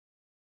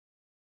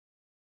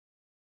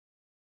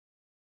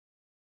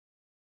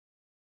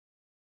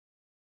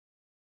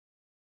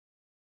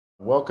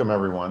Welcome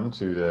everyone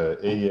to the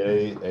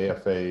AEA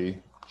AFA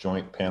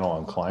Joint Panel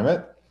on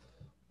Climate.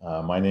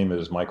 My name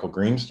is Michael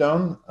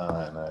Greenstone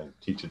and I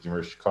teach at the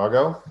University of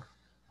Chicago.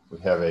 We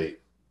have a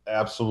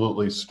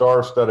absolutely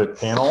star-studded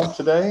panel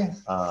today.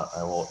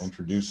 I will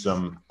introduce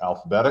them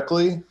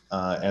alphabetically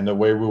and the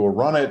way we will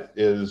run it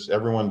is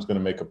everyone's going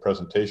to make a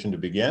presentation to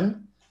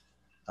begin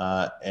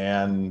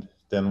and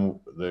then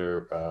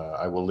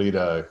I will lead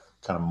a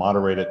kind of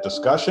moderated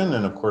discussion,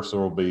 and of course there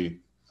will be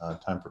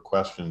time for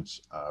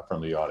questions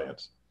from the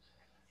audience.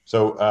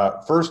 So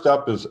first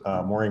up is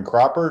Maureen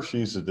Cropper.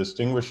 She's a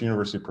distinguished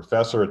university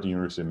professor at the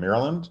University of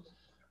Maryland,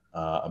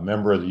 a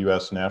member of the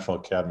U.S. National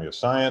Academy of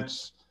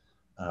Science,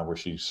 where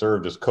she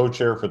served as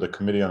co-chair for the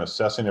Committee on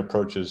Assessing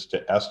Approaches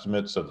to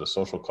Estimates of the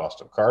Social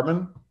Cost of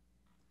Carbon.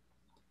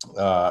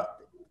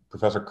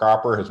 Professor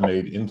Cropper has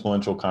made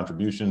influential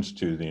contributions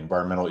to the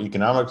environmental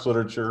economics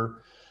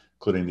literature,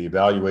 including the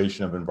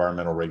evaluation of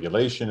environmental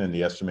regulation and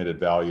the estimated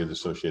value of the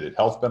associated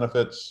health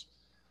benefits.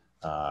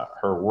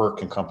 Her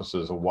work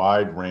encompasses a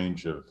wide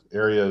range of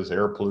areas: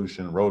 air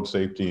pollution, road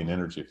safety, and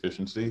energy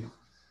efficiency.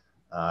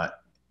 I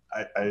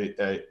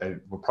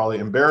will probably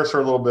embarrass her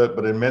a little bit,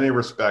 but in many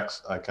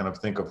respects, I kind of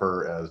think of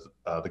her as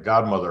the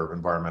godmother of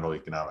environmental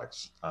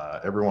economics.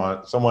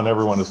 Someone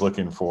everyone is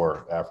looking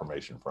for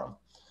affirmation from.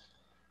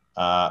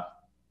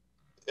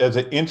 As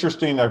an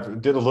interesting, I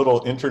did a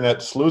little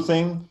internet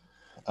sleuthing.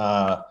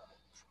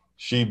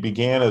 She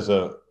began as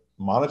a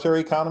monetary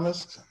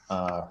economist.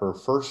 Her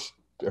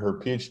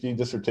PhD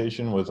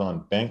dissertation was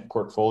on bank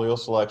portfolio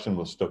selection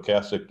with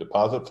stochastic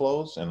deposit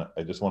flows. And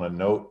I just want to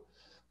note,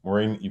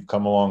 Maureen, you've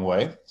come a long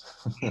way.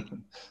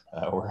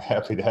 We're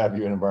happy to have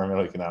you in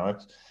environmental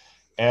economics.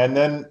 And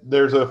then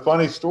there's a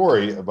funny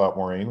story about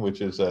Maureen,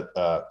 which is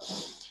that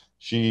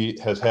she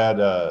has had,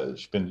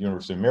 she's been at the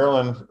University of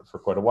Maryland for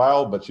quite a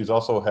while, but she's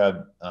also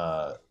had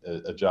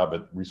a job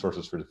at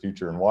Resources for the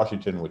Future in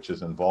Washington, which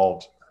has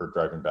involved her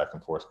driving back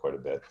and forth quite a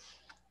bit.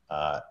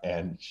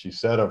 And she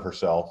said of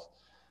herself,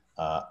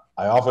 I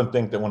often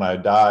think that when I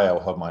die,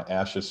 I'll have my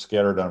ashes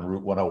scattered on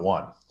Route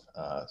 101.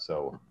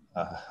 So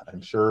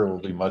I'm sure it will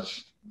be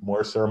much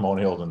more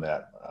ceremonial than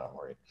that,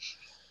 Maureen.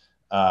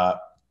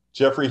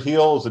 Geoffrey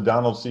Heal is a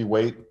Donald C.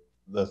 Waite,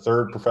 the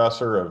third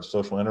professor of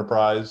social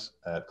enterprise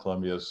at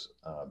Columbia's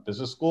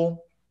Business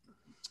School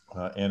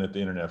and at the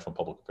International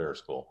Public Affairs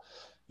School.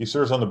 He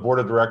serves on the board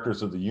of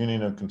directors of the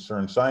Union of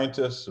Concerned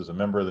Scientists, as a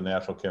member of the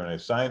National Academy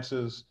of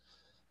Sciences,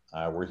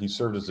 where he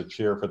served as the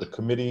chair for the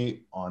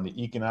Committee on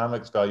the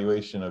Economics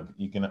Valuation of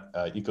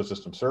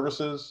Ecosystem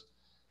Services.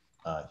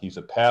 He's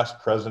a past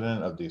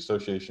president of the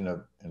Association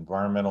of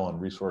Environmental and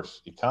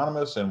Resource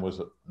Economists and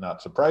was,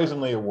 not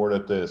surprisingly,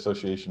 awarded the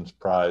association's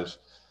prize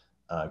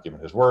given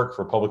his work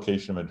for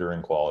publication of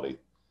enduring quality.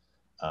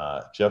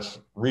 Jeff's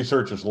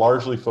research is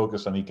largely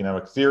focused on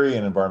economic theory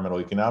and environmental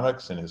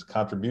economics, and his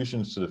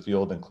contributions to the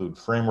field include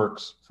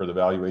frameworks for the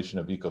valuation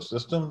of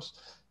ecosystems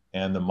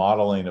and the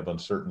modeling of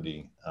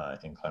uncertainty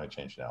in climate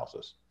change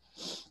analysis.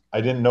 I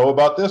didn't know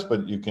about this,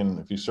 but you can,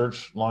 if you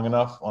search long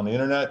enough on the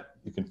internet,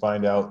 you can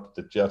find out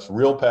that Jeff's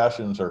real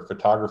passions are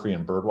photography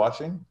and bird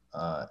watching,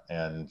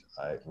 and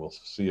I will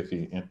see if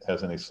he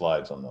has any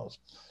slides on those.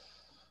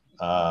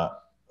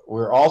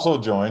 We're also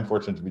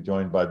fortunate to be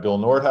joined by Bill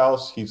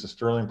Nordhaus. He's a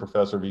Sterling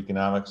Professor of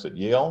Economics at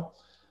Yale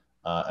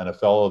and a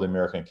Fellow of the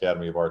American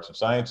Academy of Arts and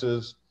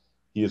Sciences.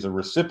 He is a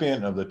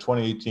recipient of the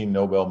 2018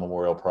 Nobel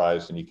Memorial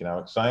Prize in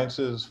Economic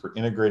Sciences for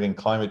integrating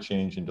climate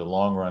change into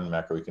long-run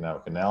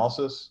macroeconomic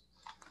analysis.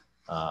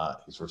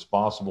 He's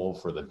responsible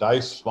for the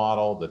DICE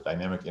model, the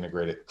Dynamic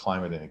Integrated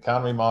Climate and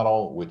Economy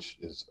model, which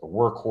is a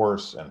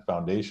workhorse and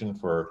foundation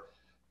for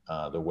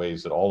the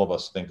ways that all of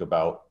us think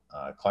about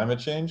climate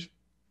change.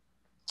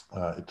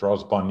 It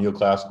draws upon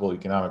neoclassical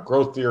economic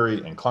growth theory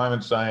and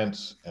climate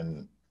science,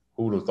 and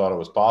who would have thought it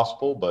was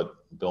possible, but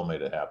Bill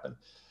made it happen.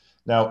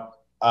 Now,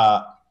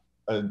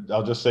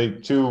 I'll just say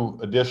two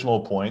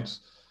additional points.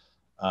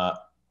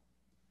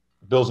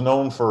 Bill's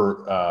known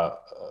for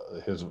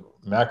his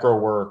macro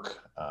work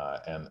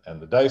and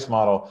the DICE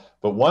model,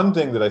 but one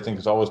thing that I think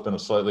has always been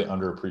slightly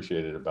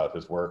underappreciated about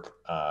his work,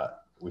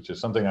 which is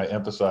something I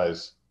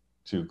emphasize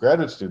to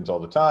graduate students all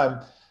the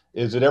time,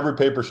 is that every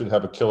paper should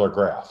have a killer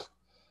graph.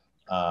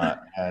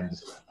 And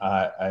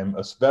I'm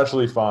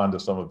especially fond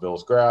of some of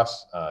Bill's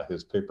graphs.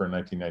 His paper in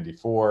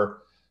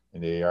 1994 in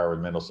the AER with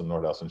Mendelsohn,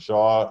 Nordhaus, and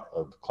Shaw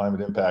of climate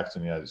impacts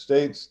in the United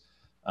States.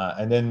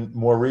 And then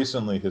more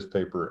recently, his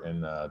paper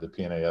in the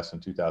PNAS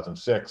in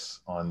 2006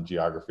 on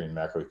geography and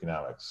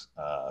macroeconomics.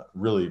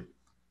 Really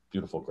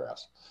beautiful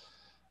graphs.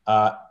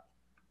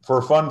 For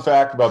a fun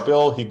fact about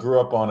Bill, he grew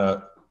up on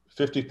a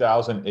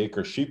 50,000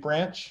 acre sheep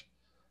ranch.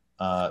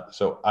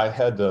 So I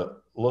had to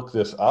look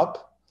this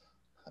up.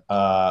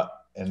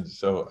 And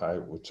so I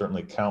would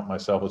certainly count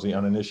myself as the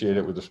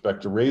uninitiated with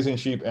respect to raising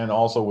sheep and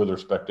also with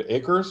respect to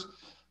acres.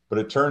 But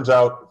it turns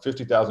out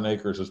 50,000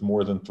 acres is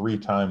more than 3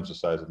 times the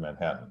size of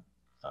Manhattan.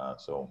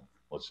 So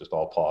let's just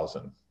all pause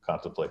and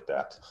contemplate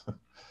that.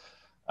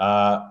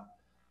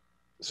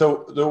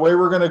 So the way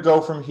we're going to go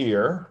from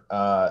here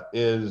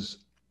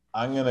is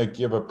I'm going to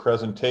give a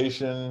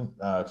presentation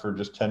for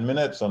just 10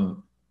 minutes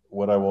on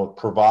what I will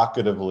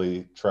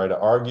provocatively try to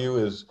argue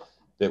is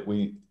that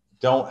we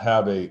don't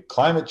have a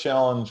climate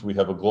challenge, we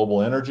have a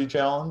global energy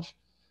challenge.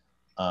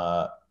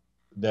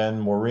 Then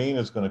Maureen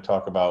is going to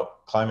talk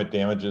about climate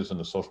damages and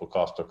the social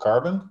cost of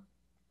carbon.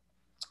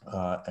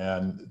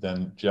 And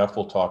then Jeff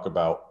will talk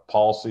about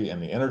policy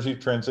and the energy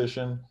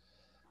transition.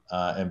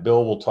 And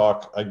Bill will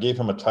talk, I gave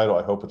him a title,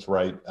 I hope it's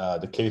right,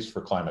 the case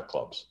for climate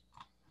clubs.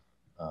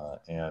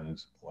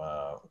 And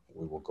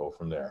we will go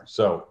from there.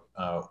 So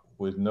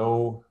with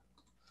no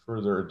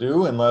further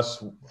ado,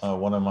 unless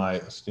one of my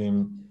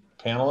esteemed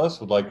panelists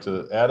would like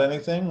to add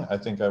anything, I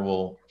think I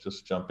will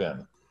just jump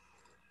in.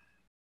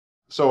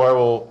 So I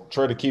will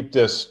try to keep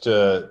this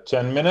to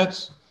 10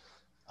 minutes.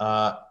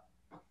 I'm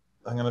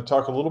going to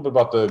talk a little bit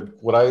about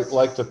what I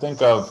like to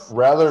think of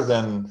rather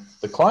than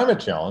the climate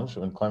challenge,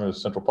 and climate is a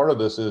central part of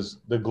this, is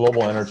the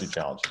global energy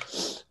challenge.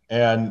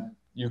 And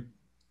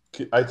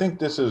I think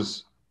this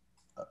is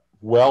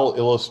well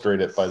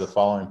illustrated by the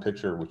following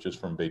picture, which is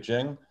from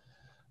Beijing,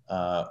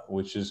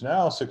 which is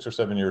now 6 or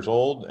 7 years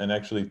old, and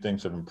actually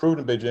things have improved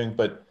in Beijing.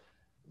 But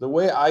the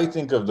way I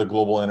think of the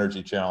global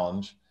energy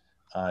challenge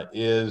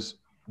is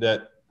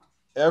that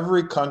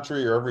every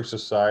country or every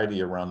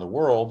society around the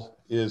world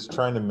is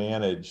trying to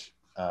manage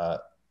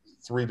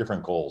three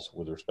different goals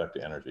with respect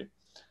to energy.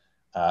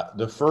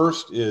 The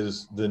first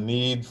is the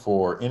need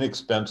for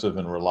inexpensive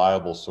and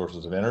reliable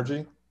sources of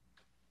energy.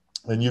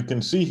 And you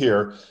can see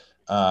here,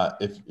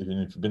 if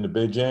you've been to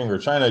Beijing or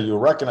China, you'll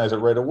recognize it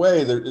right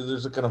away.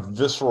 There's a kind of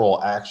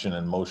visceral action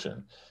in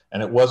motion.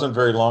 And it wasn't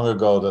very long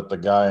ago that the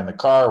guy in the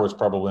car was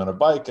probably on a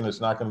bike, and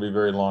it's not going to be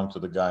very long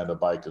till the guy on the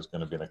bike is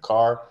going to be in a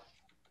car.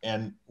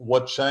 And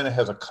what China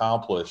has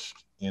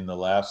accomplished in the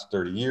last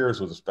 30 years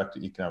with respect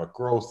to economic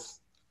growth,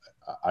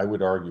 I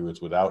would argue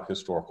is without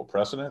historical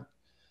precedent.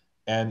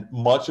 And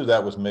much of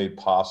that was made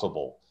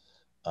possible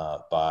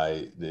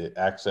by the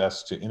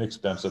access to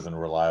inexpensive and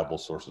reliable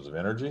sources of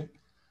energy.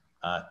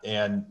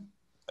 And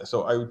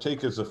so I would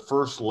take as the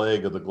first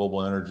leg of the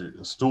global energy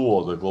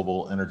stool of the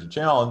global energy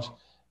challenge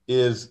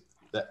is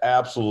the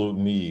absolute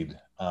need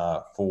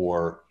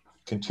for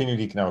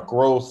continued economic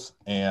growth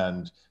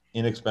and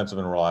inexpensive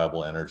and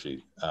reliable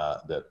energy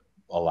that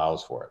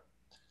allows for it.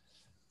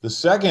 The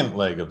second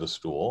leg of the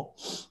stool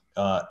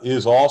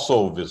is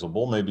also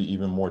visible, maybe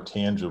even more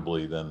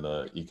tangibly than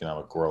the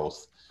economic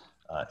growth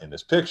in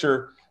this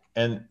picture.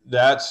 And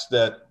that's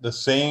that the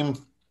same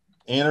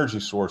energy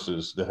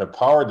sources that have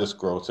powered this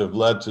growth have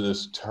led to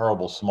this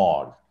terrible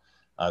smog.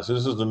 So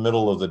this is the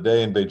middle of the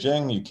day in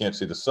Beijing. You can't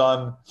see the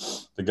sun.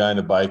 The guy on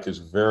the bike is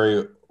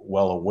very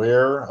well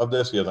aware of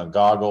this. He has on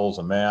goggles,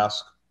 a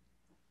mask.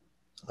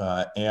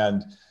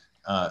 And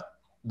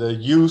the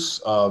use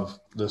of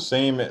the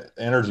same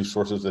energy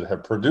sources that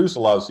have produced a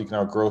lot of this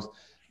economic growth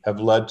have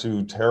led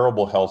to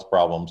terrible health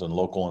problems and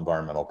local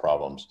environmental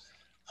problems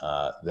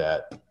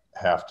that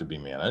have to be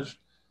managed.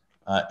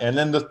 And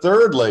then the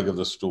third leg of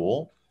the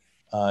stool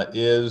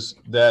is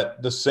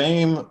that the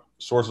same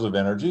sources of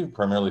energy,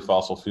 primarily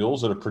fossil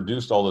fuels, that have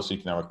produced all this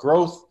economic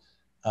growth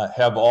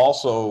have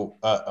also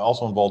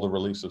involved the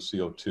release of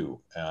CO2.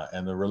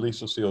 And the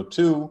release of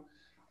CO2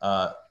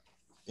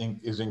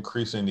 is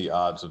increasing the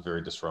odds of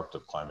very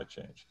disruptive climate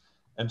change.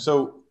 And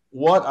so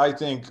what I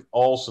think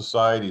all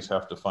societies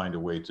have to find a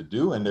way to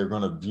do, and they're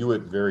going to view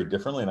it very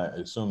differently, and I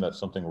assume that's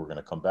something we're going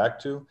to come back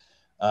to,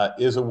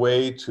 is a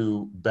way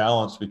to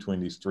balance between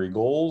these three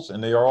goals,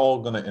 and they are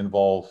all going to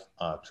involve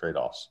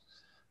trade-offs.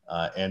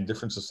 And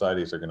different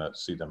societies are going to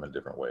see them in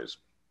different ways.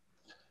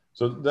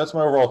 So that's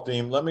my overall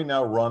theme. Let me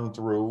now run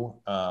through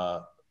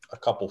a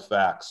couple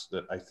facts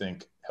that I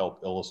think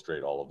help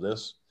illustrate all of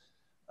this.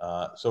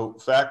 So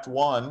fact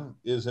one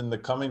is in the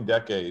coming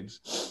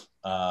decades,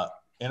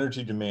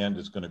 energy demand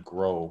is going to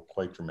grow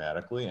quite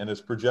dramatically, and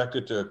it's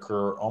projected to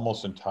occur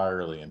almost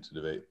entirely in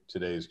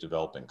today's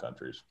developing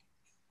countries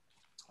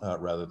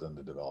rather than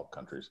the developed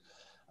countries.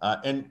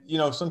 And, you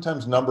know,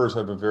 sometimes numbers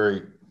have a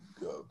very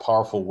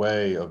powerful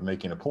way of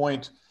making a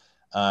point.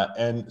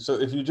 And so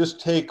if you just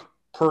take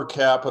per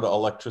capita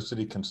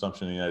electricity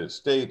consumption in the United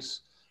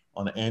States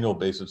on an annual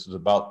basis, it's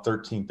about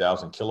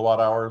 13,000 kilowatt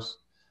hours.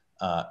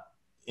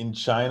 In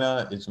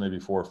China, it's maybe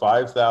 4,000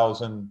 or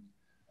 5,000.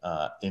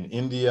 In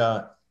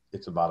India,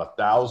 it's about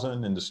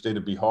 1,000. In the state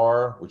of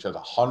Bihar, which has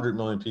 100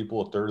 million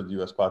people, a third of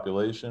the US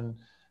population,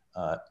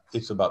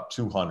 it's about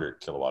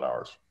 200 kilowatt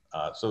hours.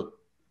 So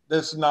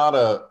that's not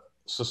a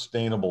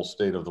sustainable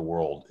state of the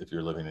world if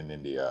you're living in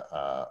India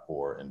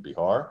or in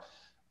Bihar.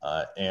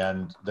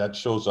 And that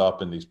shows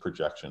up in these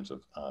projections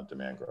of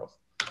demand growth.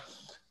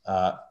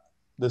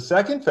 The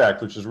second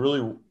fact, which is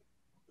really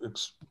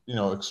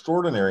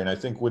extraordinary, and I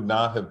think would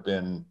not have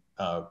been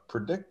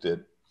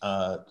predicted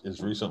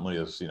as recently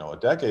as a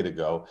decade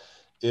ago,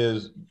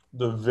 is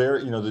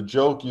the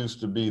joke used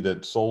to be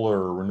that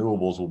solar or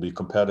renewables will be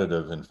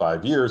competitive in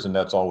 5 years, and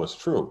that's always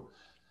true.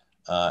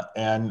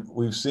 And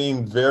we've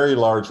seen very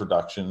large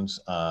reductions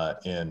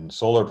in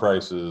solar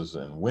prices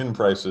and wind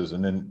prices,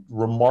 and then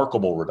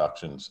remarkable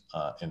reductions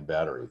in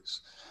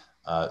batteries.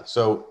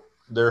 So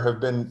there have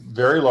been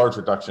very large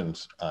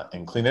reductions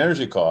in clean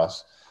energy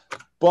costs,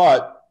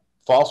 but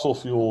fossil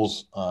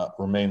fuels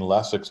remain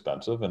less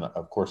expensive. And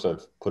of course,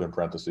 I've put in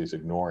parentheses,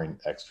 ignoring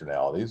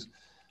externalities.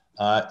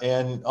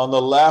 And on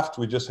the left,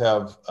 we just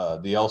have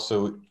the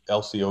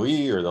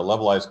LCOE, or the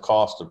levelized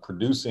cost of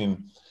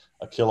producing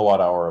a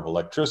kilowatt hour of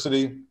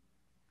electricity.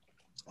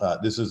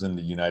 This is in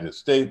the United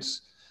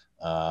States.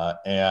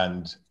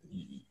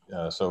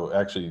 So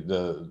actually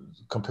the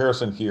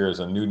comparison here is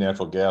a new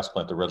natural gas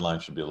plant. The red line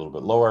should be a little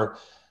bit lower.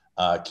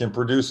 Can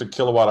produce a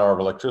kilowatt hour of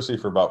electricity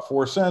for about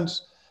 4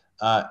 cents.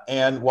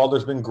 And while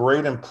there's been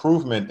great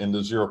improvement in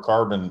the zero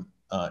carbon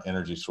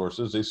energy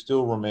sources, they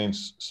still remain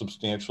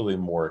substantially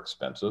more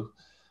expensive.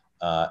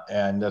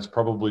 And that's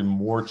probably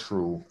more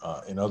true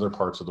in other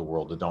parts of the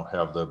world that don't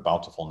have the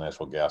bountiful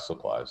natural gas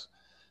supplies.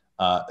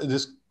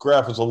 This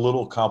graph is a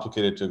little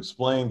complicated to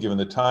explain given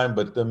the time,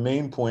 but the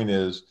main point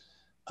is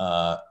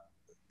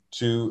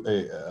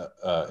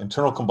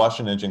internal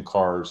combustion engine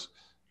cars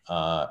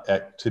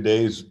at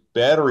today's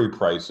battery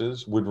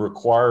prices would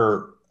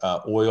require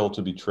oil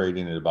to be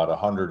trading at about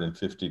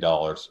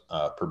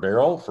 $150 per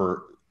barrel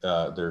for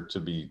there to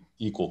be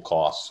equal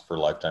costs for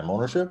lifetime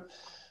ownership.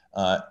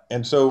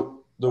 And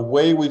so the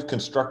way we've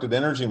constructed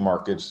energy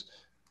markets,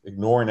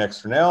 ignoring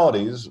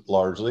externalities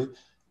largely,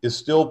 is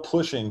still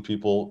pushing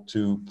people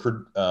to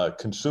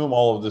consume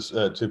all of this,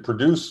 to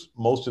produce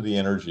most of the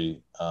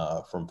energy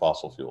from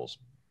fossil fuels.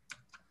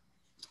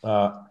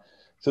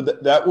 So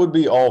that would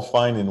be all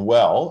fine and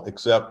well,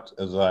 except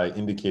as I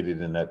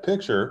indicated in that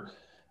picture,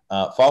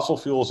 fossil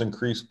fuels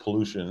increase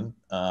pollution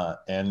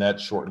and that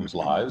shortens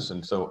lives.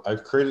 And so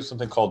I've created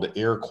something called the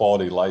Air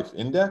Quality Life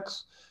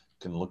Index.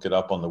 You can look it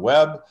up on the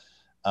web.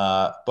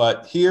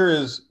 But here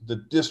is the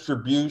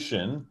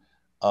distribution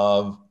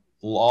of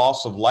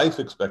loss of life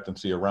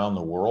expectancy around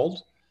the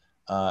world.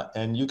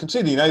 And you can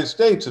see the United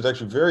States is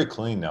actually very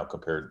clean now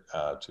compared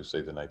to,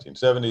 say, the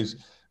 1970s.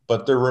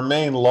 But there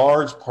remain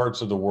large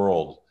parts of the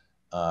world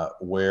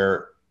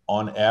where,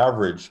 on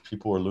average,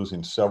 people are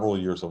losing several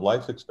years of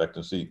life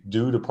expectancy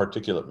due to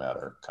particulate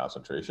matter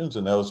concentrations.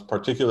 And those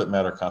particulate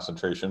matter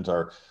concentrations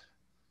are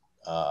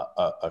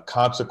a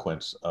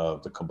consequence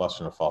of the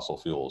combustion of fossil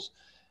fuels.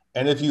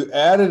 And if you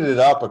added it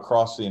up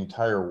across the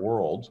entire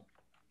world,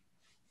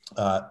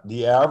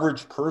 the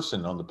average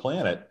person on the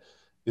planet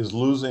is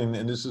losing,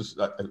 and this is,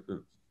 I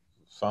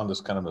found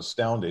this kind of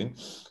astounding,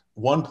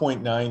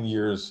 1.9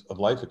 years of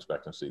life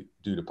expectancy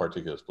due to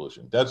particulate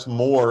pollution. That's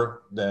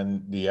more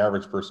than the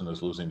average person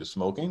is losing to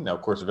smoking. Now,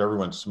 of course, if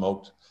everyone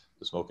smoked,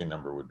 the smoking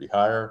number would be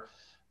higher.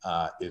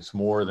 It's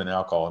more than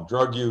alcohol and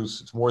drug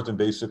use. It's more than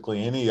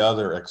basically any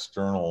other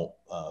external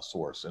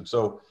source. And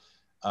so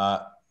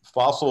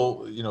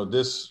fossil,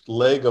 this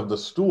leg of the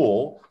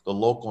stool, the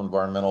local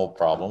environmental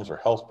problems or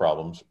health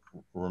problems,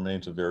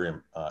 remains a very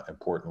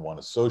important one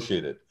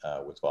associated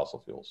with fossil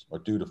fuels or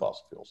due to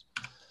fossil fuels.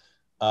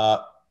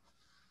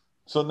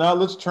 So now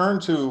let's turn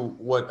to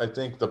what I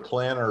think the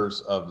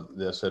planners of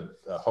this had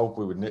hoped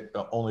we would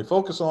only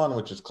focus on,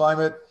 which is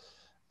climate.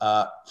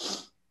 I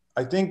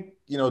think,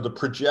 the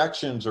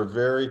projections are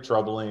very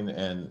troubling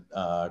and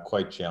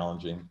quite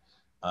challenging.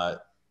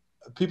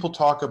 People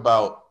talk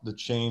about the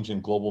change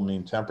in global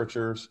mean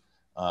temperatures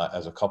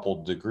as a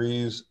couple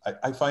degrees.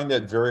 I find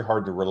that very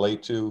hard to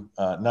relate to,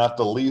 not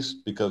the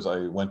least because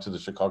I went to the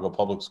Chicago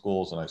public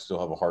schools and I still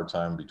have a hard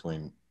time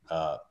between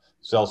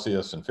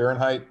Celsius and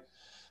Fahrenheit.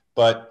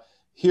 But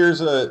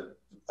here's I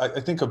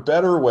think a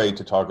better way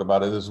to talk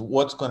about it is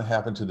what's going to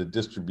happen to the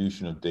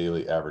distribution of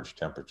daily average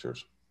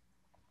temperatures.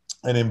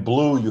 And in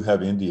blue, you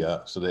have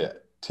India. So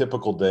the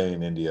typical day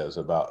in India is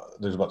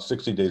there's about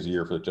 60 days a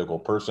year for the typical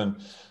person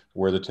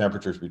where the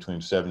temperature is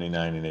between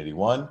 79 and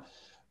 81.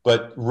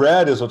 But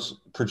red is what's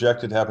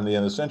projected to happen at the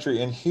end of the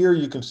century. And here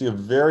you can see a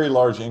very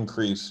large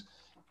increase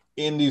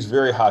in these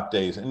very hot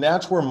days. And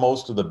that's where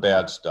most of the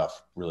bad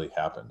stuff really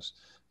happens.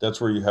 That's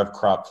where you have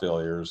crop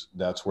failures.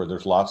 That's where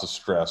there's lots of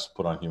stress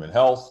put on human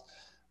health.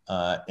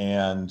 So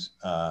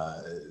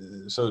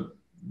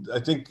I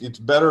think it's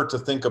better to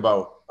think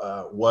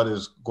about what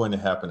is going to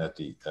happen at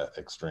the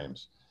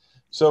extremes.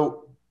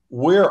 So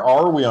where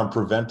are we on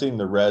preventing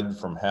the red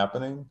from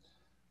happening?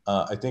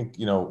 I think,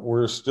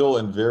 we're still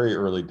in very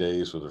early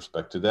days with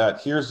respect to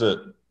that. Here's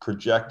a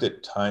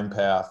projected time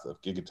path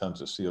of gigatons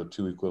of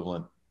CO2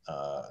 equivalent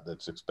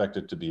that's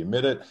expected to be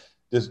emitted.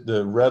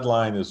 The red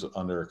line is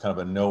under kind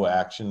of a no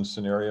action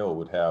scenario. It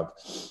would have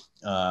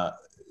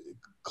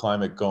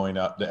climate going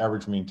up, the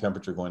average mean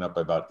temperature going up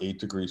by about 8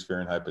 degrees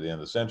Fahrenheit by the end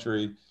of the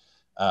century.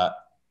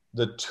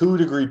 The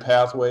 2-degree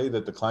pathway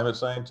that the climate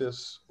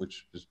scientists,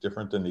 which is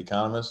different than the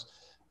economists,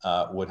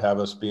 would have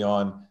us be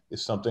on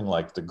is something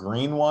like the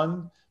green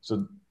one.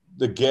 So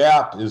the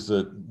gap is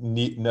the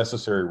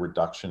necessary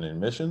reduction in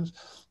emissions.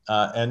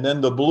 And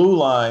then the blue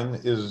line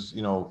is,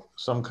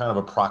 some kind of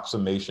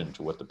approximation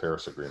to what the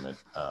Paris Agreement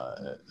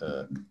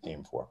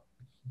aimed for.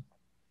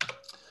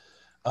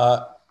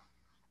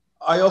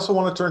 I also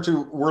want to turn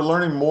to, we're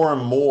learning more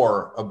and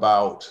more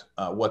about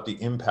what the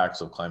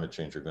impacts of climate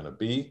change are going to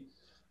be.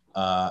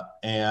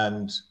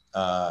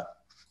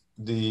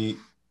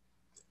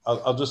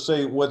 I'll just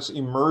say what's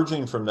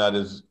emerging from that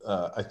is,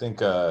 I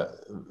think, a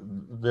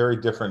very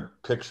different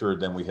picture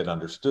than we had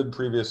understood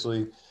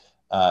previously.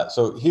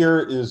 So here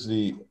is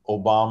the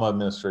Obama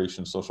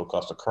administration social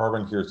cost of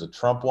carbon. Here's the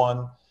Trump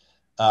one.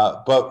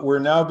 But we're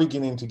now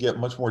beginning to get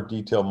much more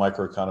detailed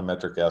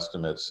microeconometric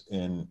estimates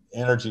in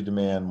energy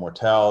demand,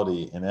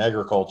 mortality, and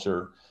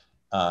agriculture.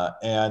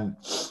 And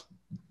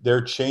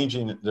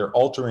they're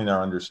altering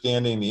our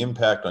understanding. The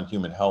impact on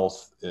human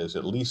health is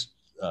at least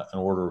an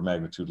order of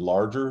magnitude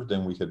larger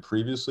than we had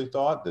previously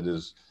thought. That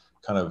is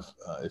kind of,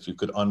 if you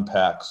could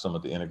unpack some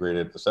of the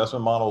integrated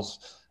assessment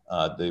models,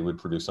 they would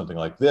produce something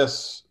like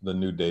this. The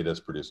new data is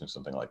producing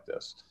something like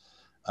this.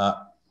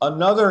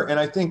 And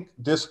I think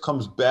this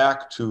comes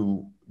back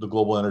to the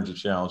global energy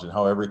challenge and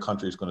how every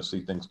country is going to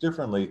see things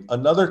differently.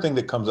 Another thing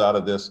that comes out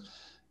of this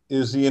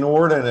is the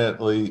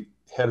inordinately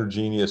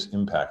heterogeneous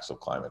impacts of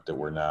climate that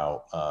we're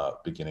now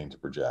beginning to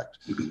project.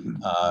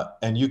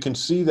 And you can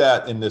see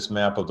that in this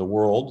map of the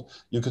world.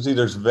 You can see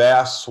there's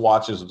vast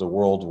swatches of the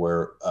world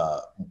where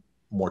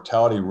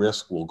mortality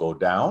risk will go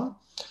down,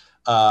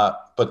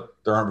 but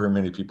there aren't very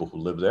many people who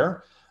live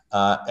there.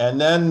 And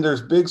then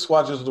there's big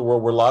swatches of the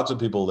world where lots of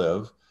people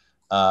live,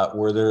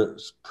 where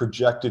there's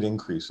projected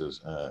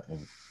increases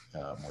in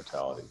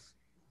mortality.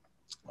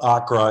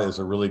 Accra is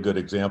a really good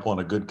example and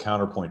a good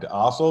counterpoint to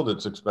Oslo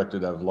that's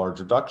expected to have large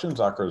reductions.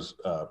 Accra is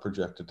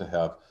projected to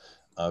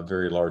have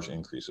very large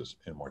increases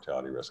in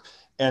mortality risk.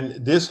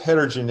 And this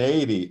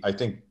heterogeneity, I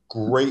think,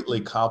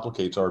 greatly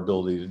complicates our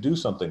ability to do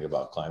something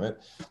about climate,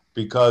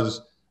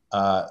 because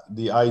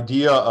the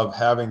idea of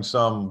having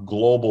some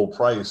global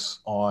price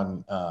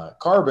on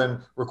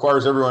carbon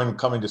requires everyone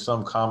coming to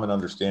some common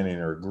understanding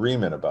or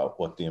agreement about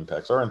what the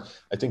impacts are. And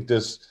I think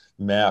this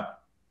map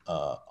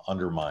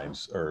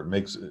undermines or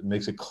makes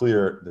it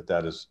clear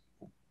that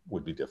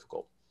would be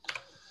difficult.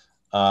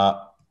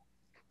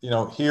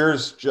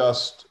 Here's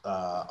just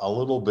a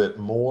little bit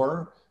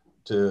more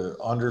to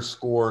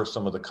underscore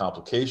some of the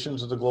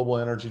complications of the global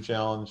energy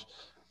challenge.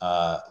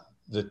 The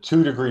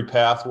 2-degree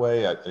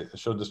pathway, I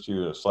showed this to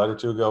you a slide or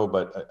two ago,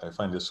 but I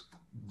find this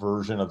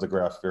version of the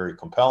graph very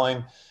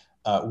compelling,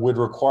 would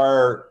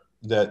require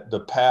that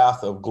the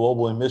path of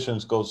global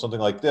emissions goes something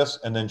like this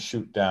and then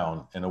shoot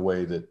down in a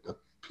way that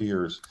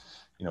appears,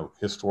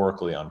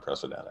 historically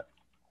unprecedented.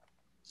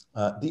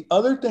 The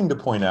other thing to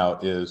point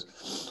out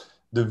is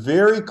the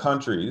very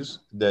countries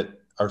that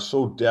are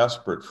so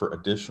desperate for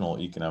additional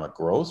economic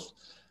growth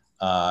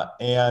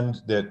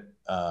and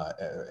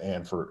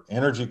for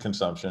energy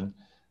consumption,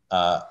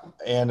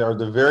 and are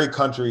the very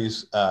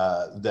countries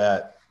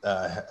that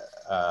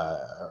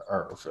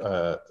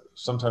are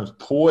sometimes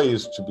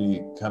poised to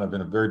be kind of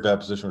in a very bad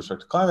position with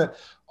respect to climate,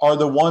 are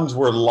the ones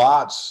where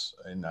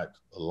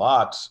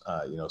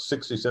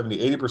 60,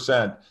 70,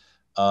 80%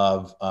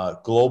 of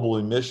global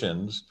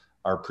emissions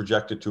are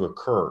projected to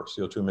occur,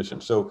 CO2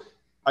 emissions. So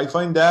I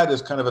find that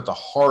is kind of at the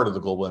heart of the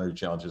global energy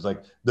challenge. It's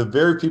like the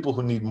very people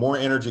who need more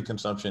energy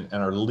consumption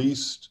and are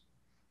least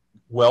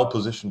well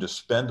positioned to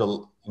spend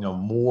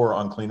more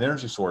on clean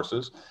energy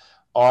sources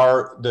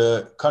are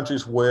the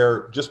countries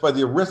where, just by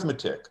the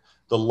arithmetic,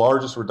 the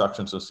largest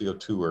reductions of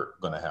CO2 are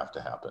going to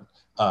happen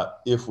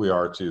if we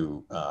are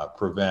to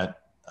prevent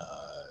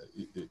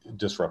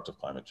disruptive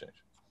climate change.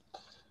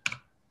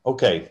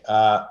 Okay,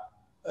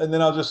 and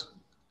then I'll just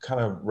kind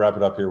of wrap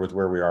it up here with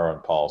where we are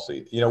on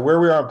policy.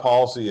 Where we are on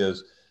policy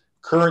is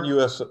current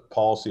U.S.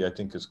 policy, I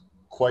think, is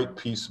quite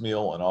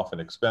piecemeal and often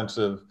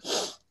expensive.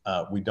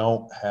 We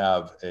don't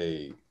have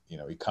a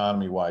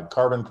economy-wide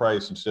carbon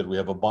price. Instead, we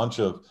have a bunch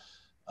of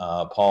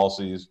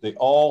policies. They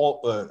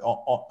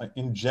all,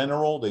 in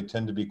general, they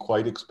tend to be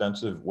quite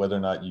expensive, whether or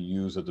not you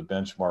use as a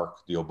benchmark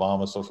the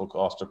Obama social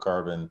cost of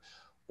carbon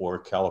or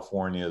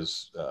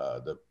California's,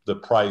 the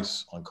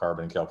price on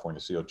carbon in California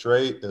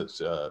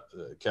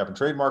cap and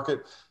trade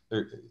market.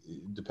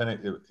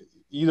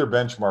 Either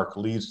benchmark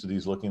leads to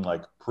these looking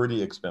like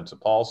pretty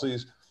expensive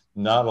policies,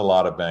 not a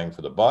lot of bang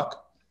for the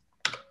buck.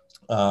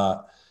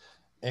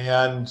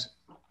 And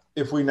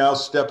if we now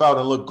step out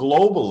and look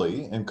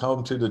globally and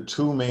come to the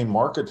two main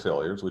market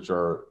failures, which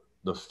are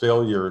the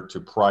failure to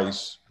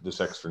price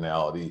this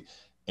externality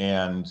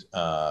and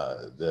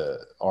the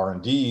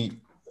R&D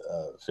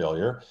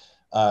failure,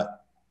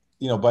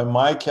 by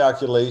my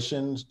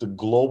calculations, the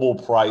global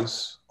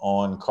price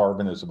on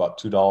carbon is about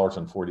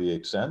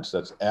 $2.48.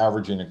 That's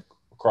averaging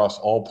across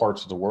all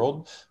parts of the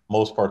world.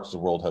 Most parts of the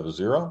world have a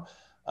zero.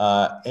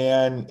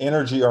 And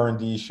energy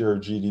R&D share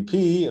of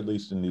GDP, at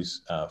least in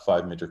these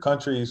 5 major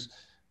countries,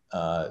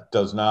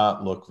 does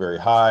not look very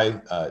high.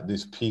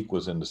 This peak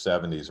was in the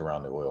 70s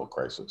around the oil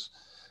crisis.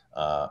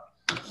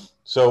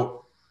 Some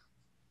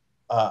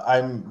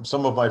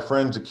of my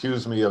friends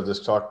accuse me of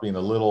this talk being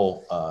a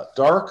little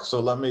dark. So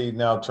let me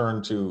now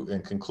turn to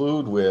and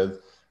conclude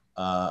with,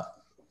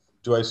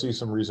 do I see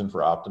some reason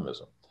for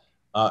optimism?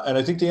 And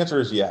I think the answer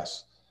is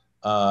yes.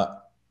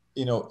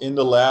 In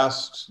the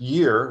last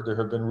year, there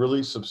have been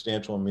really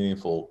substantial and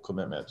meaningful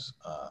commitments.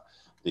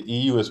 The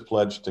EU has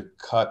pledged to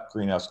cut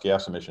greenhouse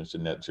gas emissions to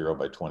net zero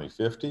by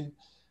 2050.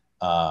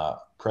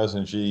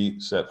 President Xi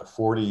set a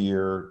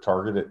 40-year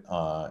target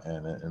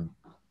and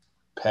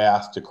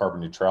path to carbon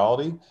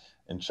neutrality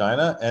in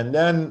China. And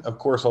then, of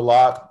course, a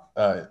lot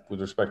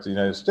with respect to the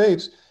United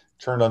States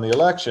turned on the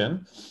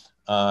election.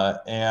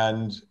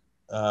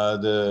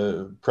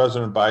 The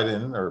President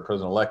Biden, or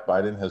President-elect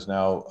Biden, has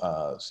now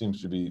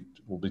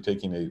will be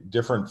taking a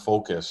different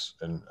focus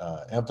and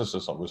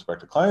emphasis on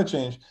respect to climate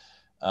change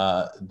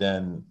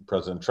than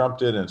President Trump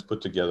did, and it's put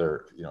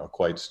together, a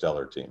quite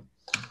stellar team.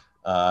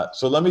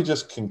 So let me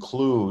just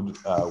conclude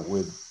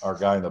with our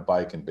guy on the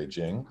bike in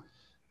Beijing.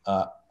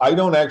 I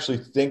don't actually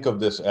think of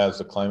this as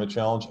the climate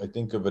challenge. I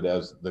think of it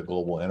as the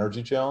global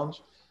energy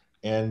challenge.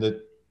 And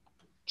the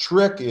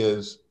trick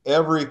is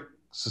every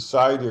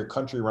society or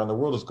country around the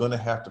world is going to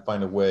have to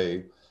find a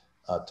way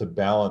to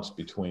balance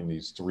between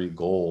these three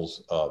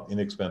goals of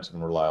inexpensive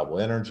and reliable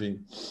energy,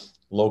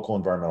 local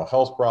environmental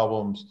health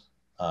problems,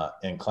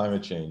 and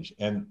climate change.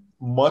 And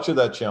much of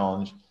that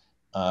challenge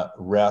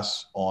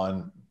rests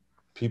on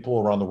people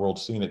around the world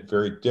seeing it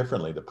very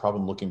differently, the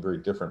problem looking very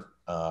different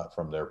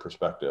from their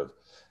perspective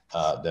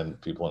than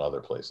people in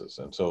other places.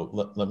 And so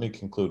let me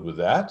conclude with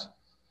that.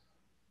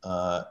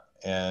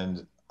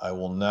 And I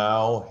will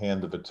now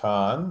hand the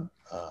baton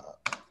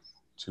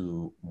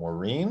to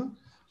Maureen,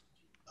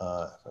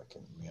 if I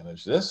can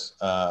manage this,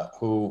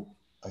 who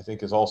I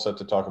think is all set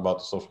to talk about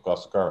the social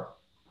cost of carbon.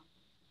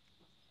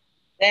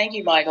 Thank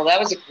you, Michael. That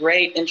was a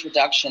great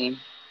introduction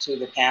to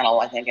the panel.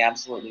 I think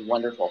absolutely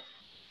wonderful.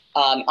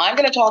 I'm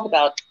going to talk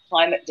about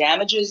climate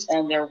damages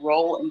and their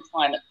role in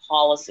climate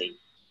policy,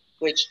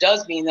 which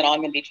does mean that I'm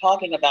going to be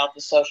talking about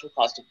the social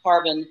cost of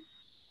carbon,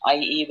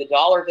 i.e. the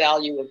dollar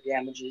value of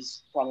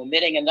damages from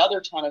emitting another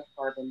ton of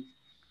carbon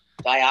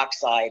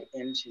dioxide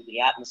into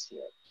the atmosphere.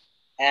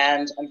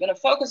 And I'm going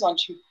to focus on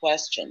two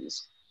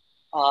questions.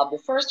 The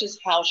first is,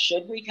 how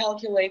should we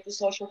calculate the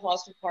social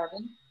cost of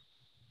carbon?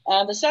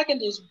 And the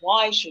second is,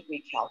 why should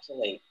we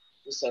calculate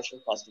the social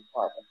cost of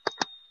carbon?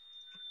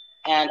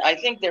 And I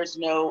think there's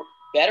no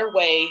better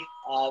way.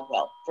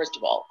 Well, first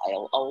of all,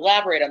 I'll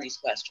elaborate on these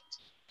questions.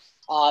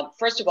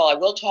 First of all, I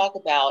will talk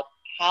about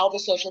how the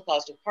social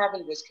cost of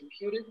carbon was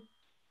computed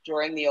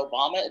during the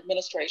Obama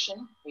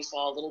administration. We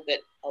saw a little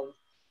bit of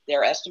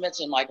their estimates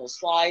in Michael's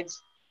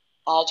slides.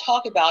 I'll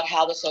talk about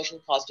how the social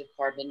cost of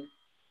carbon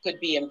could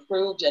be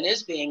improved and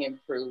is being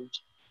improved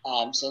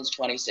since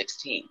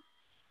 2016.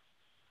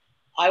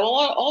 I will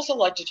also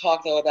like to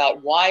talk, though,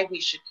 about why we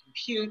should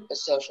compute a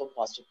social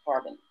cost of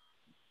carbon.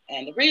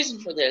 And the reason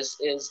for this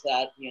is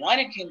that the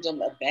United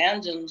Kingdom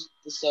abandoned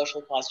the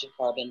social cost of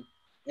carbon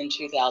in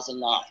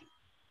 2009.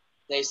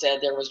 They said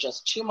there was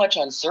just too much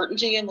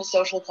uncertainty in the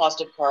social cost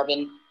of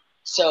carbon.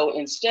 So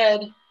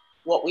instead,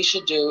 what we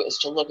should do is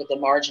to look at the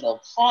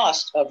marginal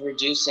cost of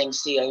reducing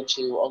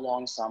CO2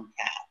 along some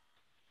path.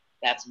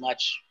 That's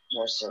much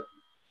more certain.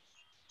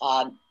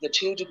 The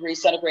 2-degree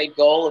centigrade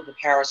goal of the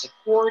Paris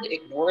Accord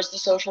ignores the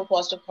social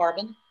cost of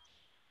carbon.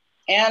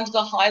 And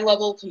the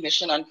high-level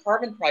Commission on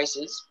Carbon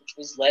Prices, which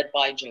was led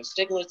by Joe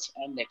Stiglitz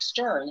and Nick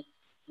Stern,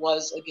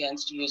 was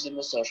against using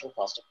the social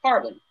cost of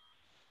carbon.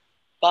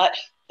 But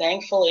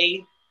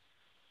thankfully,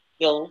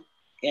 Bill,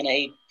 in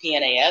a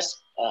PNAS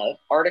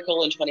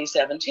article in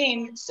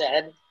 2017,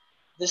 said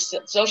the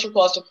social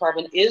cost of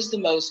carbon is the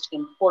most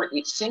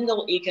important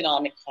single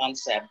economic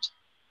concept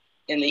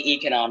in the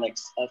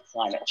economics of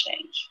climate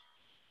change.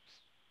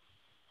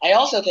 I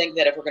also think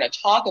that if we're going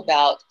to talk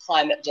about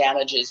climate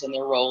damages and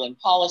their role in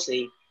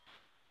policy,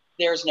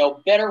 there's no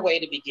better way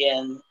to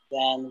begin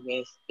than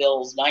with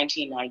Bill's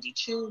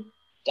 1992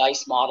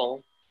 DICE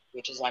model,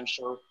 which, as I'm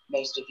sure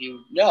most of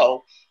you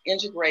know,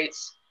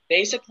 integrates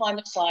basic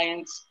climate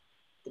science,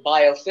 the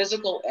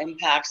biophysical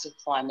impacts of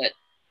climate,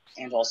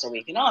 and also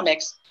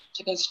economics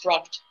to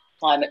construct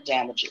climate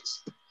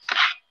damages.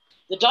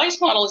 The DICE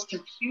model is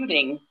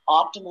computing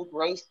optimal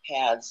growth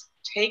paths,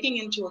 taking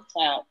into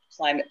account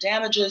climate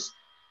damages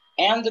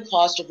and the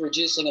cost of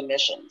reducing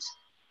emissions.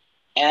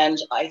 And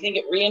I think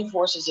it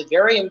reinforces a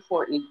very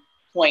important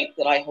point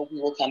that I hope we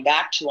will come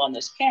back to on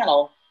this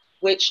panel,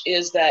 which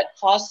is that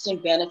costs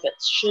and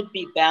benefits should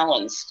be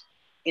balanced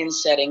in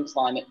setting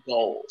climate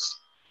goals.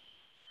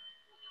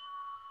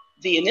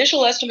 The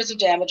initial estimates of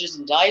damages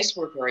in DICE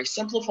were very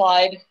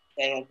simplified.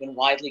 They have been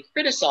widely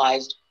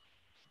criticized,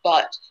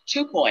 but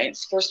 2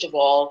 points. First of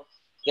all,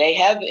 they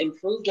have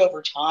improved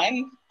over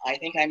time. I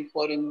think I'm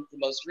quoting the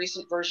most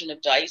recent version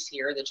of DICE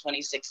here, the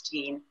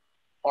 2016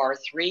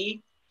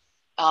 R3.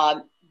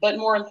 But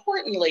more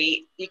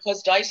importantly,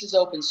 because DICE is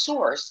open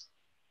source,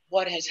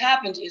 what has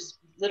happened is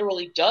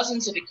literally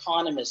dozens of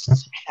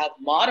economists have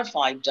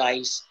modified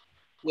DICE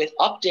with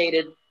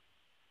updated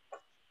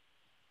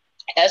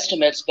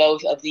estimates,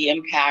 both of the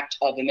impact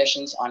of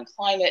emissions on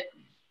climate,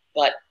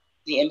 but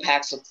the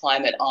impacts of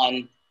climate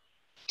on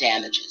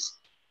damages.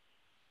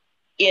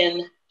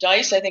 In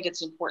DICE, I think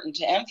it's important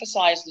to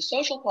emphasize the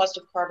social cost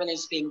of carbon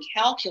is being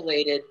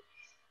calculated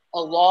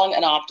along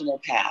an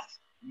optimal path.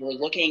 We're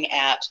looking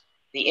at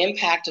the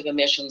impact of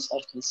emissions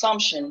of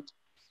consumption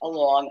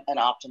along an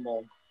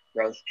optimal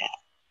growth path.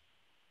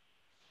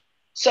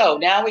 So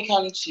now we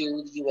come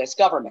to the US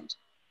government.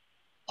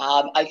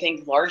 I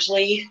think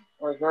largely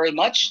or very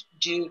much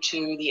due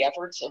to the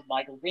efforts of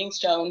Michael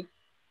Greenstone,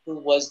 who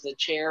was the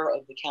chair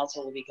of the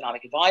Council of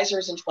Economic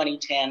Advisors in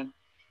 2010.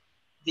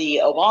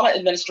 The Obama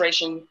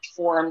administration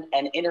formed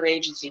an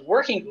interagency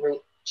working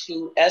group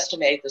to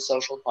estimate the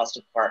social cost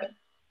of carbon.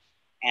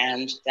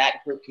 And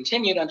that group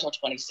continued until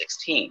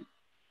 2016.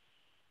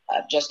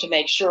 Just to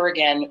make sure,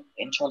 again,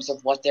 in terms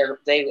of what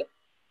they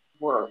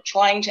were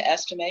trying to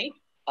estimate,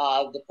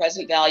 the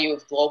present value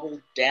of global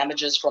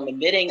damages from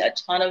emitting a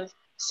ton of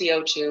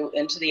CO2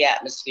 into the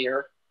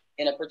atmosphere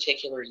in a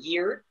particular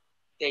year.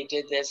 They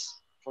did this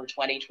for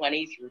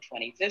 2020 through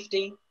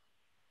 2050.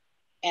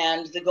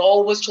 And the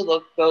goal was to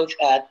look both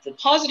at the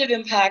positive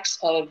impacts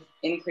of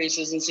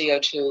increases in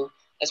CO2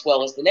 as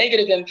well as the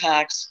negative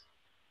impacts,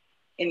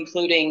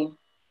 including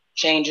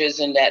changes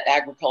in net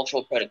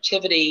agricultural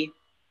productivity,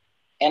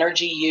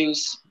 energy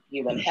use,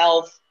 human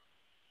health,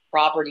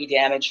 property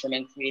damage from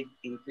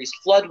increased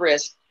flood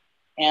risk,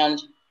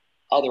 and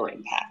other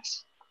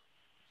impacts.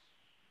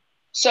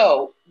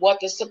 So what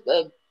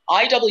the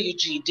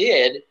IWG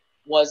did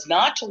was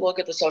not to look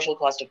at the social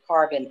cost of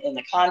carbon in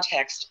the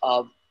context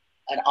of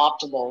an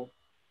optimal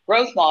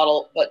growth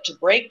model, but to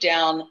break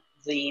down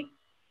the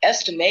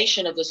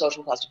estimation of the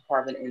social cost of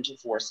carbon into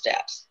 4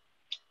 steps.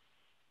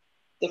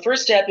 The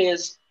first step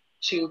is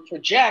to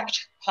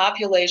project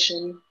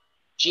population,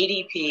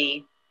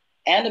 GDP,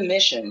 and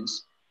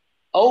emissions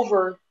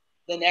over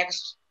the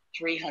next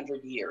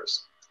 300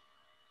 years.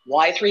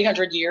 Why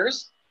 300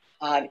 years?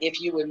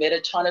 If you emit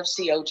a ton of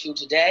CO2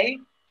 today,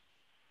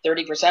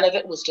 30% of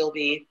it will still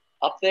be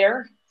up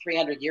there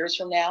 300 years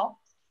from now.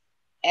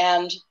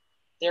 And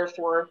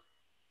therefore,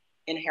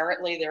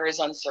 inherently, there is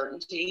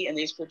uncertainty in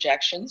these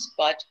projections,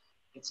 but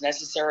it's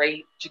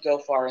necessary to go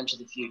far into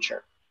the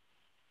future.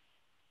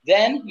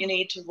 Then you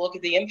need to look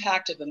at the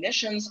impact of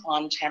emissions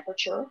on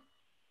temperature,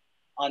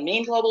 on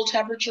mean global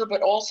temperature,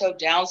 but also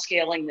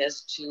downscaling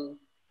this to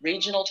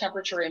regional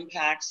temperature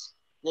impacts,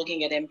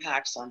 looking at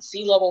impacts on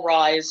sea level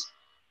rise.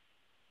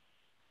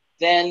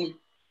 Then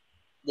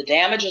the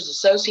damages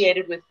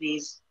associated with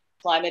these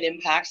climate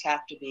impacts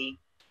have to be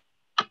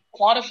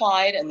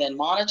quantified and then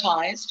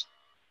monetized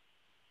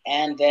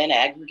and then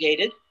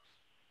aggregated.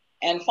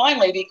 And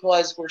finally,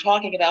 because we're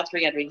talking about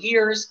 300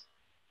 years,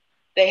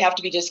 they have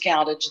to be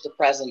discounted to the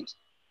present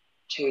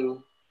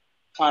to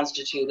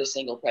constitute a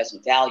single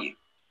present value.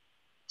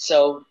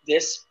 So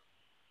these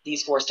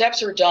 4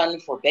 steps are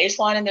done for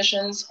baseline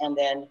emissions and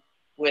then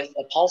with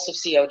a pulse of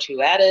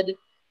CO2 added,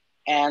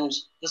 and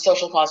the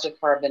social cost of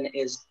carbon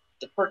is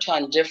the per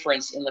ton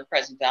difference in the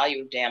present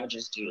value of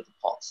damages due to the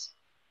pulse.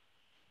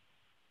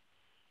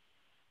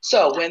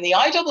 So when the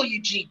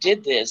IWG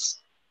did this,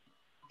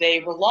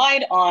 they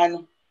relied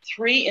on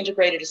 3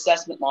 integrated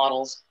assessment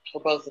models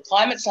for both the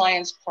climate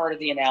science part of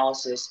the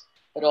analysis,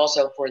 but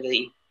also for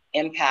the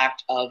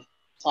impact of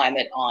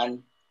climate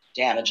on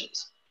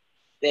damages.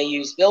 They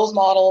used Bill's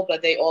model,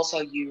 but they also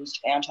used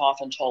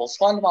Antoff and Toll's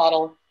Fund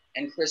model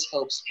and Chris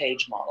Hope's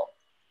Page model.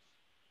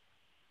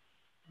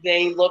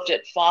 They looked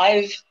at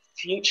 5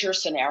 future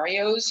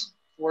scenarios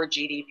for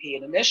GDP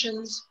and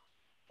emissions.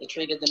 They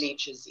treated them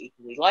each as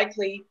equally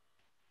likely.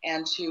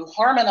 And to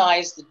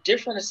harmonize the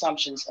different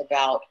assumptions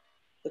about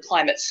the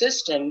climate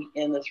system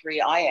in the 3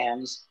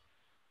 IAMs,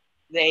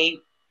 they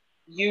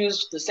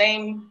used the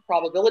same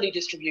probability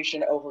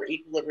distribution over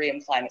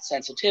equilibrium climate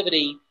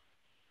sensitivity,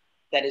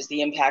 that is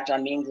the impact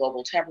on mean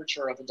global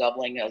temperature of a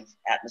doubling of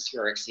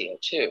atmospheric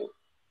CO2.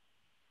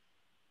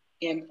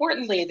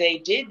 Importantly, they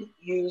did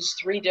use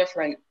 3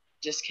 different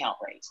discount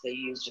rates. They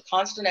used a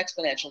constant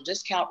exponential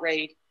discount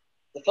rate.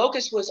 The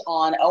focus was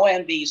on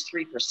OMB's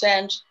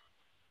 3%,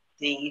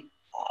 the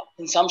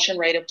consumption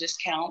rate of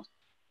discount,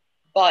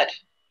 but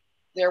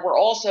there were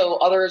also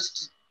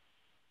others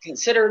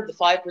considered. The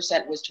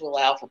 5% was to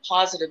allow for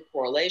positive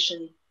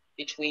correlation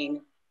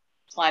between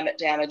climate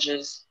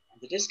damages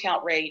and the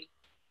discount rate.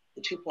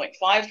 The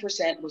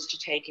 2.5% was to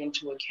take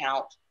into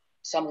account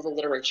some of the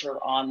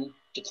literature on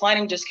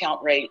declining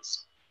discount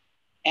rates.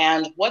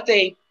 And what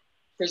they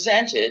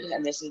presented,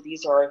 and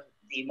these are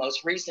the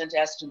most recent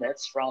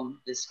estimates from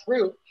this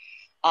group,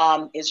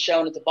 is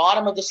shown at the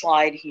bottom of the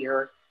slide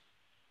here.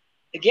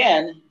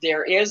 Again,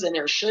 there is and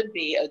there should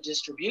be a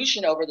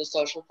distribution over the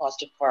social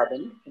cost of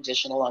carbon,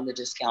 conditional on the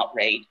discount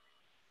rate,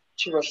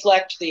 to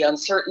reflect the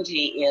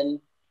uncertainty in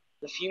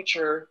the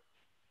future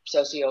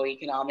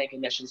socioeconomic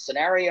emissions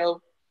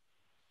scenario,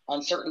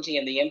 uncertainty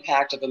in the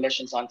impact of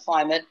emissions on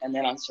climate, and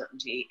then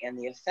uncertainty in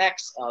the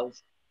effects of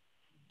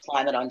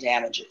climate on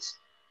damages.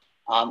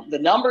 The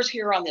numbers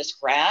here on this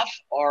graph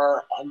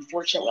are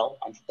unfortunate, well,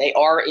 they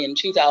are in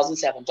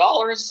 2007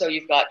 dollars, so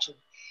you've got to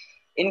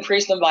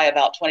increase them by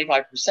about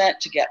 25%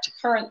 to get to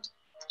current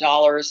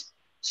dollars.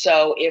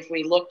 So if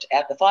we looked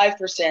at the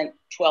 5%,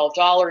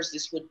 $12,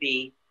 this would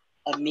be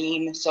a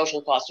mean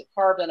social cost of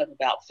carbon of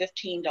about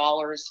 $15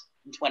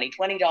 in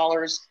 2020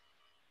 dollars.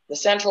 The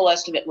central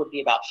estimate would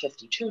be about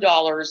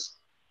 $52,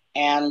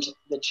 and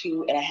the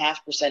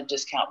 2.5%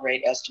 discount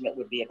rate estimate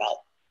would be about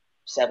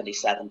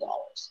 $77.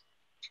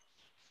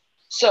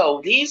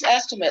 So these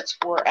estimates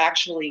were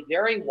actually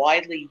very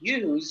widely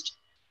used,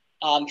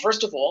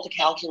 first of all, to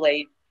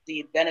calculate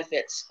the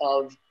benefits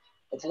of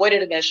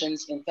avoided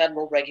emissions in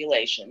federal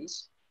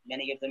regulations,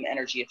 many of them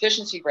energy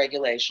efficiency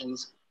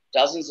regulations,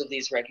 dozens of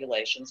these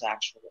regulations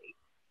actually.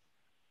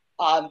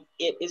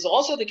 It is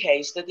also the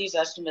case that these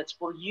estimates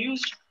were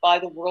used by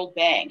the World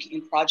Bank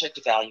in project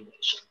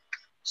evaluation.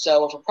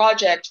 So if a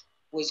project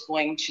was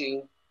going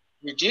to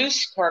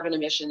reduce carbon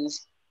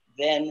emissions,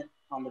 then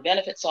on the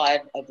benefit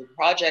side of the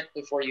project,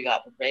 before you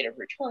got the rate of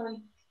return,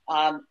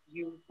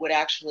 you would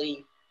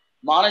actually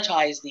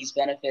monetize these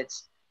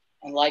benefits,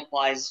 and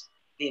likewise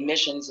the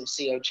emissions of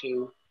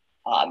CO2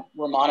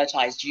 were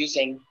monetized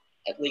using,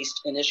 at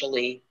least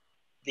initially,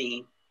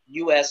 the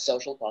US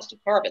social cost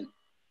of carbon.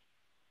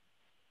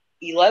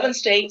 11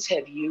 states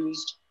have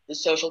used the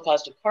social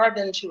cost of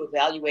carbon to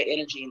evaluate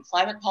energy and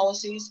climate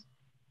policies.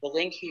 The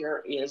link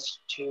here is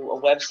to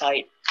a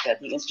website that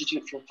the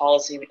Institute for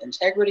Policy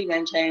Integrity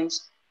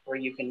maintains, where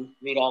you can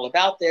read all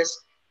about this.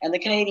 And the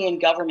Canadian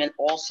government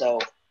also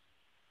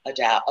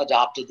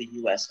adopted the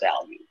US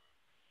value.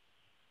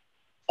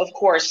 Of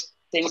course,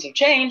 things have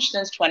changed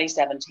since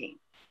 2017.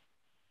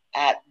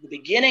 At the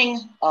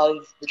beginning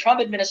of the Trump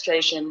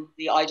administration,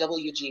 the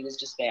IWG was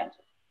disbanded.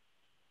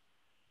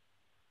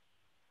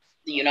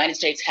 The United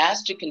States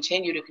has to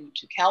continue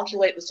to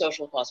calculate the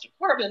social cost of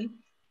carbon.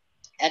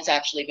 That's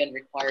actually been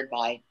required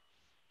by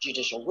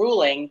judicial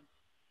ruling,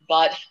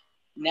 but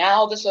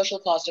now the social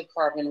cost of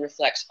carbon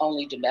reflects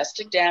only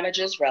domestic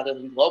damages rather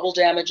than global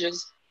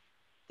damages.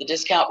 The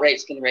discount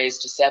rate's been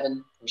raised to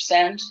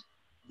 7%.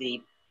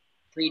 The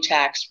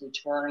pre-tax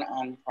return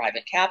on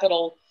private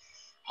capital,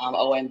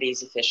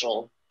 OMB's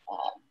official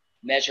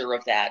measure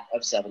of that,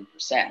 of 7%.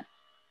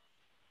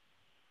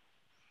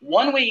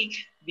 1 week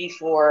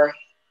before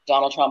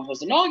Donald Trump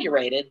was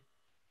inaugurated,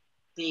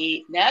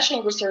 the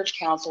National Research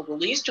Council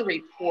released a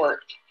report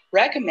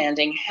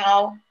recommending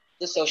how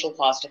the social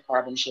cost of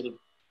carbon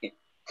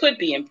could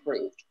be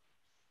improved.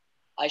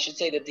 I should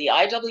say that the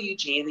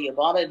IWG, the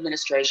Obama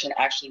administration,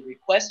 actually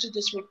requested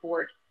this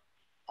report.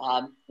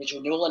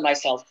 Richard Newell and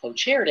myself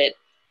co-chaired it.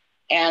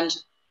 And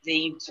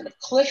the sort of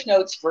Cliff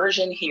Notes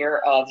version here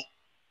of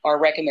our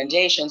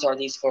recommendations are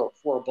these four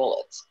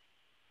bullets.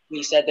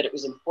 We said that it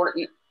was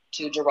important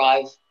to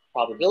derive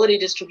probability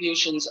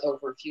distributions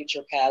over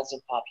future paths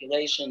of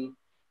population,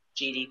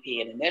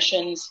 GDP, and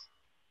emissions.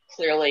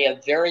 Clearly a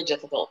very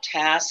difficult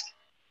task,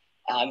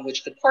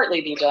 which could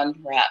partly be done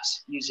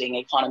perhaps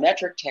using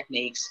econometric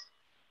techniques,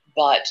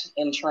 but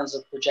in terms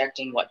of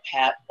projecting what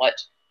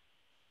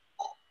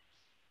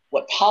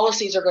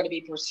policies are going to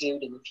be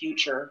pursued in the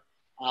future,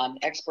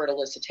 expert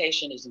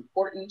elicitation is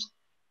important.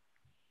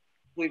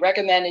 We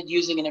recommended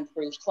using an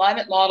improved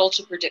climate model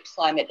to predict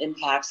climate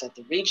impacts at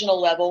the regional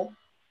level.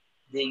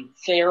 The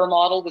FAIR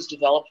model was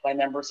developed by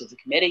members of the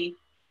committee.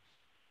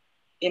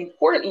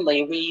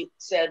 Importantly, we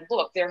said,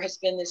 look, there has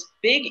been this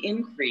big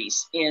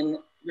increase in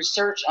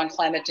research on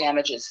climate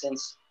damages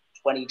since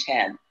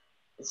 2010.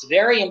 It's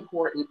very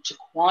important to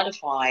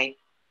quantify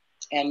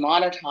and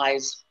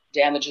monetize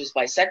damages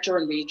by sector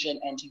and region,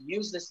 and to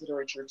use this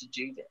literature to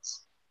do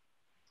this.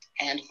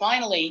 And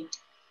finally,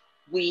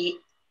 we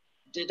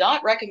did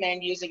not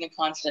recommend using a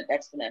constant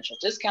exponential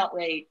discount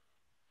rate.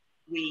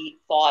 We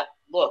thought,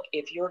 look,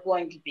 if you're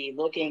going to be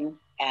looking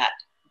at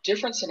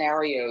different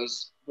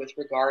scenarios with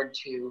regard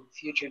to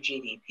future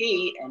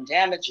GDP and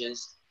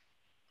damages,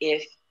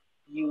 if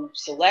you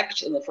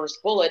select in the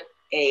first bullet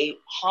a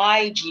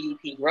high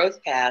GDP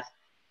growth path,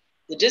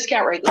 the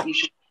discount rate that you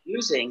should be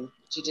using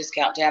to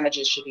discount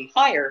damages should be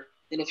higher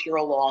than if you're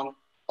along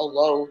a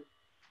low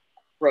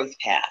growth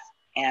path.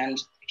 And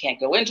I can't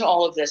go into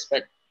all of this,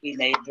 but we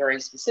made very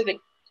specific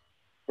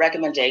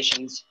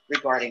recommendations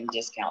regarding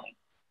discounting.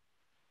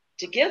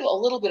 To give a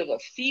little bit of a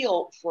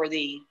feel for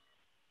the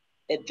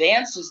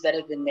advances that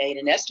have been made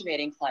in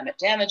estimating climate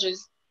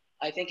damages,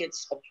 I think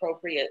it's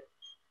appropriate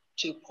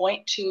to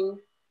point to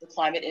the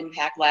Climate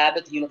Impact Lab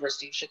at the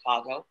University of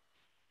Chicago,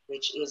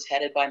 which is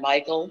headed by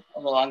Michael,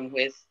 along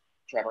with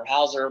Trevor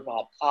Hauser,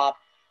 Bob Kopp,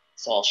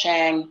 Saul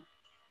Shang.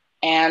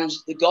 And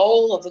the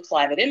goal of the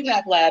Climate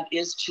Impact Lab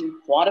is to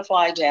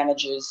quantify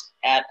damages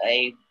at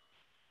a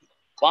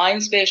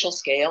fine spatial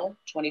scale,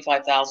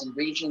 25,000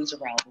 regions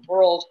around the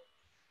world,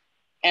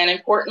 and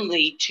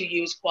importantly, to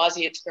use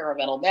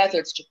quasi-experimental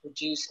methods to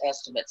produce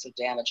estimates of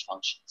damage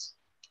functions.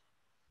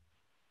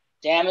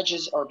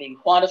 Damages are being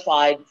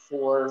quantified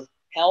for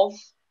health,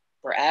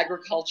 for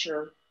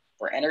agriculture,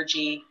 for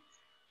energy,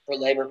 for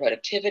labor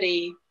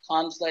productivity,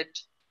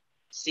 conflict,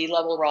 sea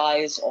level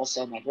rise,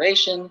 also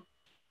migration.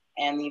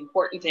 And the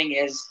important thing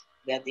is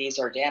that these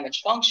are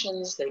damage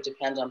functions. They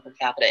depend on per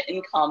capita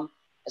income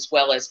as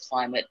well as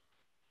climate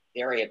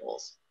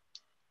variables.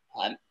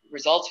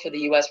 Results for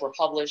the US were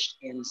published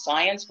in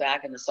Science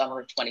back in the summer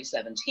of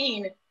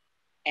 2017.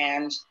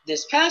 And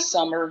this past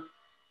summer,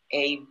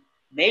 a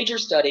major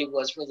study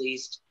was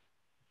released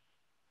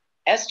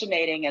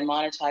estimating and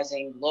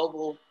monetizing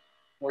global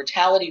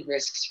mortality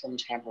risks from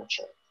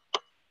temperature.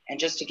 And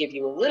just to give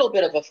you a little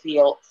bit of a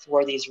feel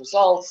for these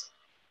results,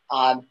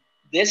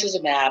 this is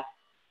a map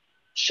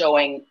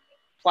showing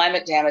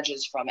climate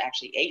damages from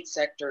actually 8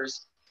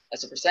 sectors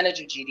as a percentage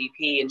of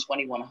GDP in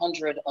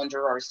 2100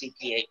 under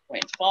RCP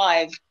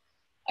 8.5,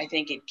 I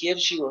think it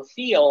gives you a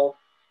feel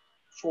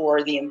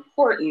for the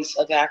importance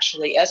of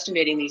actually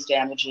estimating these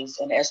damages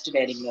and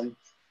estimating them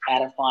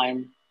at a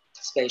fine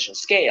spatial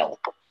scale.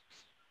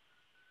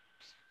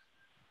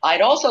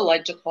 I'd also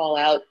like to call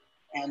out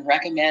and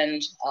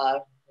recommend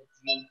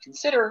you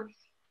consider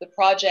the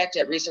project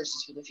at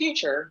Resources for the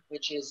Future,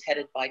 which is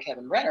headed by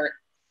Kevin Rennert.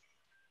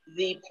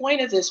 The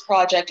point of this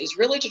project is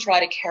really to try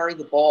to carry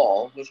the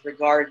ball with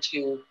regard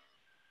to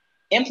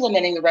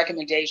implementing the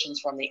recommendations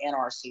from the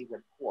NRC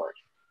report.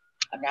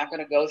 I'm not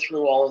going to go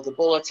through all of the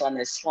bullets on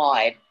this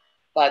slide,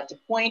 but the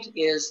point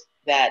is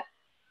that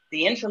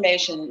the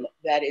information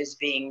that is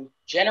being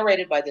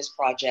generated by this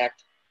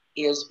project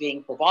is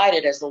being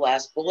provided, as the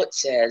last bullet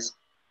says,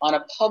 on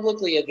a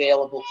publicly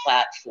available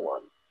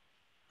platform.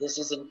 This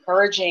is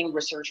encouraging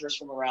researchers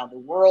from around the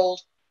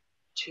world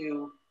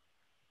to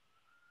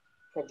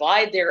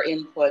provide their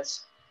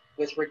inputs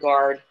with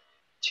regard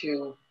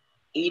to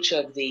each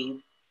of the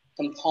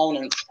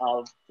components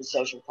of the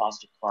social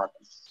cost of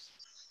carbon.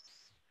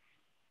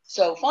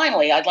 So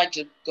finally, I'd like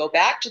to go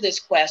back to this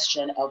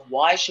question of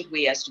why should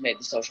we estimate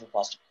the social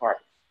cost of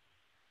carbon?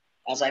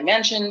 As I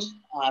mentioned,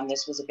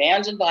 this was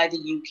abandoned by the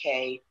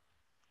UK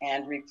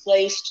and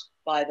replaced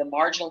by the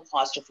marginal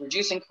cost of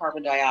reducing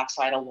carbon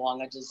dioxide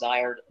along a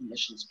desired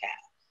emissions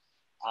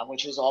path,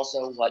 which is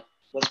also what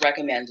was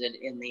recommended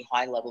in the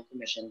high-level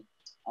commission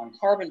on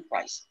carbon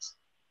prices.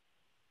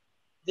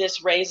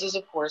 This raises,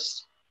 of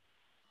course,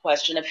 the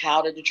question of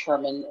how to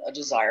determine a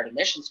desired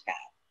emissions path.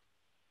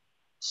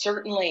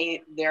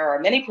 Certainly, there are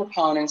many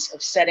proponents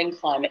of setting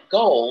climate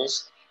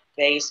goals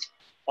based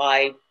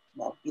by,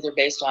 well, either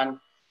based on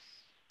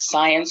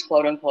science,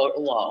 quote unquote,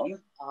 alone.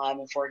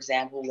 For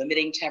example,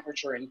 limiting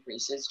temperature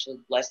increases to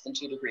less than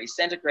 2 degrees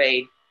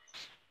centigrade,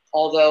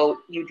 although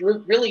you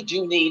really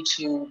do need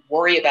to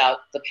worry about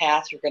the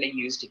path you're going to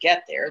use to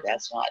get there.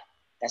 That's not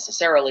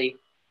necessarily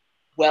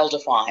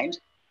well-defined.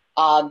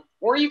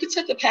 Or you could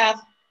set the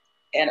path,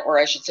 or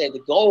I should say the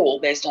goal,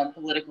 based on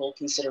political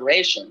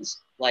considerations,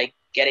 like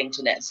getting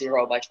to net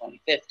zero by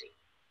 2050.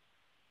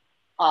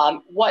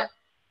 What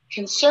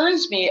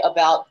concerns me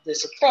about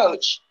this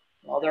approach,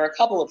 well, there are a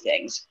couple of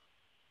things.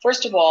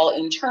 First of all,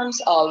 in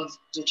terms of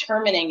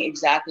determining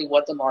exactly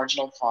what the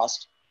marginal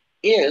cost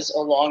is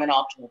along an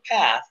optimal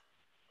path,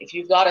 if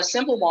you've got a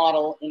simple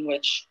model in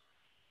which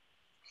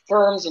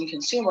firms and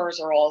consumers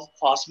are all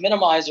cost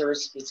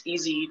minimizers, it's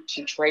easy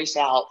to trace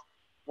out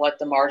what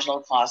the marginal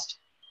cost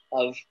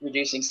of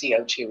reducing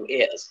CO2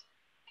 is.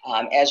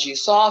 As you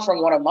saw from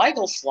one of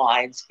Michael's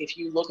slides, if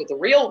you look at the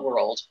real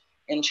world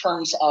in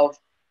terms of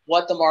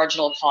what the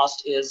marginal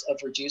cost is of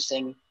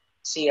reducing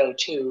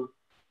CO2,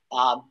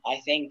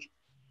 I think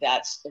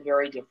that's a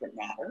very different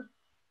matter.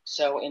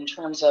 So in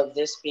terms of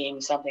this being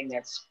something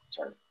that's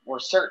sort of more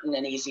certain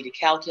and easy to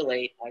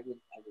calculate, I would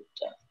I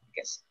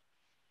guess,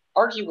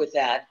 argue with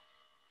that.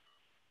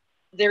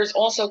 There's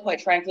also,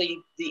 quite frankly,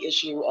 the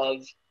issue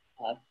of,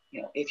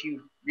 if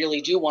you really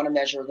do want to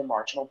measure the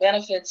marginal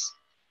benefits,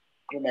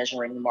 you're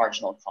measuring the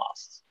marginal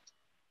costs.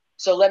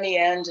 So let me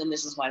end, and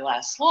this is my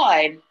last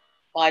slide,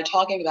 by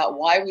talking about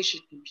why we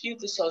should compute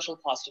the social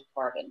cost of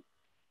carbon.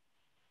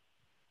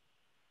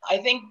 I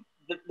think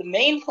the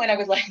main point I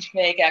would like to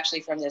make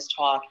actually from this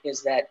talk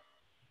is that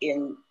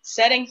in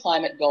setting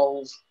climate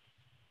goals,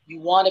 you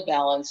want to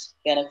balance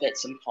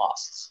benefits and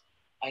costs.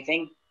 I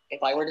think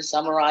if I were to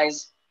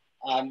summarize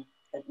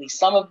at least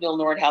some of Bill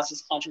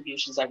Nordhaus's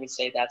contributions, I would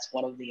say that's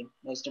one of the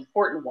most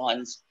important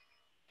ones.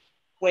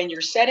 When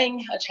you're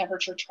setting a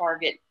temperature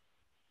target,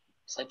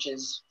 such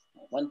as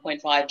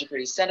 1.5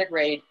 degrees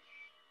centigrade,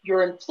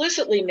 you're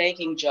implicitly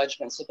making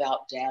judgments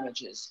about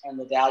damages and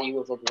the value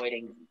of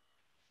avoiding them.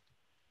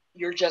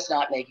 You're just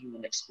not making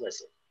them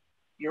explicit.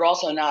 You're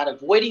also not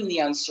avoiding the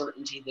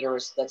uncertainty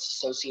that's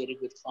associated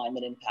with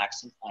climate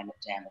impacts and climate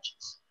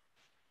damages.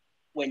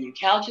 When you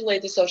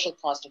calculate the social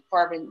cost of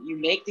carbon, you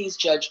make these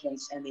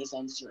judgments and these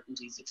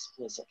uncertainties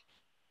explicit.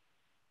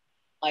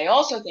 I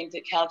also think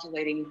that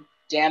calculating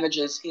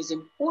damages is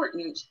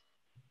important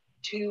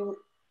to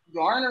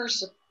garner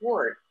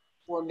support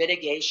for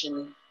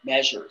mitigation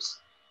measures.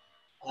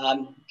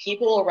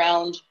 People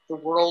around the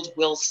world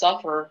will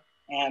suffer,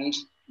 and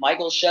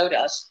Michael showed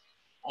us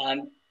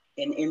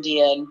in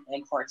India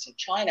and parts of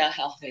China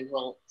how they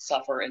will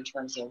suffer in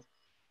terms of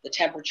the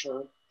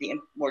temperature, the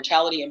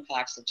mortality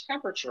impacts of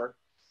temperature.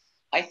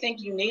 I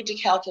think you need to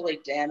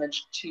calculate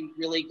damage to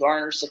really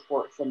garner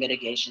support for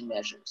mitigation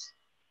measures.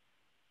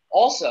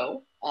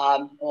 Also,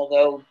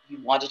 although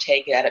you want to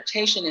take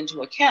adaptation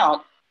into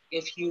account,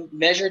 if you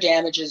measure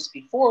damages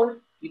before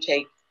you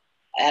take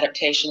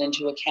adaptation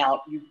into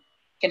account, you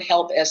can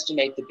help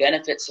estimate the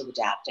benefits of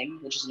adapting,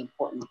 which is an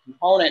important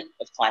component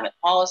of climate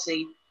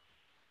policy.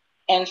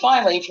 And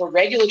finally, for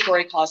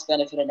regulatory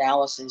cost-benefit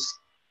analysis,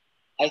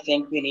 I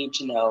think we need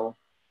to know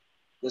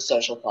the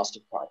social cost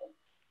of carbon.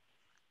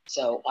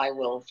 So I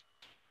will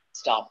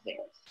stop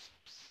there.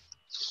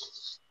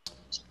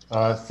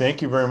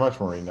 Thank you very much,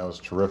 Maureen. That was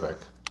terrific.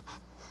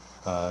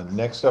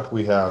 Next up,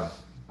 we have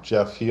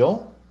Jeff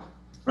Heel.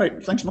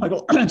 Great, thanks,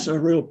 Michael. It's a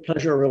real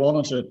pleasure, a real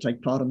honor to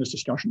take part in this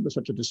discussion with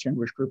such a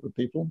distinguished group of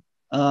people.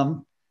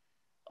 I'm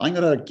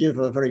going to give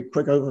a very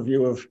quick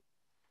overview of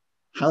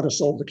how to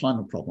solve the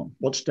climate problem,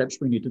 what steps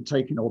we need to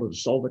take in order to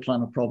solve the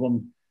climate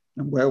problem,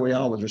 and where we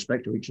are with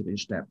respect to each of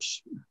these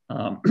steps.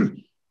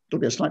 It'll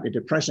be a slightly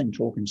depressing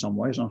talk in some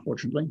ways,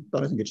 unfortunately,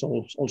 but I think it's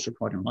also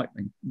quite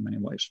enlightening in many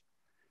ways.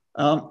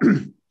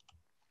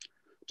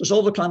 To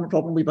solve the climate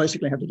problem, we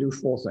basically have to do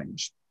four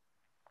things.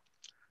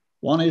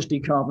 One is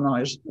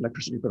decarbonize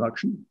electricity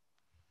production,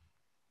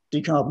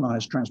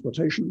 decarbonize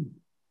transportation,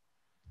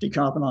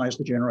 decarbonize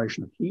the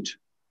generation of heat,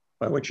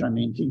 by which I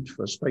mean heat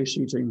for space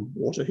heating,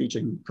 water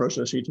heating,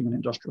 process heating, and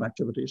industrial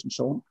activities, and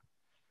so on.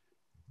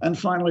 And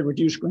finally,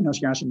 reduce greenhouse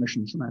gas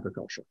emissions from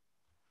agriculture.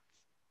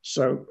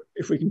 So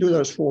if we can do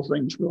those four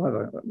things,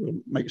 we'll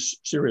make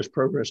serious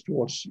progress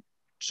towards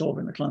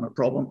solving the climate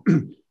problem.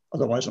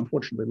 Otherwise,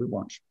 unfortunately, we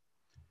won't.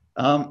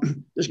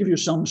 This gives you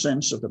some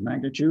sense of the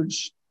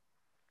magnitudes.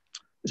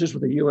 This is for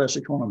the US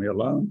economy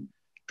alone.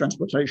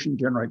 Transportation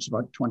generates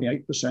about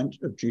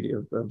 28% of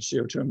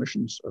CO2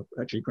 emissions, of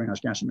actually greenhouse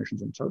gas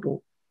emissions in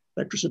total.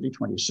 Electricity,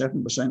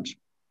 27%.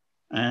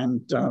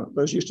 And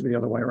those used to be the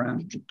other way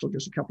around until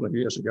just a couple of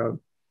years ago.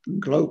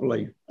 And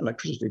globally,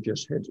 electricity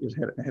is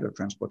ahead of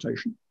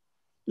transportation.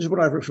 This is what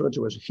I've referred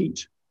to as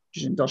heat,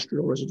 which is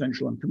industrial,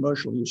 residential, and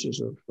commercial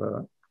uses of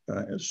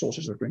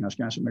sources of greenhouse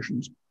gas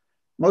emissions.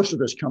 Most of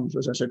this comes,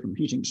 as I said, from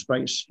heating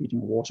space,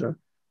 heating water,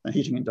 and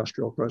heating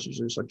industrial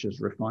processes such as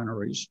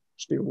refineries,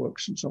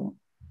 steelworks, and so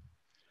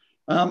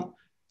on.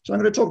 So I'm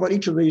going to talk about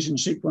each of these in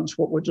sequence,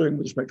 what we're doing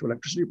with respect to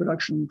electricity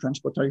production,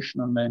 transportation,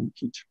 and then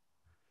heat.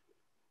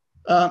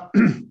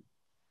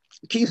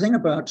 The key thing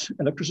about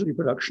electricity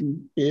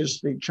production is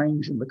the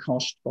change in the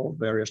cost of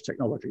various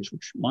technologies,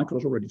 which Michael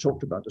has already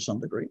talked about to some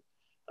degree.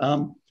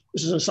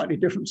 This is a slightly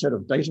different set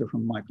of data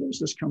from Michael's.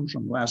 This comes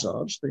from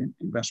Lazard's, the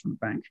investment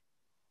bank,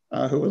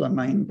 who are the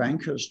main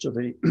bankers to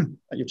the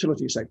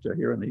utility sector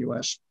here in the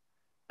US.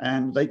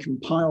 And they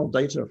compile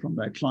data from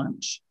their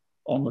clients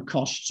on the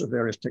costs of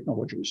various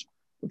technologies,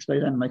 which they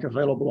then make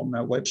available on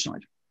their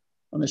website.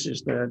 And this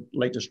is their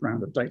latest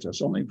round of data.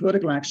 So on the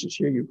vertical axis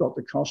here, you've got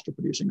the cost of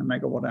producing a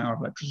megawatt hour of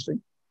electricity.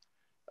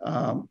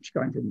 It's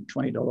going from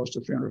 $20 to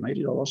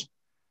 $380.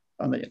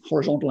 And the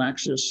horizontal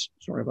axis,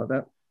 sorry about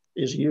that,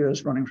 is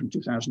years running from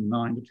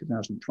 2009 to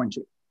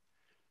 2020.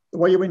 The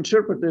way you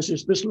interpret this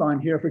is this line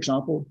here, for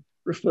example,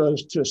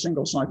 refers to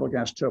single cycle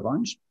gas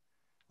turbines.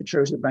 It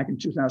shows that back in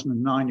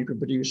 2009, you could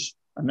produce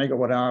a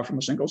megawatt hour from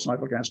a single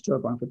cycle gas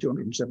turbine for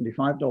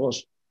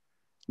 $275.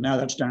 Now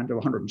that's down to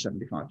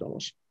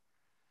 $175.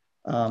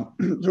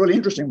 The really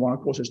interesting one,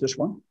 of course, is this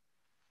one,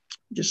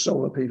 which is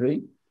solar PV.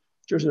 It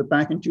shows that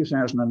back in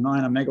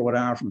 2009, a megawatt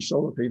hour from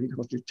solar PV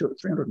cost you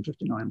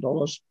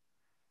 $359.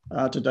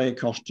 Today, it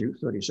costs you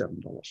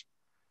 $37,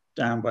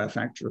 down by a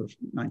factor of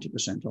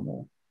 90% or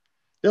more.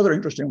 The other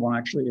interesting one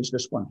actually is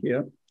this one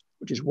here,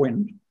 which is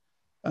wind,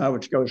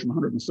 which goes from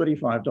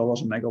 $135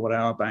 a megawatt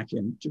hour back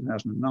in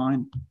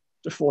 2009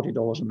 to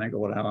 $40 a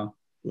megawatt hour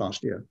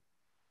last year.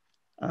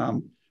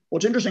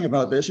 What's interesting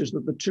about this is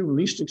that the two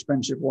least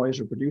expensive ways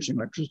of producing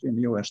electricity in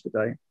the US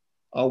today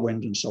are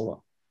wind and solar.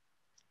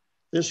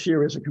 This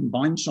here is a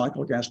combined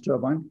cycle gas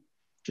turbine,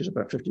 which is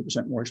about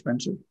 50% more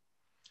expensive.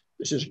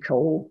 This is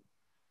coal,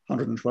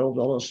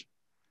 $112.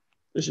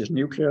 This is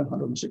nuclear,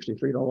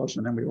 $163.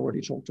 And then we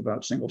already talked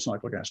about single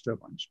cycle gas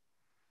turbines.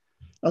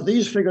 Now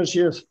these figures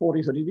here,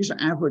 40, 30, these are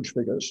average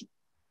figures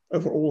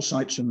over all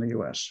sites in the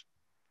US.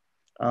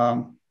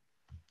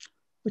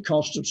 The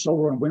costs of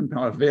solar and wind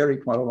power vary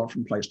quite a lot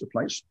from place to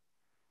place.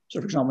 So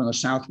for example, in the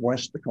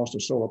Southwest, the cost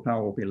of solar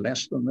power will be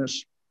less than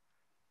this.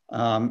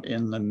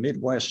 In the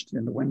Midwest,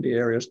 in the windy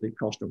areas, the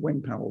cost of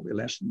wind power will be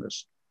less than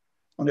this.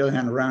 On the other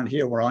hand, around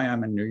here where I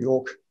am in New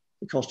York,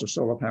 the cost of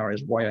solar power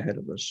is way ahead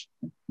of this,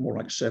 more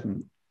like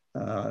 $70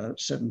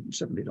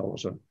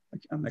 a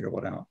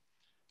megawatt hour.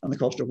 And the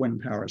cost of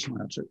wind power is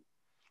higher too.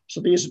 So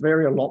these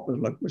vary a lot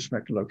with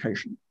respect to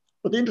location.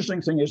 But the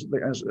interesting thing is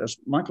that, as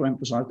Michael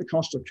emphasized, the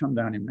costs have come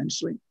down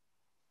immensely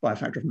by a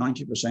factor of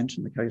 90%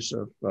 in the case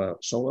of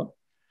solar.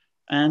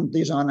 And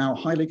these are now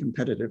highly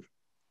competitive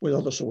with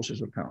other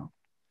sources of power.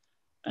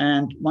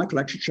 And Michael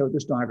actually showed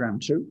this diagram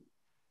too,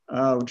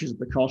 which is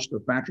the cost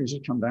of batteries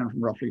has come down from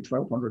roughly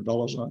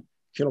 $1,200 a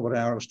kilowatt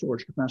hour of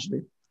storage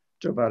capacity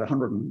to about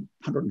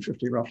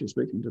 150, roughly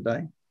speaking,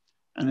 today.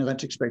 And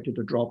that's expected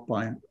to drop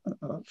by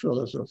a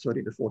further sort of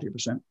 30 to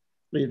 40%,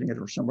 leaving it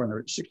somewhere in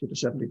the $60 to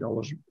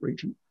 $70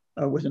 region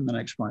within the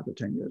next 5 to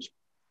 10 years.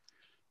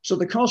 So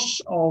the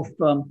costs of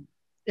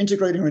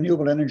integrating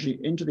renewable energy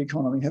into the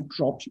economy have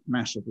dropped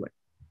massively.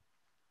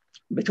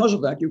 Because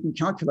of that, you can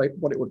calculate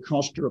what it would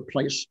cost to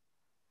replace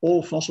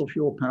all fossil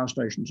fuel power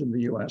stations in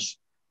the US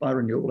by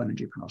renewable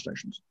energy power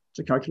stations. It's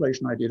a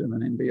calculation I did in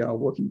an NBR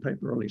working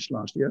paper released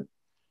last year.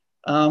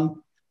 I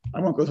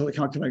won't go through the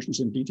calculations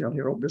in detail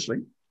here,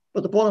 obviously,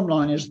 but the bottom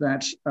line is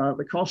that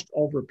the cost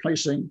of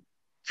replacing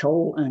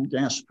coal and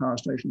gas power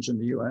stations in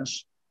the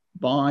US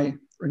by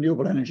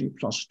renewable energy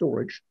plus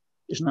storage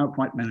is now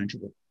quite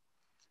manageable.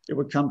 it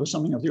would come to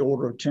something of the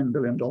order of $10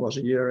 billion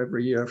a year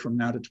every year from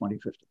now to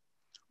 2050,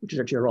 which is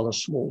actually a rather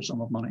small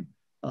sum of money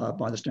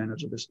by the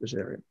standards of this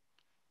area.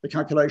 The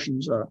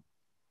calculations are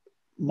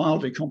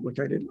mildly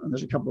complicated, and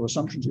there's a couple of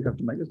assumptions you have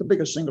to make. The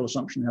biggest single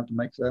assumption you have to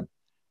make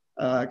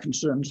there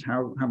concerns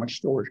how much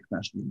storage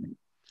capacity you need.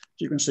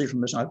 So you can see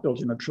from this, I've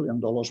built in $1 trillion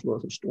worth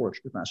of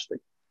storage capacity.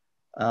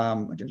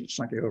 It's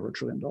slightly over $1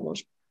 trillion.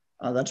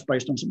 That's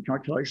based on some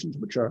calculations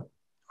which are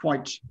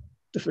quite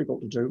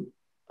difficult to do,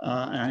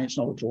 and it's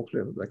not at all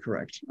clear that they're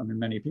correct. I mean,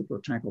 many people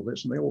have tackled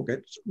this, and they all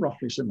get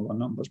roughly similar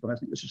numbers, but I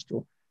think this is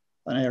still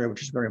an area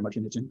which is very much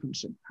in its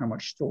infancy, how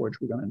much storage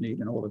we're going to need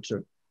in order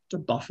to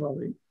buffer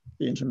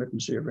the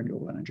intermittency of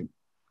renewable energy.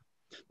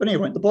 But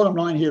anyway, the bottom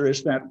line here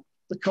is that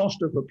the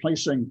cost of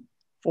replacing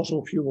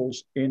fossil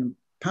fuels in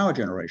power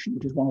generation,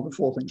 which is one of the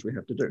 4 things we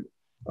have to do,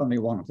 only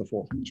one of the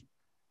 4 things,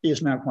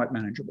 is now quite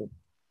manageable.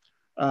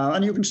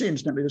 And you can see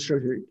instantly, this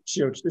shows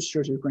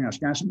you greenhouse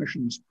gas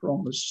emissions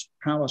from this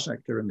power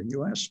sector in the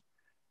US.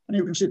 And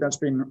you can see that's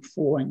been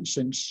falling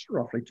since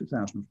roughly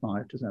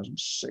 2005,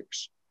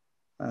 2006,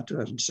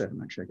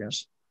 2007, actually, I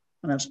guess.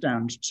 And that's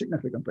down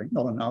significantly,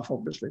 not enough,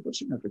 obviously, but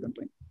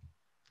significantly.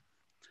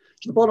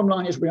 So the bottom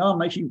line is we are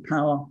making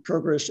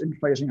progress in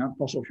phasing out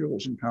fossil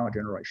fuels in power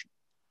generation.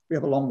 We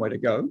have a long way to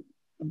go,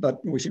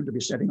 but we seem to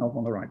be setting off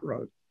on the right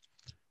road.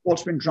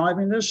 What's been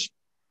driving this?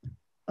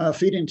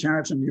 Feed-in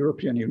tariffs in the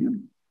European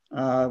Union,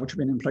 which have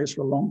been in place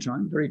for a long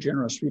time, very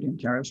generous feed-in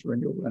tariffs for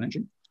renewable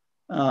energy.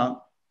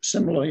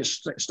 Similarly,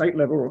 state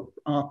level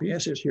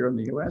RPSs here in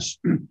the US,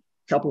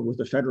 coupled with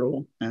the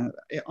federal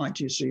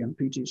ITC and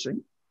PTC,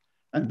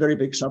 and very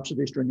big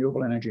subsidies to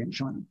renewable energy in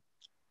China.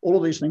 All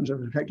of these things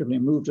have effectively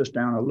moved us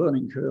down a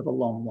learning curve a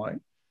long way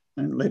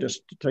and led us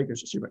to take a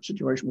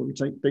situation where we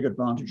take big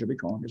advantage of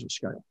economies of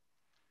scale.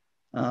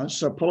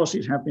 So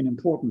policies have been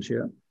important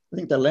here. I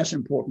think they're less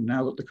important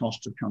now that the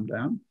costs have come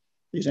down.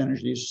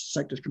 These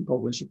sectors can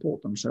probably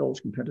support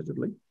themselves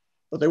competitively,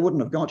 but they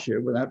wouldn't have got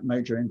here without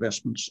major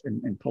investments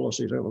in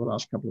policies over the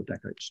last couple of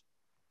decades.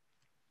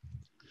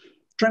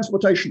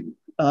 Transportation.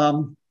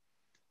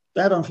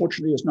 That,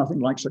 unfortunately, is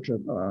nothing like such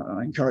an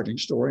encouraging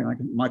story.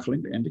 And Michael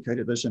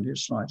indicated this in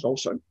his slides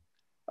also.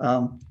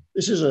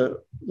 This is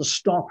the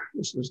stock.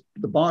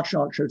 The bar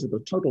chart shows you the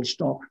total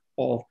stock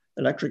of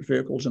electric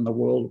vehicles in the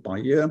world by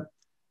year.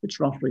 It's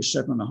roughly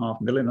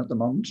 7.5 million at the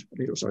moment.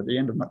 Sorry, at the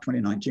end of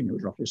 2019, it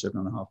was roughly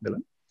 7.5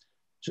 million.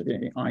 So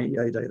the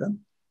AEA data.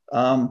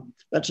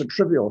 That's a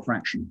trivial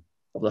fraction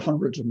of the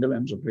hundreds of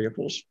millions of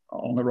vehicles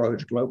on the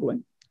roads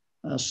globally.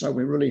 So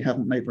we really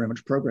haven't made very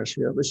much progress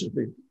here. This is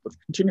the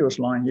continuous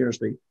line here is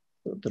the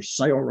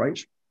sale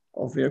rate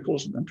of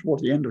vehicles. And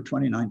towards the end of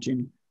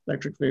 2019,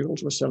 electric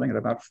vehicles were selling at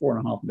about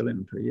 4.5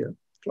 million per year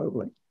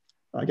globally.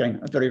 Again,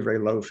 a very, very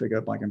low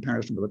figure by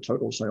comparison to the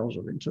total sales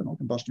of internal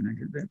combustion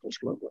engine vehicles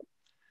globally.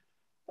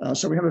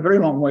 So we have a very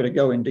long way to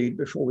go indeed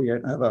before we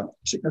have a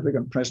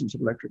significant presence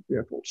of electric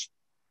vehicles.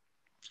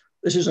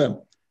 This is a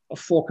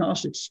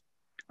forecast. It's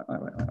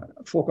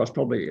a forecast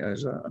probably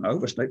as an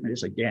overstatement,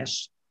 it's a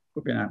guess.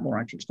 Could be a more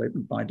accurate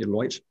statement by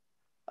Deloitte,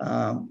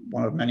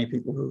 one of many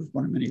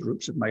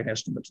groups have made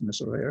estimates in this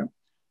sort of area,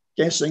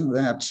 guessing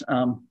that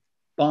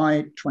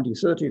by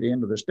 2030, the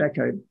end of this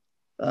decade,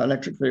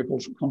 electric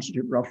vehicles will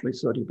constitute roughly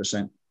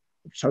 30%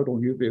 of total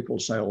new vehicle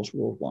sales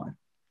worldwide.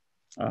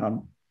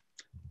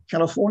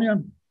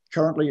 California,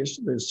 currently,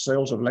 the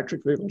sales of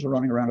electric vehicles are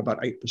running around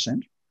about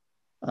 8%.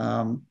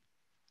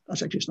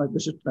 That's actually,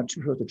 that's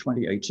referred to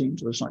 2018,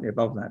 so they're slightly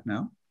above that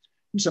now.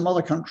 In some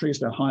other countries,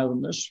 they're higher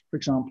than this. For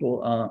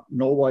example,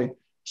 Norway,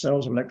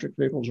 sales of electric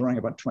vehicles are running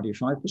about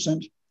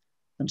 25%.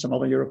 In some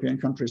other European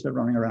countries, they're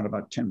running around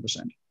about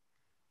 10%.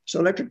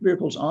 So electric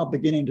vehicles are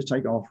beginning to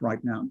take off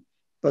right now.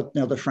 But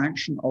the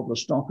fraction of the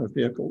stock of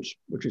vehicles,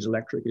 which is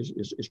electric,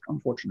 is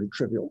unfortunately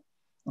trivial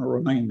and will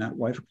remain that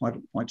way for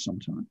quite some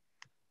time.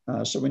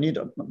 So we need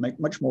to make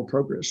much more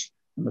progress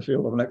in the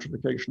field of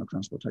electrification of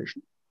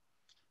transportation.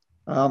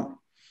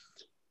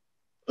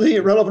 The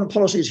relevant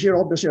policies here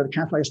obviously are the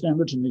CAFE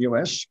standards in the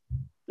US.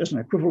 There's an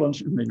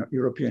equivalent in the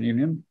European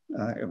Union,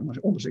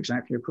 almost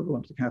exactly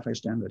equivalent to the CAFE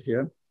standard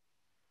here.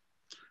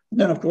 And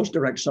then, of course,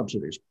 direct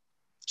subsidies.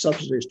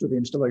 Subsidies to the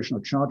installation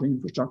of charging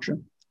infrastructure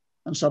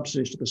and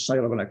subsidies to the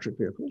sale of electric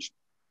vehicles.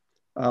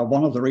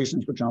 One of the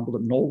reasons, for example,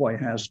 that Norway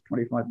has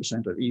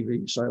 25% of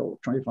EV sales,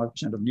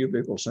 25% of new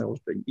vehicle sales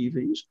being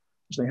EVs,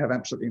 is they have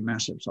absolutely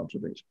massive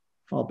subsidies,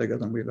 far bigger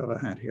than we've ever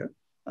had here,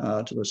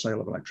 to the sale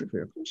of electric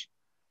vehicles.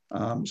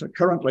 So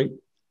currently,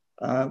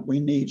 we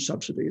need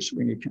subsidies.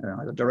 We need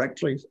either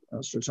directly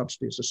through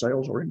subsidies to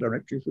sales or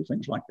indirectly through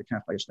things like the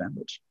CAFE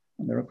standards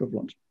and their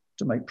equivalent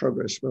to make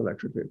progress with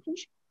electric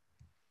vehicles.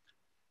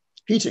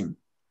 Heating.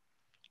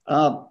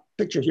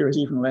 Picture here is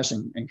even less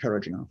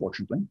encouraging,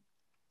 unfortunately.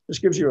 This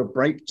gives you a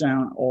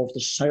breakdown of the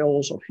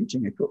sales of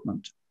heating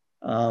equipment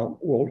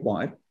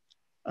worldwide.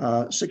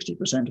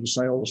 60% of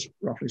sales,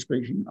 roughly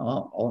speaking,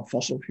 are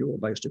fossil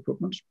fuel-based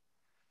equipment.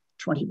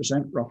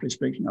 20%, roughly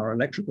speaking, are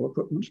electrical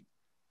equipment,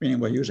 meaning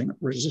we're using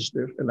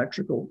resistive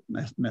electrical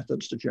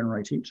methods to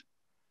generate heat.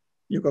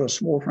 You've got a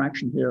small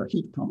fraction here,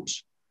 heat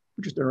pumps,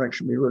 which is the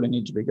direction we really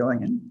need to be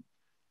going in,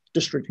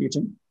 district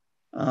heating,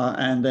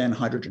 and then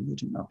hydrogen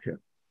heating up here.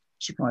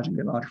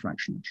 Surprisingly large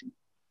fraction, actually.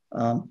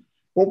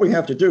 What we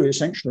have to do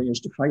essentially is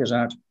to phase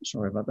out,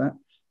 sorry about that,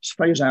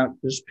 phase out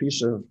this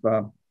piece of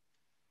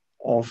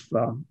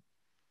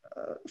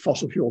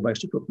fossil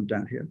fuel-based equipment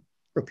down here,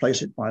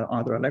 replace it by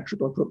either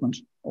electrical equipment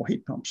or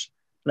heat pumps.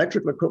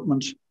 Electrical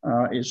equipment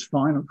is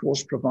fine, of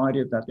course,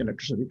 provided that the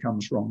electricity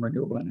comes from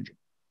renewable energy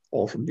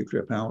or from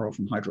nuclear power or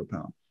from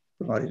hydropower,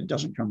 provided it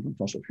doesn't come from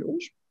fossil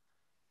fuels.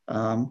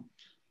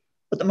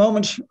 At the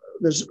moment,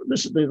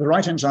 the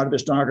right-hand side of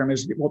this diagram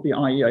is what the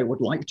IEA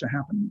would like to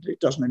happen. It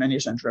doesn't in any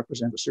sense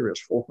represent a serious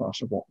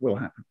forecast of what will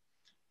happen.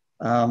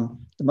 At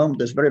the moment,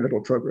 there's very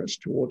little progress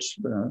towards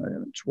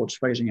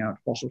phasing out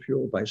fossil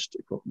fuel-based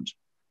equipment.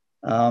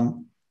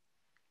 And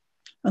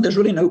there's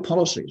really no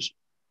policies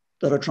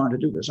that are trying to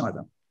do this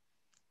either.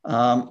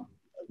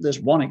 There's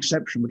one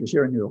exception, which is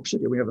here in New York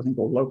City. We have a thing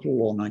called Local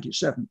Law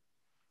 97,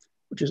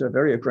 which is a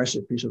very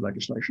aggressive piece of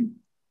legislation,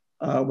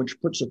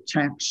 which puts a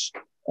tax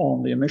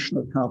on the emission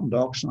of carbon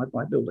dioxide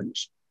by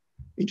buildings.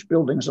 Each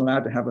building is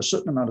allowed to have a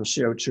certain amount of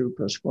CO2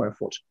 per square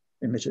foot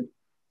emitted.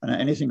 And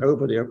anything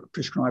over the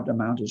prescribed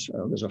amount is,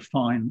 there's a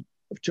fine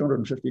of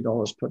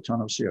 $250 per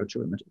ton of CO2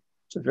 emitted.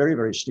 It's a very,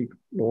 very steep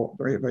law,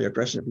 very, very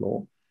aggressive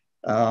law.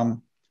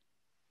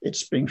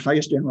 It's being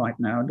phased in right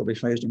now and it'll be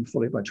phased in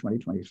fully by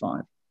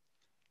 2025.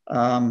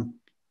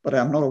 But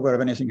I'm not aware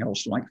of anything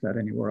else like that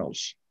anywhere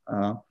else.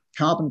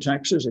 Carbon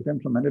taxes, if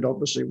implemented,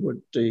 obviously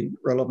would be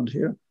relevant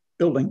here.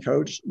 Building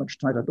codes, much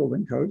tighter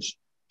building codes,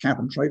 cap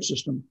and trade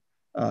system.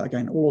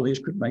 Again, all of these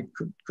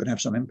could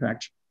have some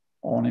impact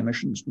on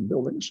emissions from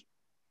buildings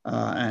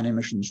and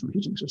emissions from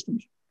heating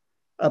systems.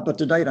 But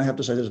to date, I have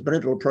to say there's very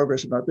little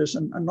progress about this.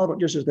 And not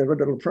just is there very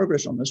little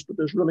progress on this, but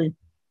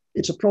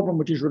it's a problem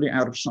which is really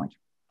out of sight.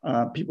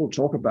 People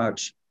talk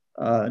about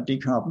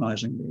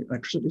decarbonizing the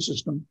electricity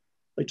system.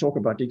 They talk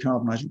about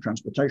decarbonizing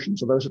transportation.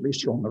 So those at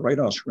least are on the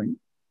radar screen.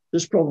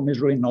 This problem is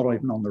really not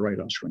even on the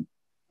radar screen.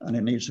 And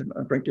it needs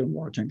a great deal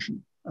more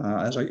attention.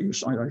 As I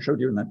showed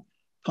you in that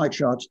pie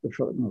chart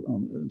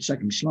on the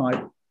second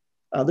slide,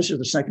 this is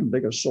the second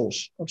biggest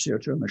source of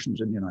CO2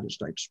 emissions in the United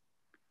States.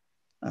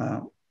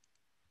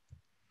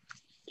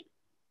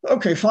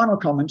 Okay, final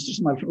comments. This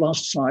is my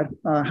last slide.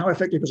 How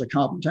effective is a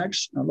carbon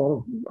tax?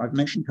 I've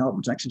mentioned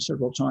carbon taxes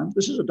several times.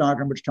 This is a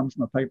diagram which comes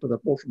from a paper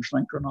that Wolfram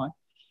Schlenker and I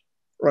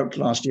wrote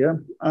last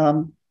year.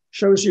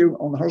 Shows you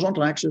on the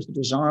horizontal axis the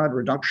desired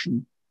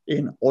reduction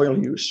in oil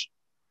use,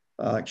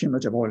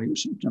 cumulative oil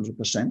use in terms of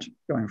percent,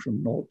 going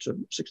from 0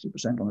 to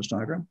 60% on this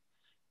diagram.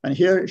 And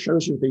here it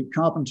shows you the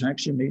carbon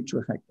tax you need to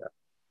affect that.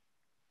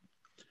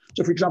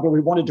 So for example,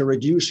 we wanted to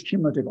reduce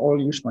cumulative oil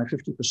use by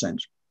 50%.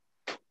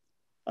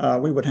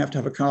 We would have to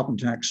have a carbon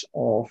tax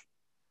of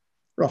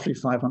roughly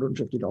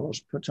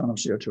 $550 per ton of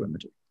CO2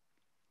 emitted.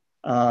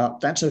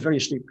 That's a very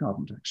steep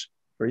carbon tax,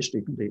 very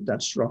steep indeed.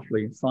 That's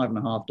roughly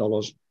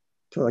 $5.50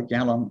 per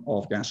gallon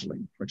of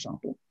gasoline, for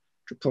example,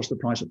 to push the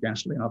price of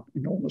gasoline up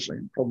enormously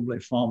and probably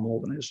far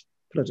more than is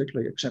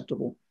politically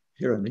acceptable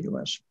here in the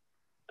US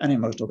and in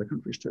most other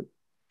countries too.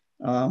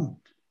 I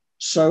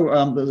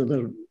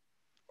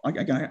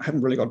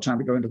haven't really got time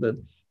to go into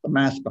the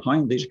math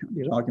behind these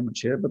arguments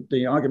here, but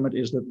the argument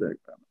is that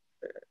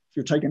if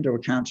you take into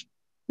account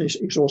this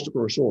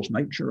exhaustible resource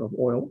nature of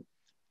oil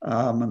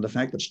and the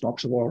fact that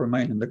stocks of oil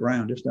remain in the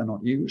ground if they're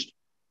not used,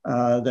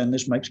 then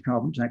this makes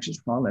carbon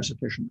taxes far less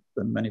efficient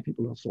than many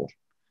people have thought.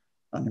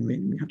 And I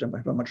mean, we have to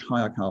have a much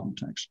higher carbon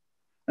tax.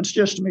 And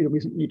suggests to me that we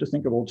need to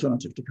think of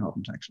alternatives to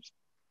carbon taxes.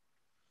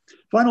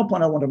 Final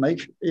point I want to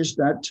make is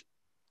that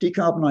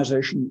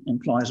decarbonization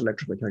implies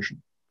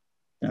electrification.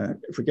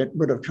 If we get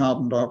rid of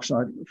carbon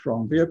dioxide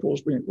from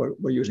vehicles,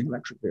 we're using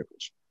electric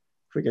vehicles.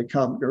 If we get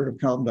rid of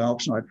carbon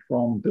dioxide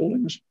from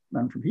buildings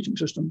and from heating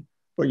systems,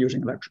 we're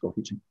using electrical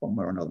heating one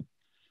way or another.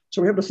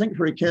 So we have to think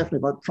very carefully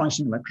about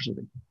pricing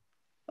electricity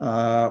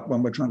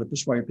when we're trying to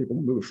persuade people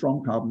to move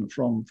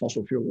from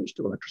fossil fuels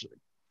to electricity.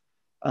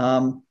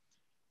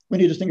 We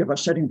need to think about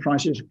setting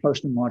prices close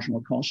to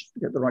marginal cost to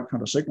get the right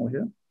kind of signal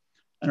here.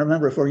 And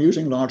remember, if we're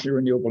using largely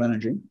renewable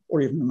energy,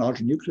 or even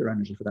largely nuclear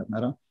energy for that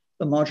matter,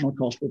 the marginal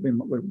cost will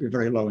be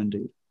very low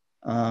indeed.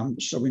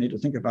 So we need to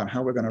think about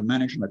how we're going to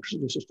manage an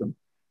electricity system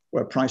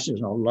where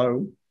prices are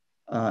low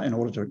in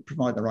order to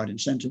provide the right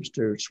incentives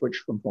to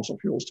switch from fossil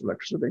fuels to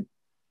electricity.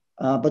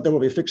 But there will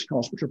be fixed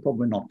costs which are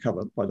probably not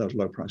covered by those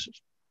low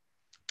prices.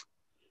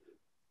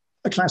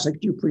 A classic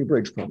Dupree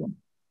Bridge problem.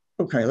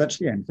 Okay, that's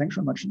the end. Thanks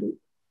very much indeed.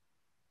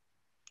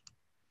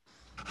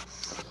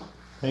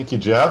 Thank you,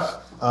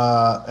 Jeff.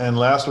 And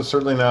last but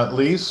certainly not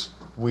least,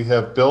 we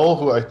have Bill,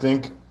 who I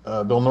think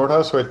Bill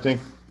Nordhaus, who I think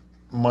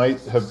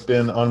might have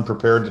been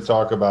unprepared to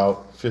talk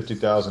about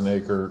 50,000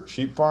 acre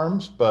sheep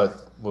farms,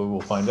 but we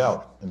will find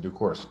out in due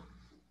course.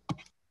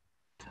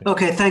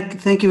 Okay,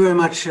 thank you very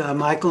much,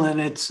 Michael,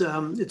 and it's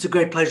a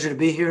great pleasure to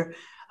be here.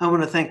 I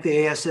want to thank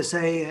the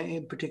ASSA,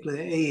 in particular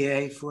the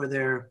AEA, for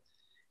their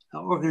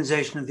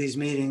organization of these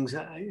meetings.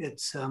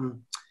 It's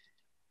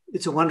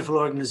a wonderful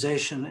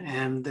organization,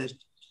 and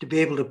to be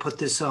able to put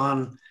this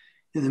on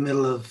in the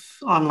middle of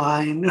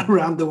online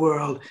around the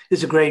world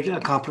is a great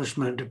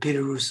accomplishment of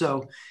Peter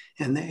Rousseau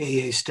and the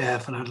AEA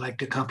staff, and I'd like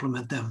to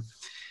compliment them.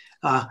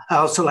 I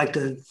also like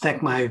to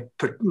thank my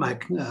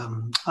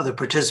other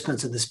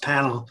participants in this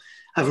panel.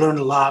 I've learned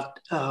a lot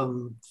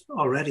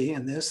already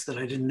in this that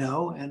I didn't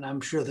know, and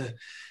I'm sure the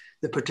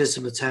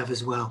participants have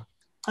as well.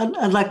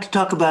 I'd like to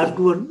talk about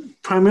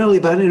primarily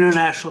about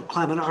international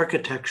climate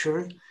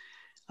architecture,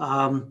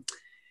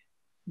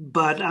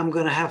 but I'm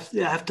going to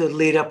have to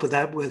lead up with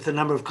that with a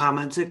number of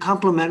comments that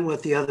complement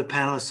what the other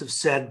panelists have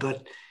said,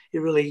 but it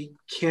really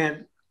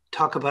can't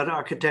talk about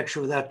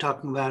architecture without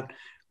talking about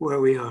where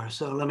we are.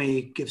 So let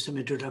me give some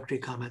introductory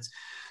comments.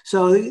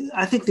 So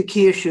I think the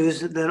key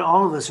issues that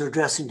all of us are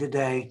addressing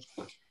today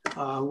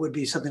would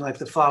be something like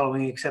the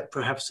following, except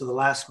perhaps to the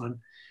last one.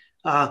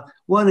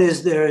 One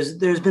is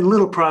there's been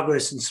little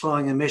progress in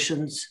slowing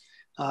emissions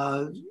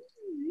across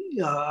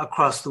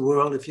the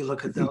world. If you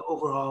look at the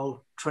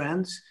overall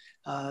trends,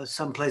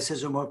 some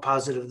places are more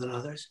positive than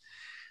others.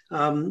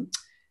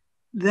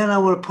 Then I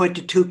want to point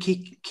to two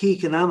key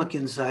economic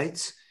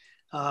insights.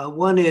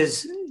 One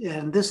is,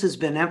 and this has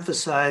been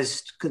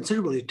emphasized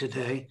considerably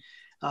today,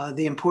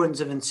 the importance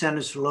of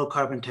incentives for low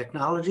carbon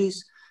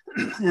technologies.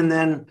 And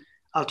then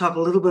I'll talk a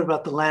little bit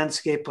about the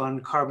landscape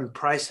on carbon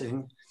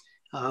pricing,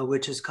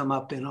 which has come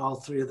up in all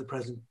three of the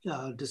present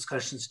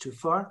discussions too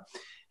far.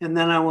 And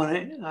then I want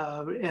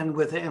to end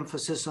with an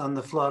emphasis on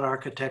the flawed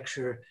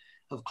architecture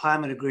of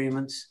climate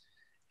agreements,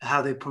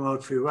 how they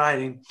promote free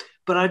riding.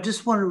 But I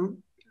just want to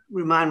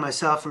remind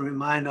myself and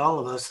remind all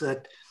of us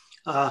that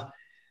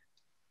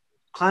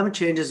climate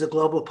change is a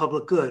global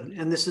public good,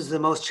 and this is the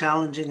most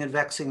challenging and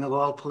vexing of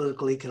all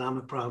political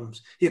economic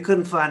problems. You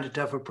couldn't find a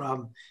tougher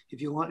problem. If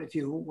you want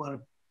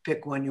to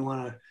pick one you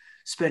want to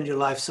spend your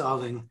life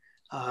solving.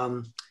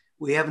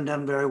 We haven't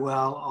done very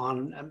well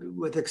on,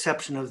 with the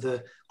exception of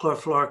the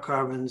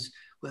chlorofluorocarbons,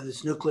 whether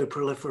it's nuclear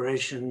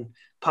proliferation,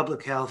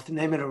 public health,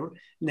 name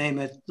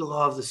it, the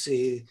law of the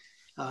sea.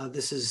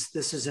 This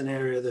is an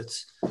area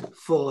that's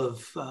full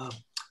of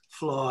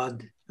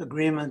flawed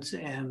agreements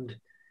and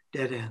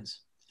dead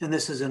ends. And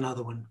this is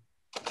another one.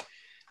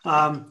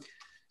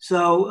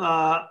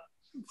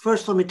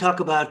 First, let me talk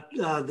about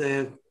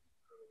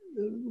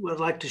what I'd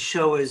like to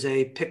show is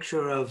a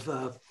picture of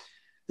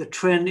the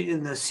trend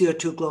in the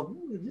CO2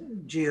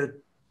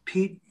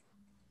 GDP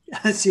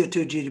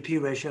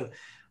ratio,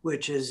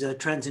 which is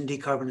trends in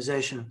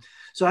decarbonization.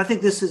 So I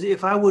think this is,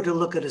 if I were to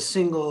look at a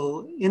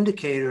single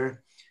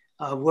indicator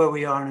of where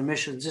we are in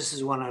emissions, this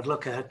is one I'd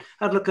look at.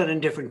 I'd look at in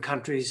different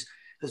countries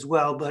as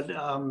well, but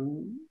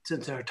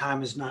since our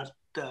time is not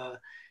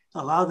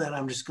allow that,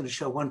 I'm just going to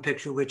show one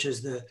picture, which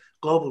is the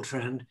global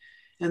trend.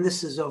 And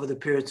this is over the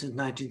period since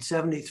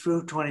 1970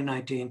 through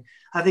 2019.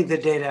 I think the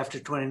data after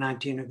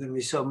 2019 are going to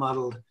be so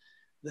muddled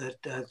that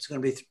it's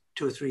going to be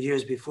 2 or 3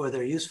 years before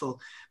they're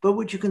useful. But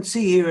what you can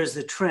see here is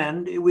the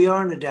trend. We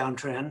are in a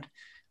downtrend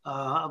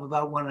of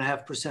about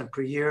 1.5%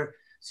 per year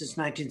since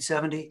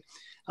 1970.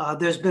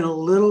 There's been a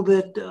little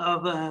bit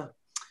of an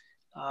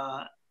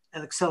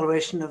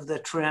acceleration of the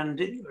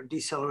trend or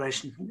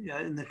deceleration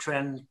in the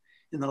trend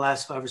in the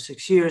last 5 or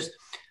 6 years,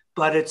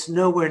 but it's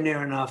nowhere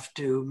near enough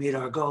to meet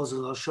our goals, as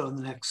I'll show in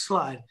the next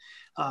slide.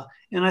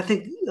 And I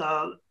think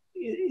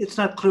it's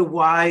not clear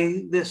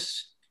why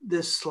this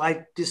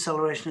slight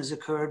deceleration has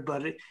occurred,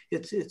 but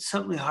it's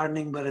certainly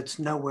hardening, but it's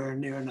nowhere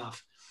near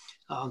enough.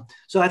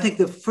 So I think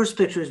the first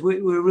picture is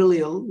we're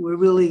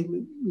really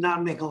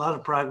not making a lot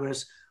of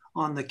progress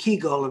on the key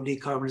goal of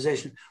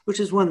decarbonization, which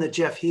is one that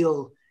Jeff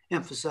Yale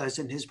emphasized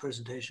in his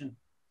presentation.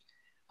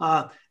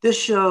 This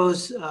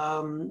shows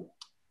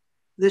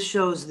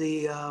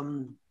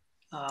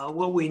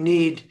what we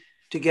need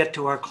to get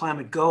to our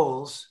climate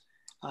goals.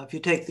 If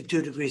you take the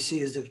 2 degrees C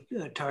as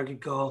the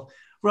target goal,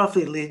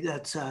 roughly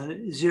that's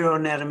 0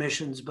 net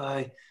emissions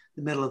by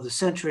the middle of the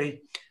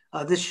century.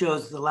 This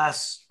shows the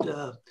last,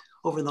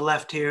 over in the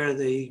left here,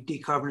 the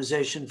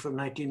decarbonization from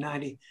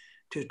 1990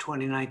 to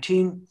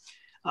 2019.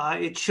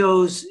 It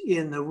shows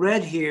in the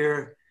red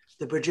here,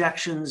 the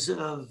projections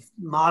of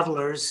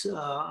modelers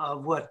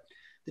of what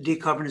the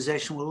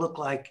decarbonization will look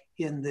like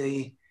in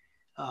the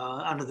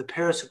under the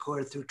Paris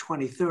Accord through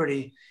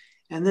 2030.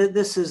 And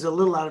this is a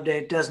little out of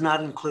date, does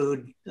not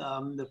include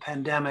the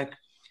pandemic,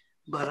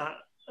 but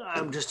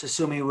I'm just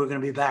assuming we're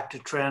going to be back to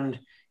trend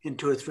in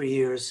 2 or 3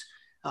 years,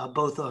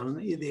 both on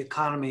the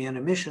economy and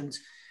emissions.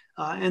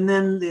 And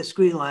then this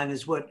green line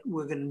is what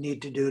we're going to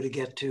need to do to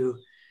get to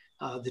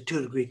the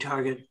 2 degree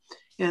target.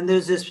 And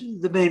there's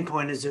the main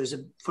point is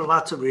for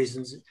lots of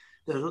reasons,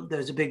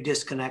 there's a big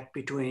disconnect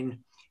between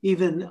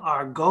even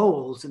our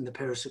goals in the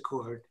Paris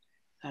Accord,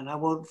 and I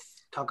won't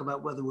talk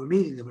about whether we're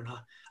meeting them or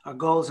not, our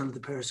goals under the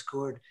Paris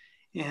Accord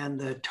and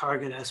the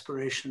target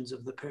aspirations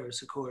of the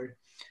Paris Accord.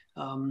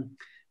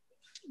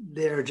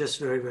 They're just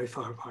very, very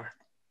far apart.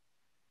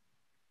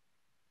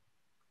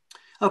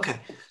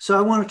 Okay, so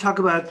I want to talk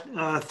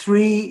about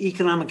 3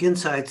 economic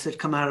insights that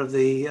come out of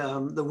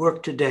the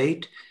work to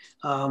date.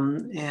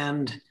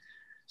 The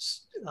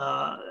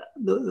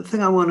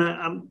thing I want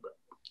to,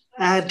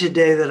 add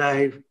today that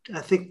I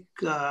think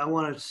I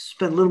want to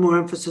spend a little more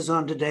emphasis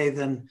on today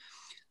than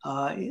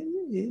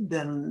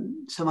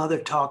some other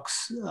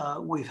talks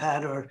we've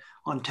had or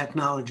on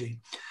technology.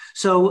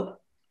 So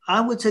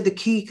I would say the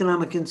key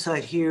economic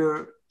insight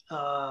here,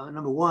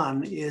 number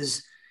one,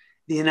 is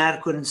the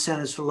inadequate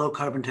incentives for low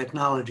carbon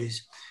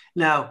technologies.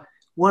 Now,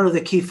 one of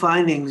the key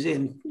findings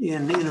in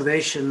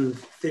innovation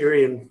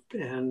theory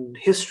and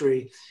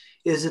history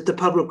is that the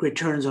public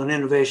returns on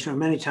innovation are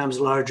many times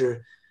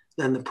larger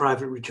than the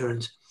private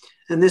returns.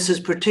 And this is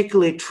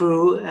particularly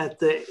true at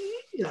the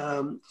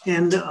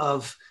end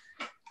of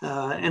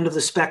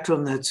the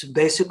spectrum that's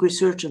basic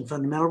research and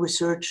fundamental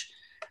research.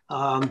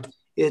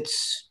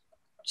 It's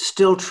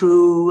still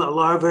true,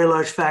 a very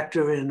large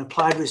factor in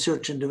applied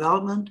research and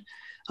development.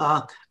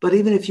 But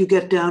even if you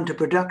get down to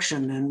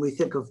production, and we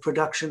think of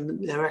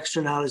production, there are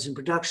externalities in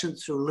production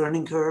through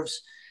learning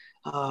curves,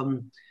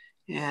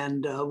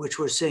 which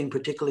we're seeing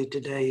particularly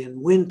today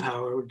in wind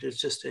power. It's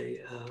just a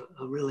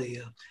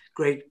really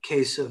great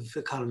case of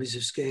economies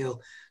of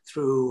scale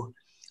through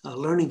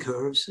learning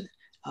curves.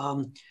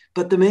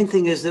 But the main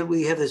thing is that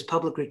we have this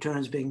public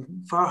returns being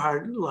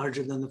far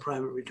larger than the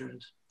private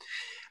returns.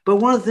 But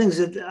one of the things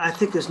that I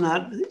think is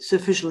not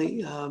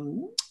sufficiently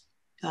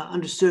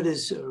understood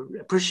or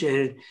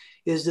appreciated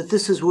is that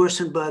this is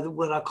worsened by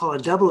what I call a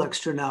double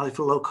externality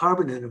for low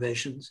carbon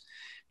innovations,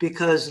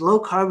 because low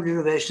carbon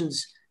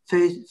innovations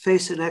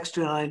face an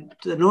externality,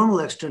 the normal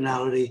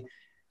externality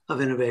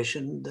of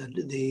innovation,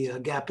 the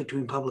gap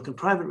between public and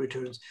private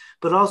returns,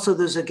 but also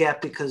there's a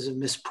gap because of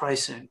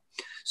mispricing.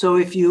 So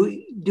if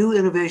you do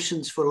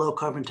innovations for low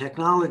carbon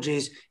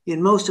technologies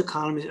in most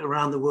economies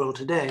around the world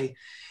today,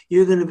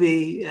 you're going to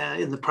be,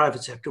 in the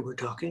private sector we're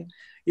talking,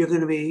 you're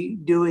going to be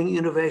doing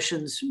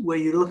innovations where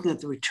you're looking at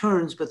the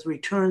returns, but the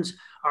returns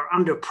are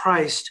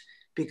underpriced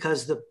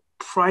because the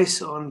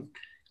price on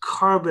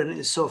carbon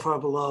is so far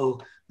below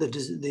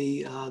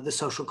the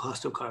social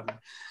cost of carbon.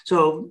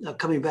 So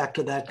coming back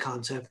to that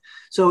concept.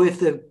 So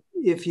if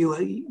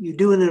you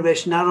do an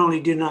innovation, not only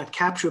do not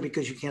capture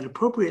because you can't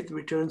appropriate the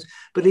returns,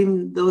 but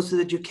even those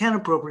that you can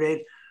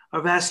appropriate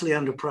are vastly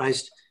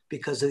underpriced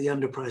because of the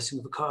underpricing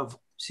of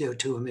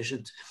CO2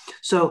 emissions.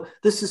 So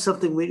this is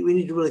something we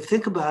need to really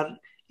think about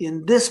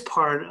in this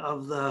part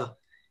of the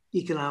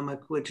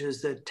economic, which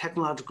is the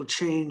technological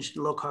change,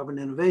 low carbon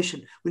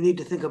innovation. We need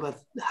to think about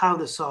how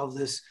to solve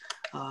this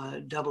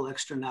double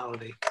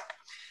externality.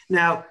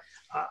 Now,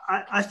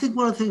 I think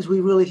one of the things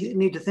we really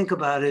need to think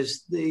about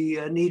is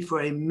the need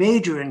for a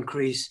major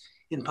increase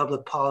in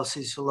public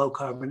policies for low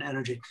carbon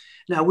energy.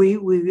 Now,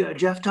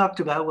 Jeff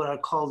talked about what I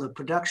call the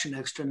production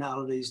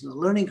externalities and the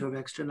learning curve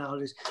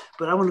externalities,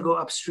 but I want to go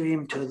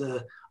upstream to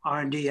the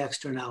R&D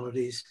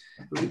externalities,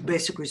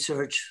 basic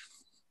research,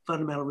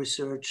 fundamental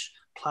research,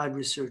 applied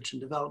research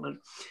and development.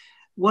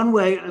 One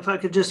way, if I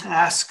could just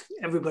ask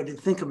everybody to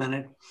think a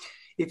minute,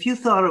 if you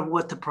thought of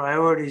what the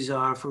priorities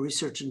are for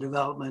research and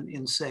development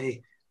in,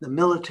 say, the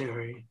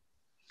military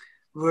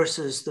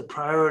versus the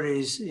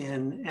priorities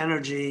in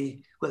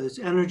energy, whether it's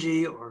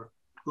energy or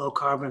low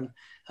carbon,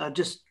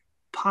 just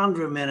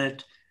ponder a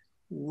minute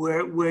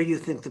where you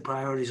think the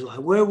priorities lie.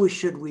 Where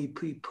should we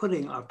be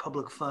putting our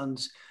public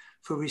funds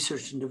for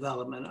research and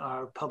development,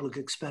 our public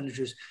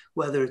expenditures,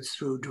 whether it's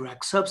through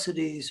direct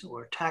subsidies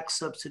or tax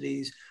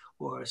subsidies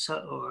or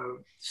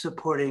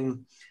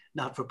supporting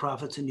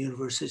not-for-profits and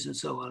universities and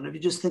so on. If you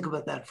just think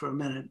about that for a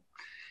minute,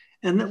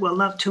 and well,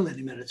 not too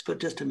many minutes, but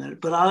just a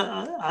minute. But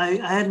I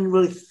hadn't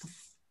really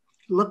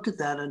looked at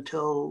that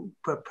until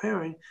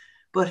preparing,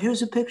 but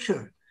here's a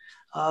picture.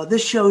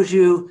 This shows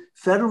you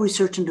federal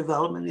research and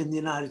development in the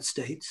United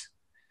States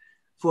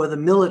for the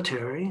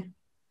military,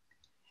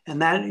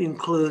 and that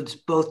includes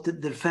both the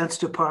Defense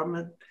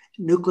Department,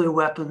 nuclear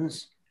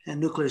weapons, and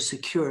nuclear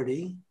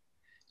security.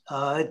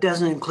 It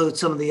doesn't include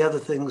some of the other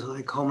things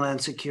like homeland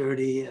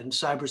security and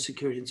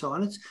cybersecurity and so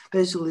on. It's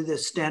basically the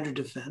standard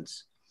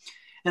defense.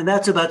 And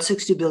that's about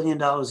 $60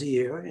 billion a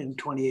year in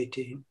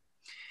 2018.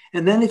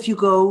 And then if you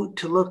go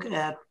to look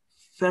at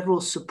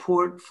federal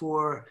support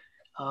for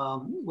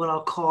what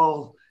I'll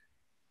call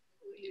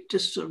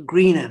just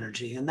green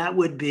energy, and that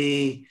would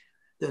be,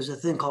 there's a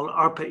thing called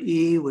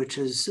ARPA-E, which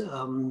is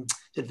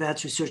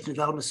Advanced Research and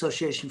Development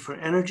Association for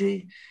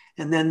Energy.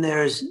 And then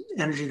there's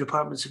Energy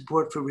Department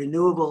support for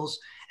renewables,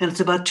 and it's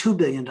about $2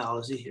 billion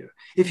a year.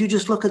 If you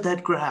just look at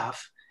that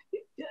graph,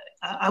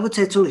 I would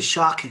say it's really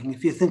shocking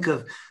if you think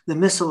of the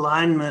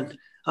misalignment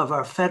of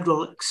our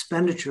federal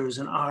expenditures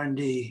in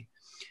R&D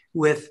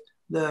with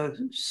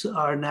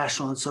our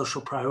national and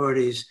social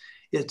priorities.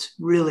 It's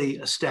really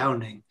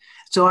astounding.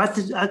 So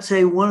I'd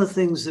say one of the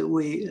things that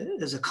we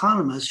as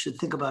economists should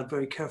think about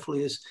very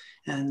carefully is,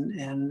 and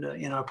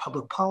in our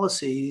public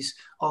policies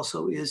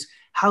also, is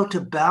how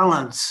to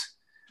balance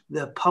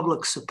the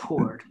public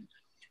support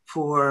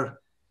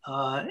for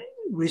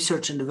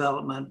research and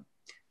development,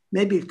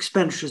 maybe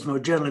expenditures more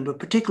generally, but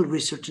particularly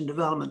research and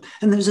development.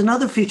 And there's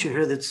another feature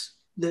here that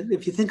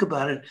if you think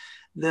about it,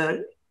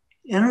 the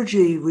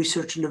energy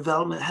research and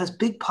development has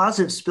big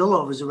positive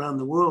spillovers around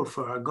the world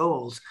for our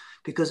goals,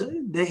 because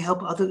they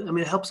help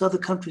it helps other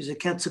countries that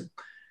can't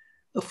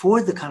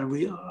afford the kind of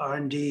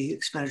R&D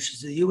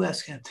expenditures the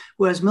U.S. can.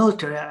 Whereas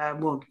military, I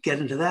won't get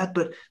into that,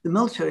 but the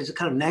military is a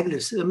kind of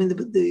negative. I mean,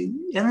 the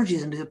energy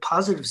is into a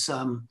positive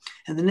sum,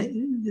 and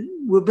then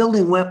we're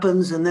building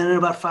weapons, and then in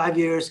about 5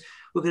 years,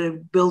 we're going to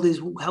build these,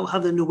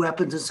 have the new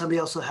weapons, and somebody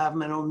else will have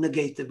them, and it'll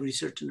negate the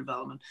research and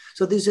development.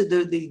 So these are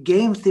the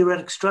game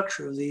theoretic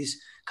structure of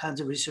these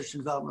kinds of research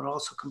and development are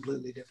also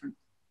completely different.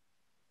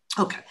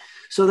 Okay,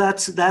 so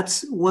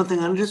that's one thing.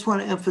 I just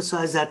want to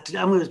emphasize that.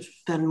 I'm going to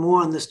spend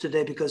more on this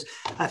today because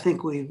I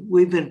think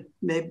we've been,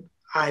 maybe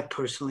I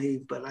personally,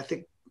 but I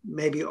think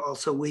maybe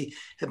also we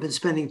have been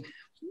spending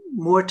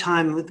more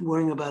time with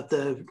worrying about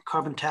the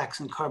carbon tax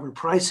and carbon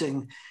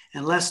pricing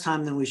and less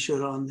time than we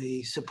should on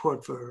the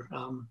support for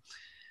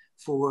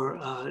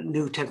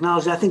new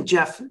technology. I think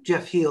Jeff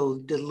Heel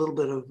did a little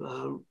bit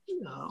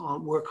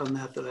of work on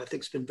that I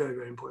think has been very,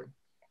 very important.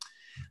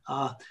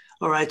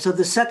 All right, so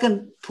the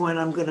second point,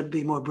 I'm going to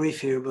be more brief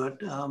here, but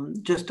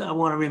just I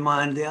want to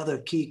remind the other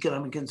key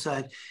economic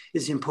insight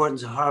is the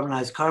importance of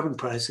harmonized carbon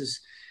prices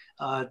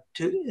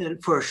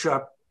for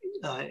sharp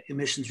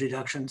emissions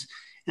reductions.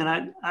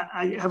 And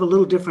I have a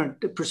little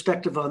different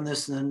perspective on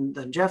this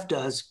than Jeff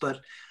does, but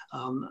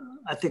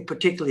I think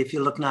particularly if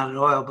you look not at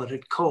oil, but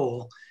at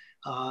coal,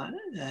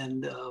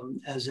 and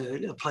as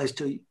a place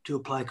to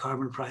apply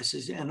carbon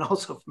prices, and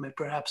also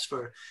perhaps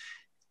for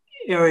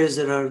areas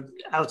that are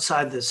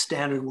outside the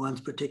standard ones,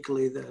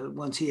 particularly the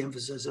ones he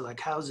emphasizes like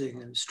housing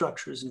and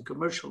structures and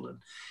commercial and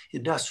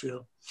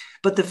industrial.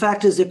 But the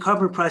fact is that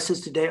carbon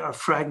prices today are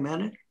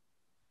fragmented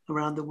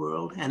around the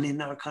world and in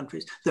our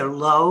countries. They're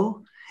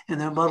low and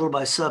they're muddled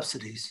by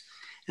subsidies.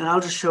 And I'll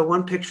just show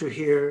one picture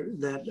here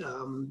that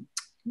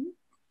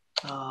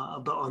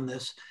on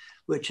this,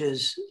 which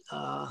is,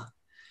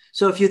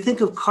 so if you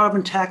think of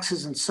carbon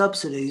taxes and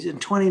subsidies in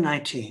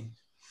 2019,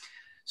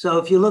 so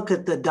if you look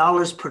at the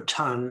dollars per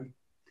ton,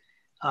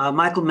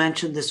 Michael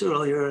mentioned this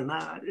earlier,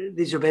 and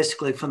these are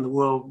basically from the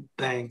World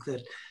Bank,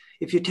 that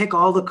if you take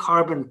all the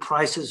carbon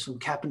prices from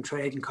cap and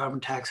trade and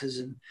carbon taxes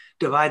and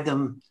divide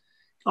them,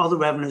 all the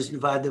revenues, and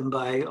divide them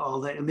by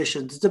all the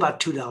emissions, it's about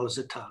 $2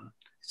 a ton.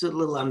 It's a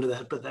little under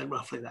that, but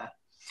roughly that.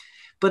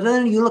 But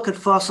then you look at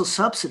fossil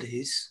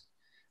subsidies,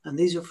 and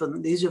these are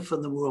from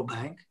the World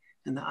Bank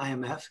and the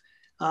IMF.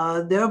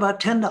 They're about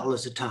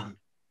 $10 a ton.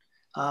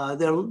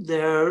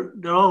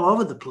 They're all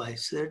over the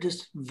place. They're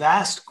just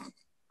vast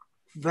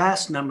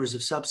numbers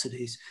of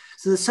subsidies.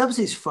 So the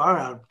subsidies far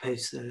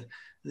outpace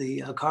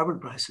the carbon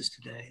prices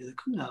today.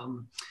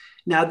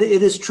 Now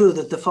it is true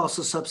that the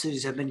fossil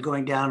subsidies have been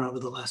going down over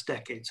the last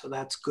decade, so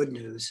that's good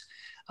news.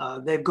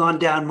 They've gone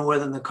down more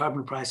than the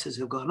carbon prices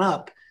have gone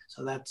up,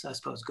 so that's, I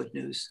suppose, good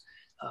news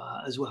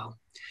as well.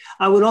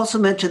 I would also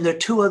mention there are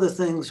two other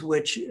things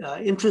which,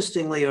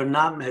 interestingly, are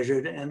not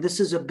measured, and this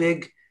is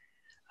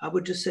I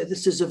would just say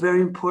this is a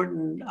very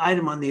important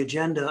item on the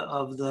agenda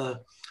of the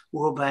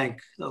World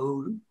Bank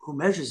who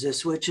measures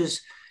this, which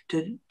is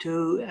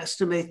to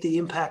estimate the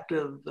impact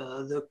of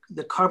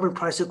the carbon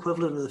price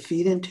equivalent of the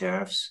feed-in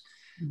tariffs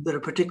that are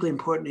particularly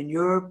important in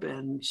Europe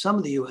and some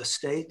of the US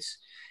states,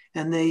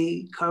 and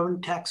the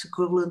carbon tax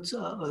equivalents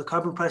or the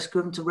carbon price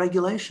equivalents of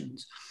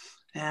regulations.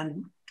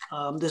 And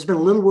there's been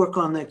a little work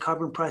on the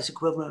carbon price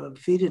equivalent of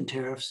feed-in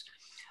tariffs.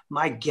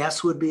 My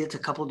guess would be it's a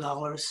couple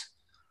dollars.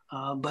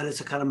 But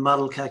it's a kind of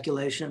muddled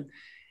calculation.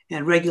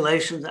 And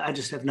regulations, I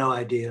just have no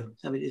idea.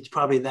 I mean, it's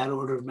probably that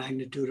order of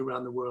magnitude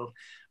around the world.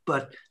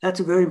 But that's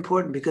very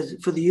important because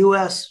for the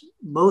US,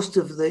 most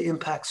of the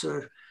impacts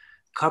are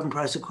carbon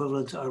price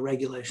equivalents are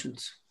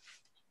regulations.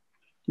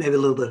 Maybe a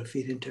little bit of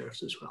feed-in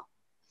tariffs as well.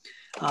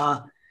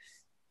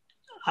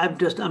 I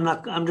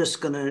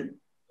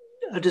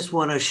just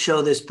want to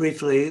show this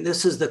briefly.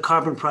 This is the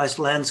carbon price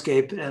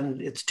landscape,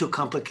 and it's too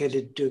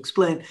complicated to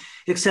explain,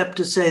 except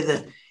to say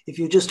that if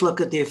you just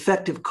look at the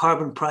effective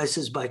carbon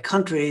prices by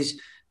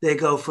countries, they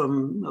go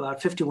from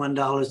about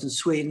 $51 in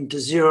Sweden to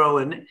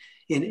 $0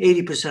 in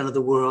 80% of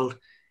the world.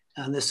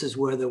 And this is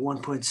where the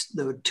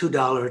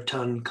 $2 a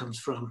ton comes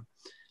from.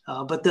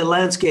 But the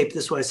landscape,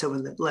 this is why I said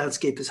when the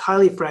landscape is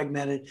highly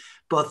fragmented,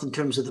 both in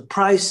terms of the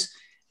price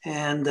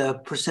and the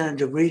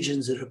percentage of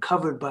regions that are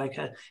covered by,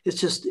 it's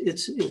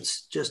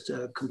just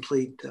a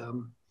complete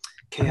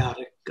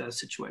chaotic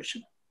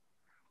situation.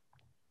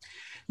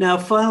 Now,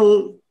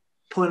 final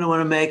point I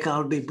want to make,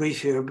 I'll be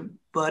brief here,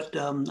 but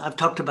I've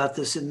talked about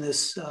this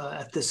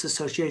at this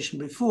association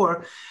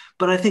before,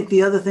 but I think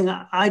the other thing,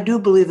 I do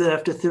believe that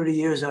after 30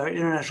 years, our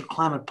international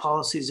climate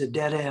policy is a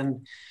dead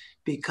end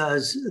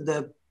because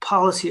the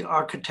policy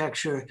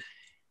architecture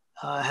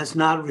has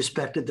not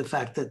respected the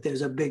fact that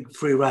there's a big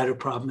free rider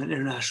problem in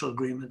international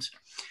agreements.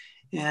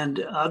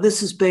 And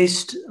this is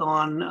based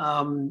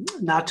on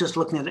not just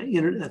looking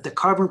at the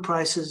carbon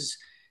prices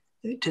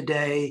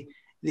today,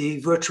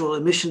 the virtual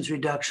emissions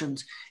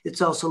reductions.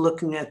 It's also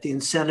looking at the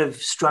incentive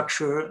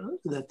structure,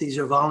 that these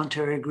are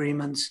voluntary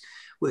agreements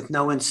with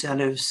no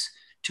incentives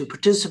to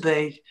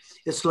participate.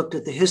 It's looked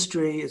at the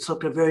history. It's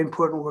looked at very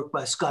important work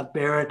by Scott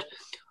Barrett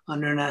on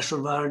international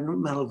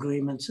environmental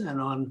agreements and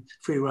on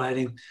free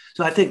riding.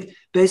 So I think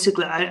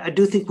basically, I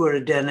do think we're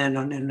at a dead end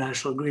on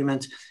international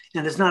agreements.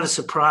 And it's not a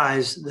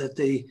surprise that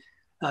the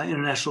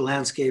international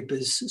landscape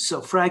is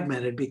so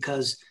fragmented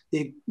because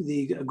the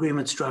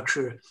agreement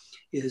structure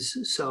is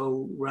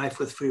so rife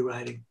with free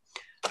riding.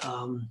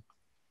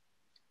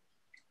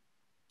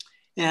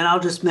 And I'll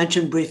just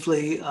mention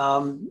briefly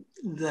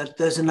that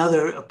there's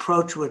another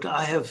approach which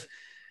I have,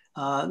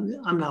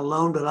 I'm not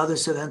alone, but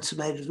others have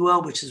estimated as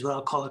well, which is what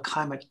I'll call a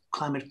climate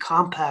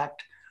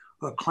compact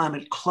or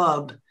climate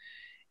club.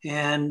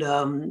 And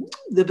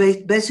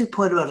the basic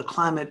point about a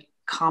climate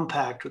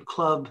compact or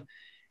club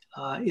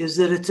is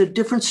that it's a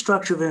different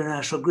structure of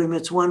international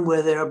agreements, one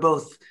where there are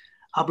both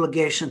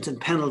obligations and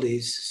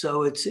penalties.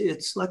 So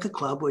it's like a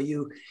club where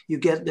you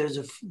get, there's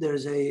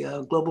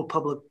a global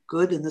public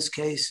good. In this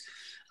case,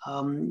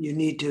 you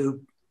need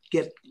to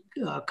get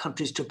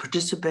countries to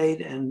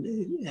participate and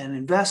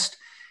invest,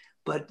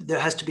 but there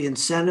has to be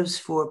incentives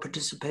for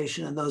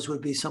participation, and those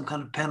would be some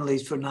kind of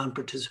penalties for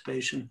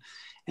non-participation.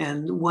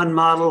 And one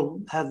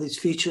model have these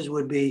features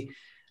would be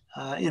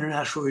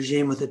international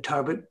regime with a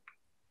target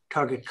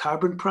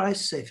carbon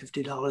price, say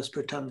 $50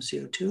 per ton of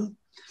CO2,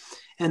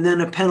 and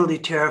then a penalty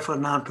tariff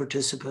on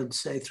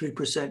non-participants, say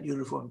 3%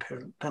 uniform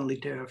penalty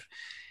tariff.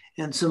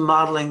 And some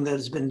modeling that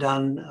has been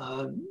done,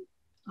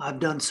 I've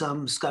done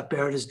some, Scott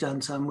Barrett has done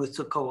some with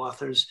the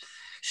co-authors,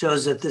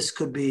 shows that this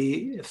could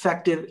be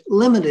effective,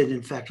 limited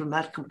in fact,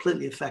 not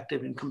completely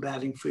effective in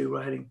combating free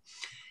riding.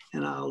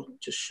 And I'll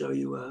just show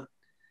you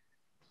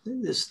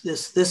this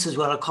is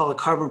what I call a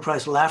carbon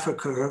price Laffer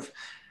curve,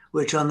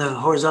 which on the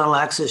horizontal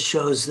axis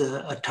shows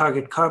a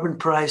target carbon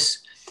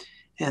price.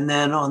 And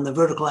then on the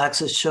vertical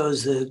axis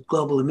shows the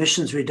global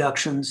emissions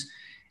reductions.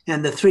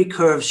 And the three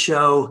curves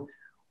show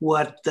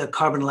what the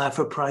carbon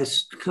Laffer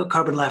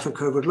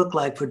curve would look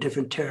like for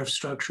different tariff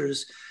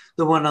structures.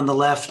 The one on the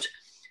left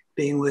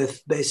being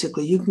with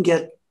basically, you can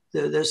get,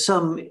 there's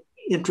some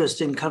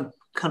interest in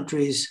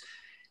countries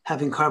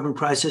having carbon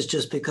prices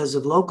just because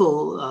of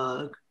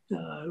local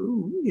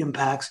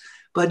impacts.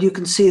 But you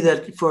can see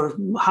that for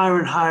higher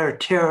and higher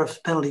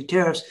penalty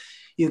tariffs,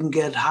 you can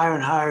get higher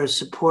and higher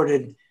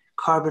supported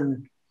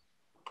carbon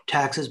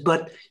taxes,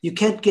 but you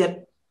can't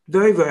get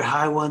very, very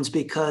high ones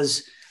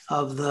because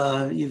of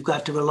you've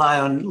got to rely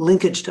on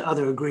linkage to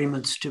other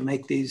agreements to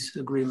make these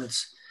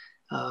agreements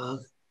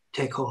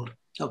take hold.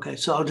 Okay,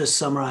 so I'll just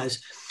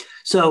summarize.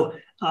 So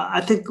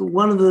I think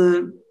one of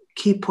the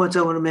key points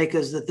I want to make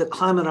is that the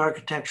climate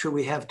architecture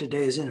we have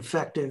today is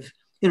ineffective,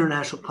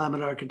 international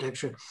climate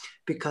architecture,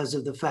 because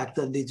of the fact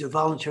that these are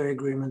voluntary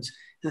agreements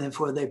and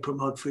therefore they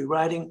promote free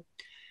riding.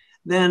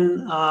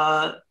 Then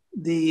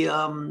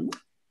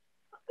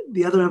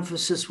the other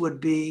emphasis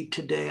would be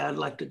today, I'd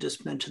like to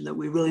just mention that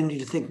we really need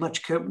to think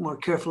much more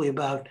carefully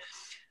about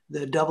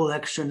the double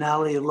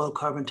externality of low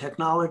carbon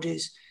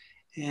technologies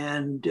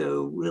and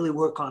really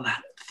work on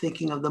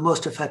thinking of the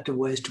most effective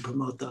ways to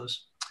promote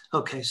those.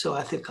 Okay, so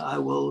I think I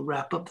will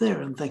wrap up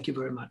there and thank you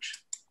very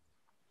much.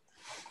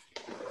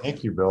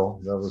 Thank you,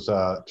 Bill. That was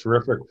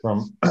terrific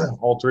from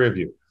all three of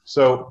you.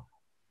 So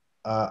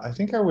I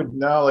think I would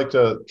now like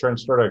to try and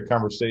start a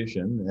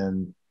conversation,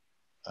 and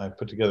I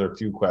put together a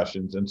few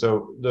questions. And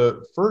so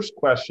the first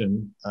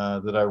question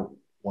that I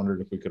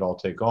wondered if we could all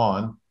take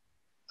on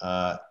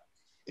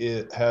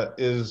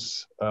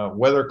is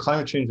whether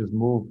climate change has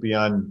moved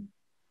beyond,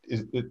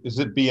 is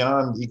it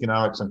beyond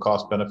economics and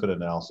cost benefit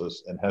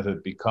analysis, and has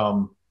it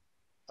become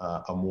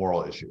a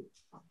moral issue?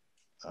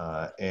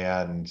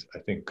 And I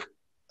think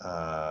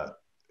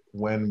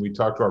when we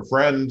talk to our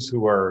friends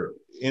who are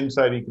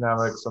inside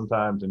economics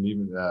sometimes, and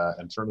even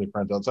and certainly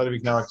friends outside of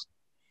economics,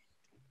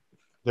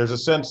 there's a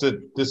sense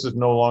that this is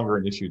no longer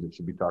an issue that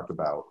should be talked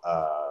about,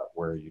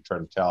 where you try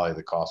to tally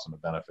the costs and the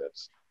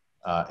benefits.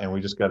 And we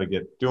just got to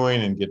get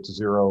doing and get to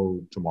zero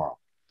tomorrow.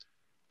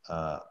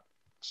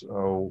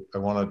 So I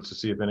wanted to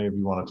see if any of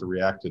you wanted to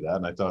react to that.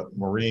 And I thought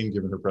Maureen,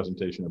 given her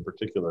presentation in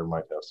particular,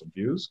 might have some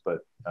views, but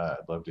I'd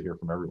love to hear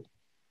from everyone.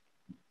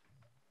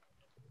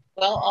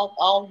 Well,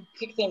 I'll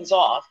kick things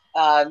off.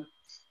 I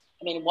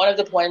mean, one of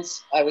the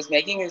points I was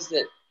making is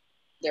that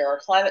there are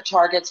climate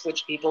targets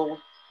which people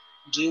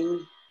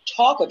do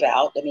talk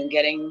about. I mean,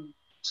 getting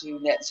to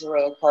net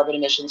zero carbon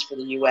emissions for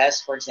the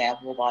US, for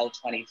example, by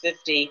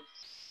 2050,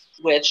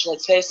 which,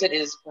 let's face it,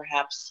 is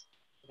perhaps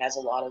has a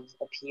lot of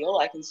appeal,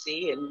 I can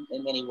see in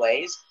many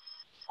ways.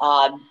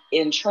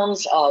 In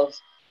terms of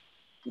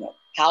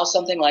how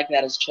something like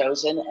that is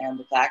chosen, and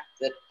the fact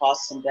that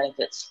costs and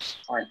benefits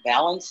aren't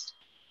balanced,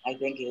 I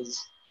think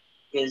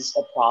is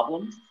a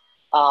problem.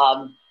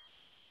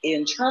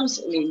 In terms,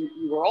 I mean,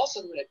 you were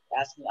also going to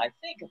ask me, I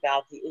think,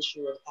 about the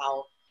issue of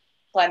how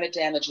climate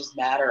damages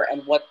matter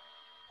and what,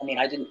 I mean,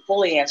 I didn't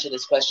fully answer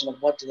this question of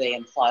what do they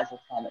imply for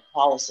climate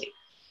policy.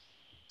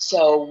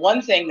 So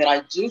one thing that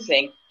I do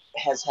think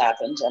has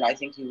happened, and I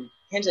think you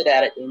hinted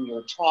at it in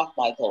your talk,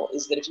 Michael,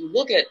 is that if you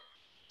look at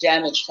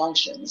damage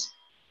functions,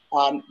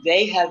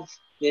 they have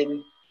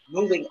been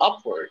moving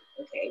upward,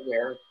 okay,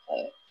 where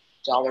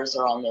dollars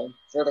are on the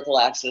vertical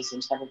axis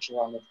and temperature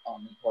on the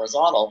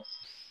horizontal.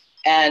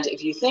 And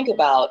if you think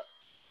about,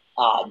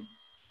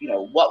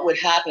 what would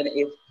happen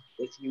if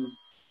you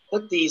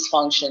put these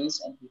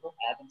functions, and people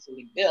have,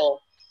 including Bill,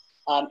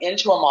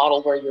 into a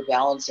model where you're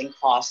balancing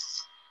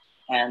costs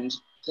and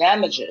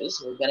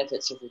damages or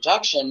benefits of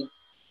reduction,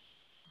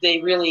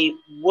 they really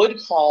would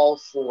call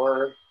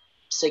for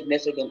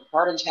significant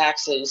carbon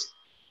taxes.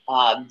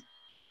 And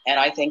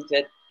I think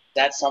that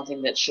that's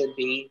something that should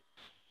be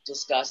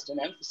discussed and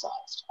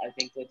emphasized. I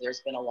think that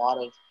there's been a lot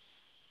of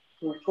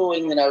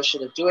poo-pooing the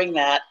notion of doing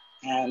that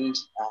and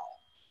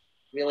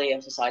really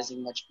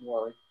emphasizing much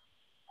more,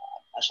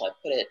 how shall I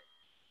put it,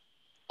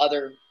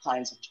 other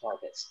kinds of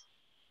targets.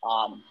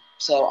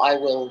 So I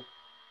will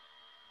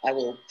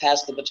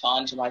pass the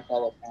baton to my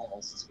fellow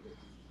panelists.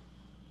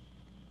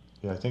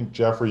 Yeah, I think,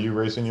 Geoffrey, you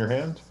raising your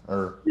hand?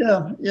 Or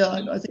Yeah,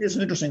 I think it's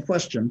an interesting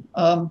question.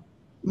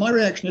 My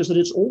reaction is that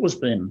it's always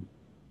been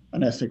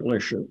an ethical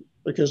issue,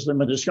 because in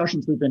the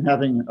discussions we've been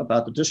having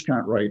about the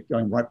discount rate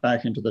going right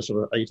back into the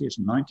sort of 80s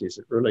and 90s,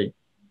 it really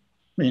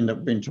mean that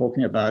we've been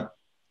talking about,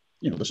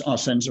 our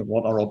sense of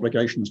what our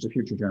obligations to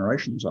future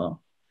generations are.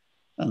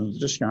 And the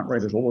discount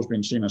rate has always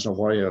been seen as a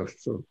way of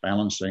sort of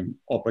balancing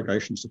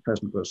obligations to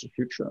present versus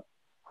future.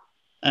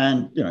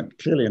 And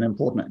clearly an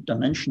important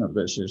dimension of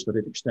this is that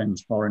it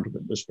extends far into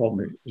this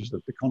problem is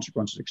that the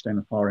consequences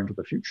extend far into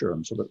the future,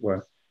 and so that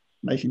we're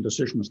making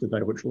decisions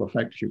today which will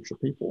affect future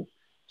people.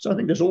 So I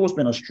think there's always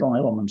been a strong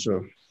element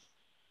of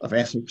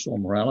ethics or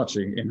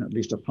morality in at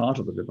least a part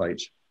of the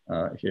debate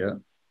here.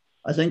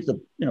 I think that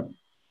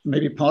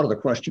maybe part of the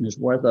question is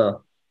whether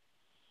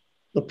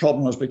the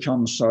problem has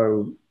become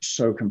so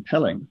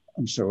compelling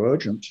and so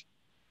urgent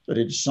that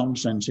in some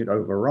sense it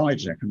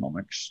overrides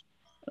economics,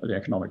 the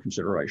economic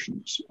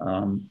considerations.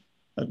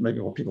 That's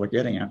maybe what people are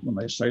getting at when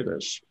they say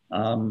this.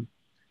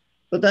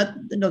 But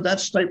that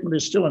statement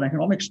is still an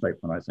economic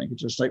statement. I think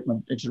it's a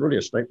statement. It's really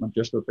a statement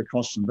just that the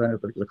costs and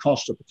benefits, the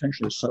costs are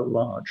potentially so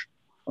large,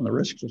 and the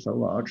risks are so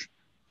large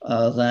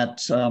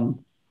that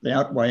they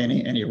outweigh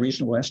any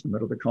reasonable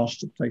estimate of the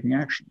cost of taking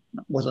action.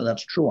 Whether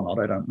that's true or not,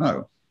 I don't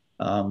know.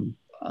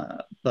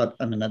 But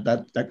I mean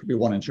that could be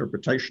one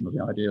interpretation of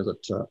the idea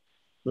that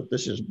the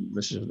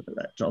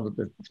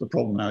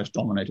problem now is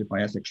dominated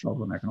by ethics rather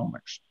than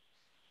economics.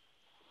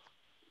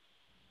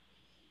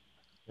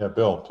 yeah,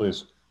 Bill,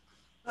 please.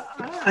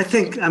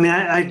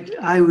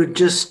 I would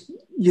just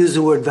use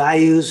the word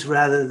values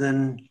rather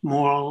than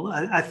moral.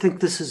 I think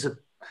this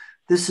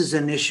is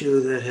an issue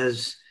that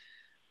has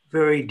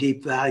very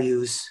deep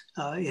values.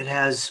 It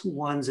has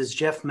ones, as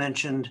Jeff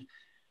mentioned,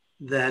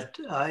 that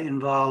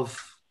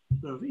involve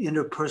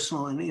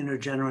interpersonal and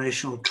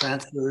intergenerational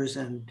transfers.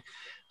 And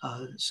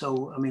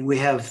so, we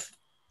have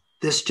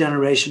this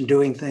generation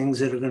doing things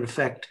that are going to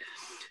affect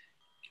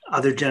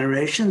other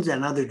generations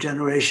and other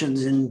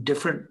generations in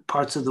different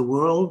parts of the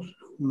world,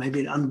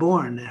 maybe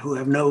unborn, who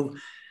have no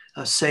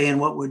say in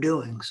what we're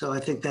doing. So I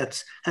think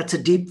that's a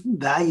deep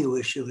value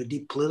issue, a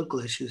deep political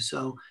issue.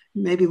 So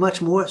maybe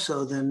much more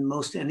so than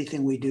most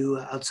anything we do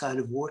outside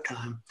of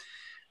wartime.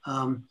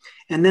 And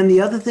then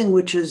the other thing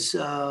which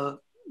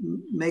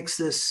makes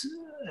this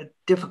a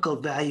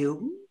difficult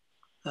value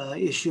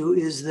issue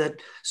is that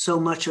so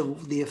much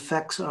of the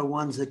effects are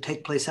ones that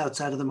take place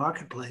outside of the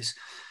marketplace.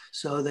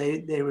 So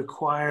they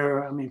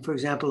require, for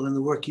example, in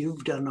the work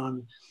you've done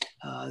on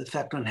the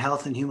effect on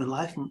health and human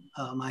life,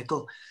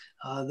 Michael,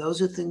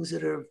 those are things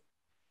that are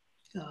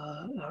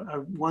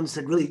ones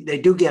that really, they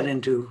do get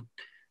into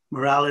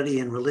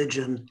morality and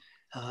religion,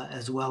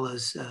 as well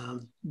as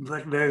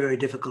very, very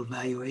difficult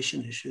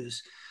valuation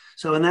issues.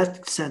 So in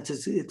that sense,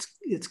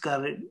 it's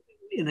got it.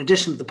 In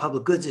addition to the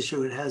public goods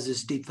issue, it has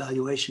this deep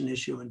valuation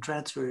issue and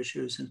transfer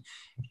issues and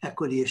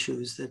equity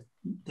issues that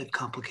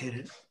complicate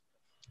it.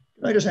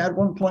 Can I just add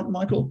one point,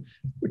 Michael,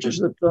 which is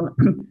that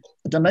the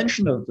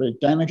dimension of the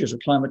damages of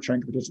climate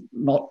change, which is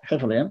not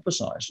heavily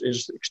emphasized,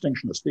 is the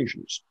extinction of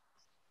species.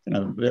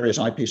 Various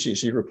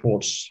IPCC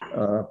reports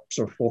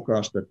sort of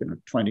forecast that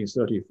 20,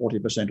 30,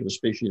 40% of the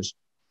species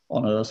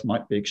on Earth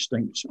might be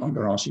extinct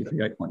under RCP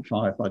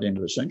 8.5 by the end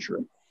of the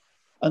century.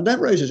 And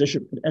that raises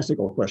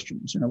ethical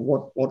questions.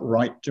 What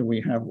right do we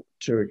have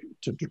to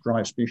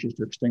drive species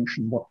to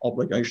extinction? What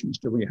obligations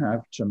do we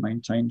have to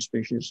maintain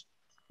species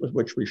with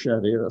which we share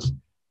the Earth?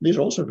 These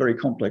are also very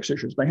complex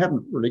issues. They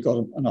haven't really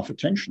got enough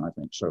attention, I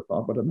think, so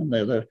far, but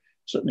they're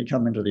certainly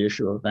come into the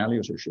issue of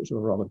values issues of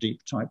a rather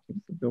deep type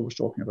that Bill was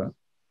talking about.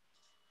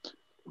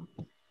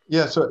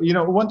 Yeah, so,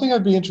 one thing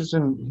I'd be interested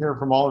in hearing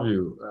from all of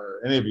you,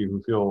 any of you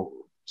who feel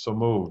so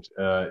moved,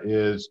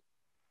 is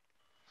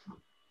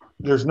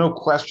there's no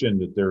question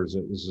that this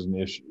is an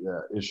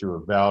issue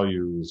of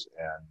values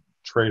and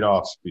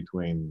trade-offs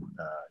between,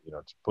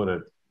 to put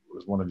it,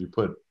 as one of you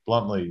put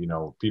bluntly,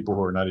 people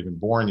who are not even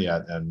born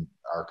yet and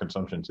our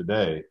consumption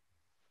today.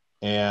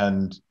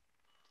 And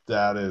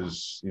that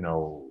is,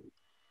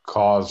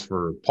 cause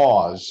for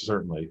pause,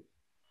 certainly.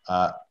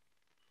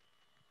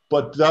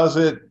 But does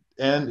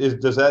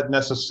that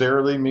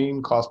necessarily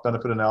mean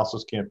cost-benefit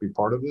analysis can't be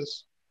part of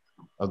this,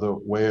 of the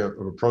way of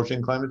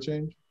approaching climate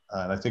change?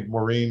 And I think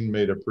Maureen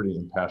made a pretty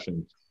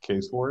impassioned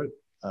case for it.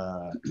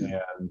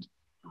 And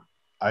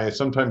I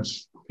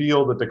sometimes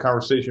feel that the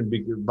conversation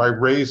by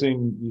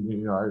raising,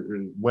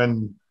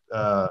 when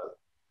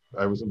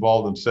I was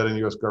involved in setting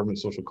U.S. government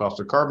social cost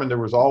of carbon, there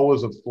was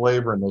always a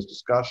flavor in those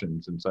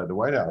discussions inside the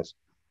White House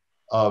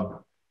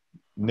of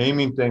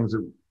naming things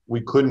that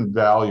we couldn't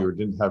value or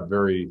didn't have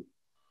very,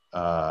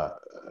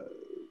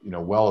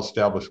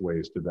 well-established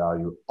ways to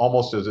value,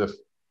 almost as if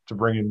to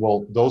bring in,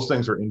 well, those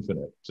things are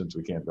infinite since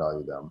we can't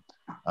value them.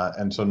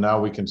 And so now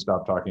we can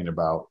stop talking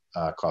about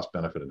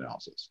cost-benefit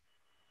analysis.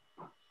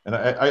 And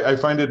I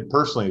find it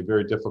personally a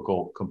very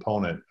difficult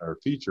component or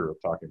feature of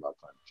talking about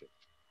climate change.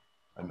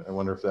 And I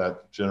wonder if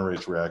that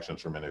generates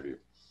reactions from any of you.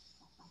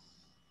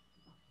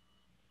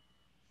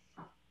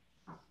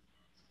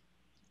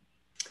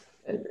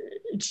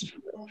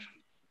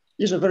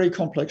 These are very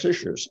complex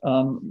issues.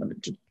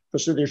 To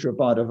pursue the issue of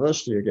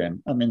biodiversity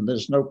again, I mean,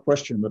 there's no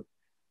question that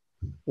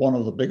one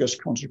of the biggest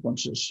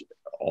consequences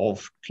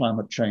of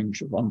climate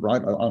change, of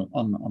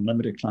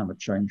unlimited climate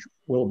change,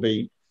 will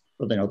be,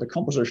 the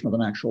composition of the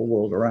natural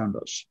world around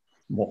us.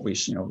 What we,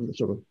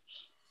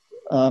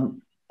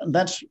 and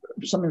that's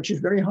something which is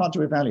very hard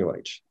to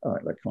evaluate,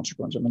 that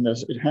consequence. I mean, it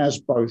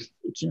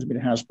seems to me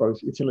it has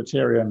both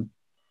utilitarian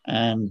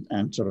and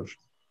sort of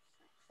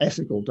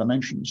ethical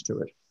dimensions to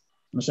it,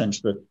 in the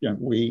sense that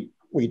we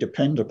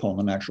depend upon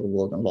the natural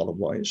world in a lot of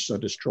ways. So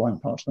destroying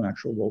parts of the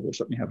natural world will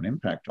certainly have an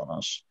impact on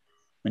us.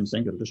 I mean,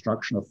 think of the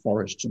destruction of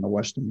forests in the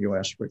Western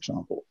US, for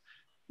example.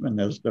 I mean,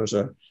 those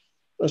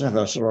have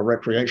a sort of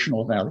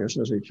recreational value. So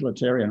there's a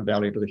utilitarian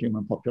value to the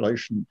human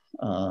population,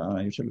 a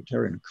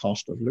utilitarian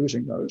cost of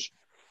losing those.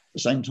 At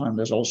the same time,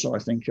 there's also, I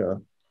think, a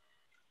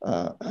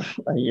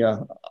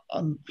value,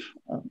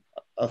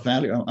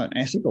 an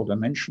ethical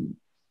dimension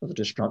of the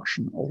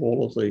destruction of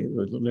all of the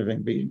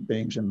living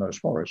beings in those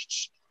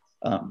forests,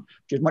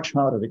 which is much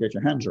harder to get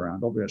your hands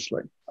around,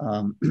 obviously.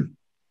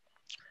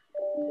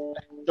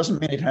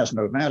 Doesn't mean it has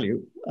no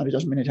value, and it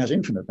doesn't mean it has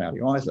infinite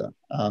value either.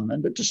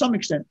 And to some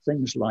extent,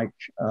 things like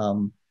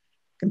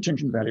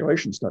contingent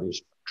valuation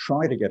studies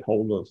try to get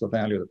hold of the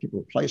value that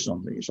people place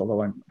on these,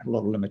 although I have a lot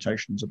of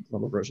limitations, a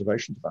lot of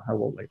reservations about how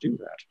well they do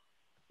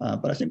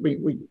that. But I think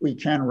we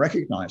can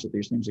recognize that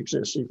these things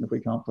exist, even if we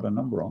can't put a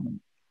number on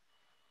them.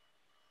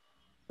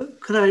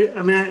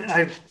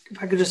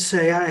 If I could just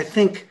say, I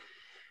think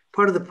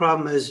part of the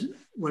problem is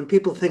when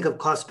people think of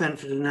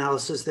cost-benefit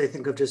analysis, they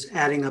think of just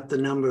adding up the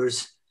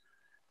numbers,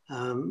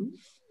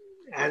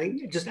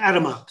 just add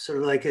them up, sort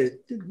of like a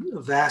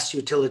vast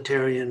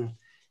utilitarian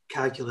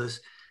calculus.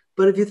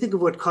 But if you think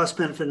of what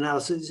cost-benefit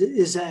analysis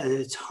is at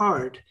its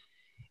heart,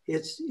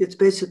 it's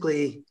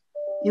basically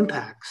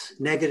impacts,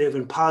 negative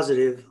and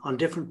positive, on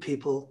different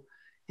people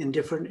in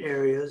different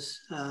areas,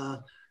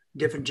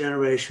 different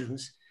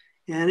generations.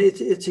 And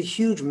it's a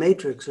huge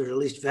matrix, or at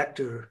least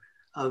vector,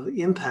 of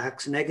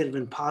impacts, negative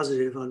and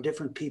positive, on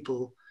different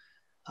people,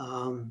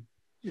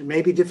 and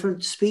maybe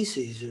different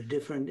species, or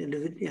different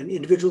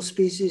individual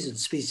species and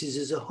species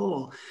as a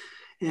whole.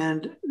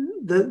 And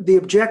the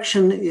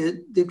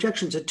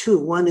objections are two.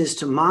 One is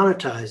to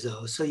monetize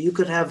those. So you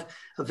could have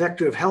a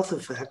vector of health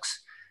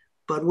effects,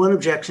 but one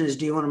objection is,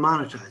 do you want to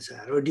monetize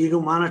that? Or do you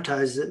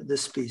monetize the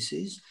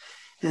species?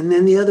 And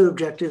then the other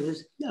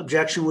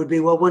objection would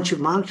be, well, once you've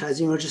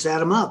monetized, just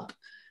add them up,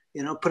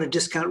 put a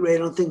discount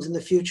rate on things in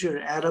the future,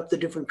 add up the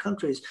different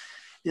countries.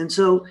 And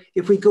so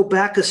if we go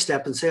back a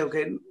step and say,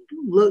 okay,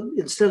 look,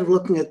 instead of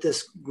looking at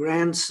this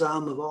grand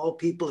sum of all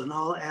people and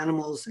all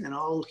animals and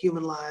all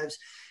human lives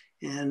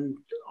and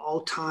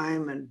all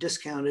time and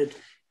discounted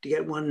to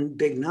get one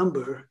big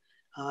number,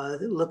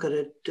 look at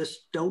it,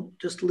 just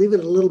leave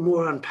it a little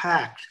more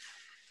unpacked.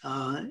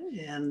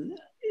 And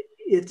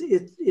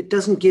it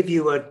doesn't give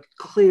you a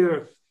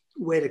clear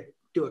way to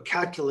do a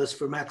calculus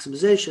for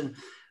maximization,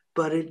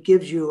 but it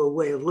gives you a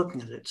way of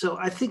looking at it. So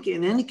I think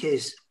in any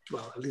case,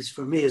 well, at least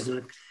for me as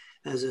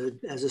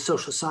a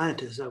social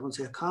scientist, I won't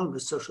say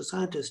economist, social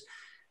scientist,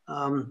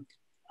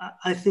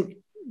 I think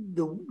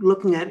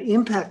looking at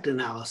impact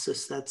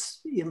analysis, that's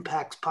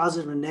impacts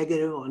positive and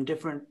negative on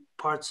different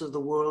parts of the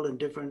world and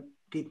different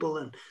people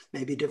and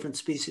maybe different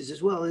species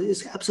as well,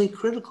 is absolutely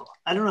critical.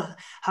 I don't know,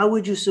 how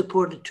would you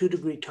support a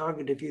 2-degree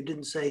target if you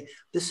didn't say,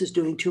 this is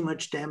doing too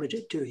much damage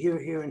to here,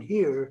 here, and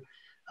here,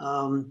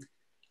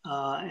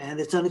 and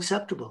it's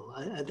unacceptable.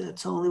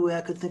 That's the only way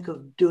I could think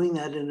of doing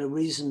that in a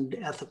reasoned,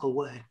 ethical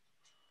way.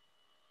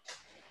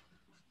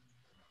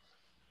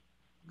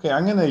 Okay,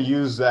 I'm going to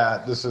use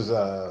that. This is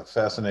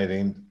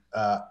fascinating.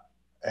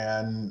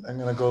 And I'm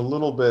going to go a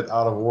little bit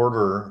out of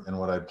order in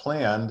what I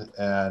planned.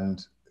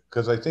 And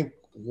because I think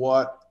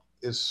what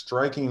is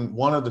striking,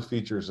 one of the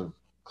features of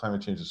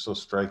climate change is so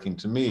striking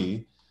to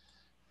me,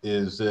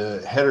 is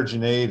the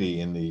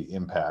heterogeneity in the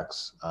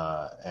impacts.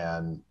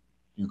 And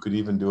you could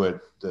even do it,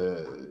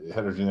 the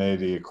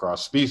heterogeneity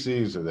across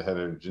species, or the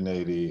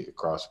heterogeneity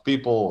across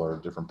people, or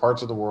different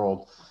parts of the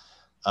world.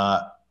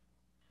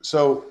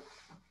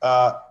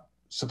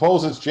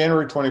 Suppose it's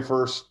January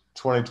 21st,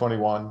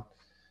 2021,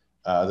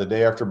 the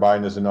day after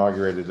Biden is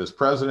inaugurated as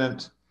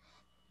president,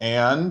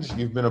 and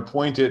you've been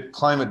appointed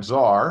climate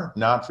czar,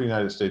 not for the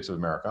United States of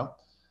America,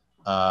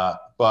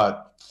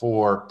 but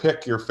for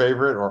pick your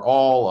favorite or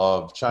all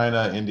of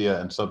China, India,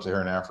 and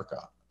Sub-Saharan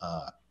Africa.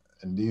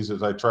 And these,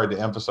 as I tried to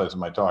emphasize in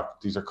my talk,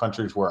 these are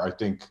countries where I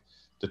think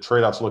the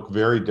trade-offs look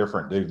very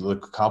different. They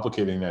look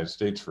complicated in the United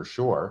States for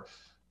sure,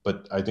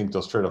 but I think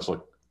those trade-offs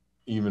look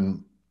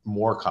even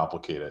more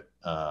complicated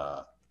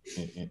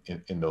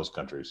in those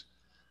countries.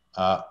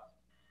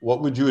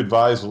 What would you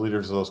advise the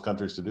leaders of those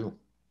countries to do?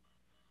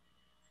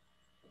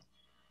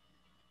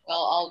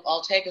 Well,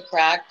 I'll take a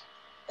crack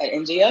at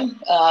India,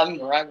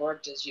 where I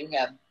worked as you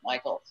have,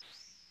 Michael.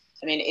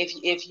 I mean,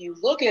 if you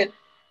look at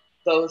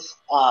both,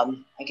 I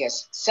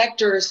guess,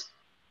 sectors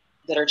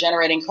that are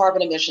generating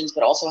carbon emissions,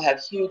 but also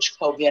have huge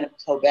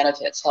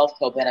co-benefits, health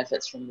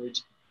co-benefits from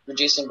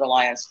reducing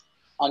reliance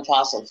on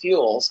fossil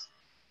fuels,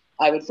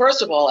 I would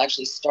first of all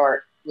actually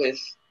start with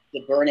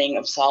the burning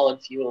of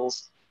solid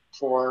fuels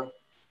for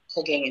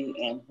cooking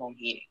and home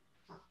heating.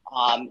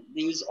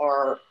 These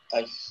are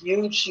a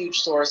huge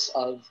source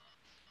of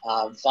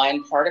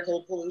fine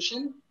particle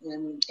pollution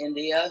in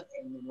India,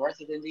 in the north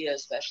of India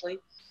especially,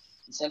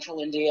 in central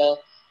India.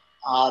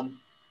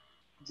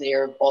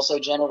 They're also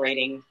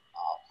generating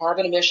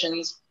carbon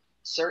emissions.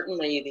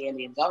 Certainly, the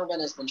Indian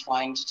government has been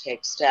trying to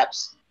take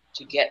steps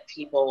to get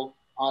people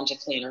onto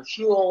cleaner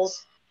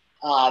fuels.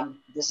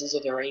 This is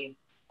a very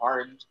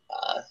hard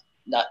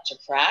nut to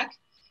crack.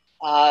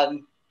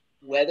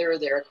 Whether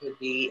there could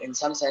be, in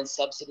some sense,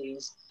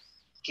 subsidies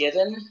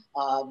given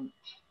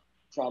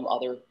from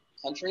other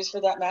countries, for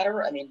that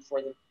matter. I mean,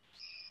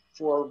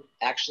 for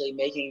actually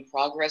making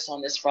progress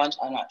on this front,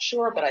 I'm not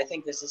sure, but I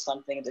think this is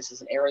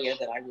an area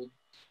that I would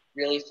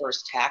really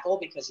first tackle,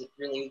 because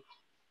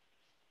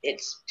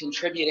it's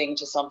contributing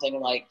to something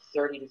like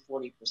 30 to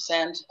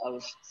 40%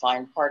 of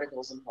fine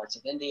particles in parts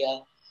of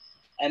India.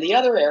 And the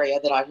other area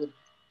that I would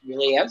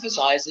really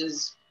emphasize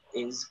is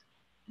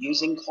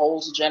using coal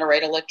to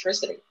generate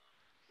electricity.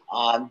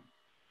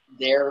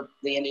 The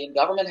Indian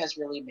government has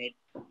really made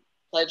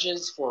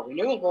pledges for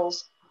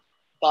renewables,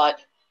 but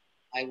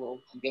I'm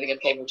giving a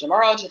paper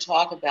tomorrow to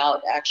talk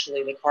about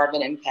actually the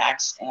carbon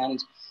impacts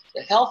and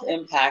the health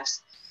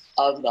impacts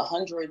of the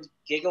 100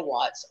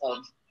 gigawatts of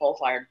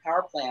coal-fired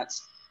power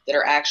plants that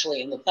are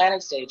actually in the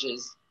planning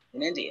stages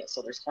in India.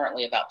 So there's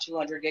currently about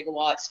 200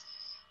 gigawatts,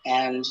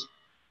 and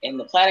in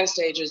the planning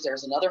stages,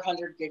 there's another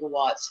 100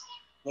 gigawatts.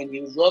 When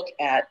you look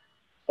at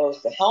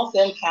both the health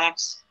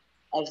impacts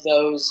of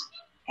those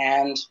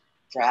and,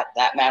 for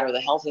that matter,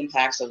 the health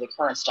impacts of the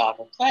current stock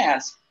of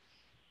plants,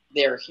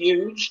 they're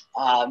huge.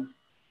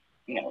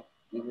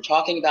 We were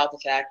talking about the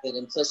fact that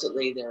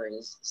implicitly there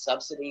is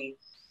subsidy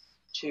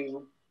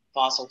to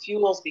fossil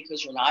fuels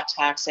because you're not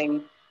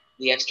taxing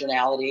the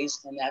externalities,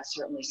 and that's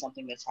certainly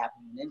something that's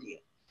happening in India.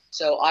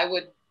 So I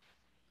would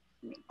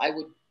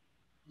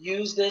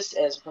use this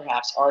as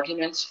perhaps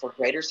arguments for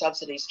greater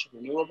subsidies to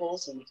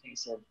renewables in the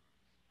case of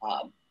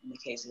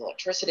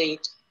electricity.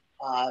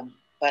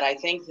 But I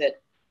think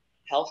that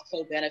health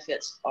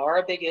co-benefits are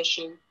a big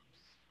issue.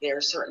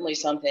 They're certainly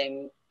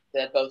something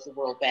that both the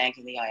World Bank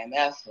and the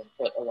IMF have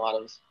put a lot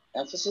of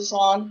emphasis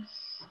on.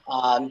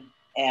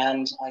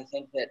 And I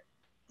think that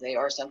they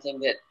are something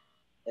that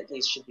at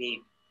least should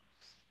be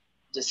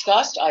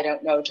discussed. I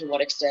don't know to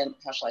what extent,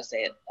 how shall I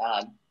say it,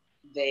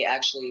 they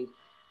actually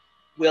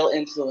will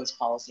influence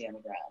policy on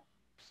the ground.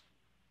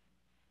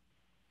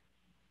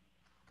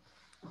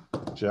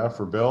 Jeff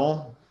or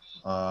Bill,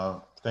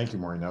 thank you,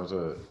 Maureen. That was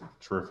a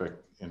terrific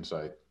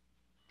insight.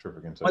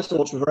 My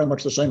thoughts were very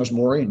much the same as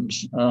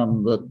Maureen's,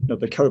 that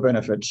the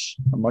co-benefits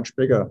are much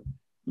bigger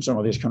in some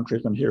of these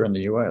countries than here in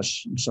the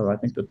US. And so I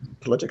think that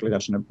politically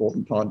that's an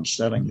important part in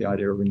selling the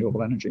idea of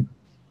renewable energy.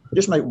 I'll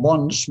just make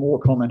one small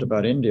comment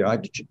about India. I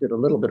did a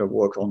little bit of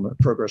work on the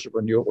progress of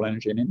renewable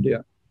energy in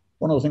India.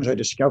 One of the things I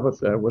discovered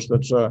there was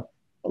that a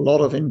lot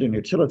of Indian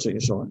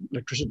utilities or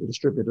electricity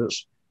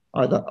distributors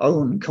either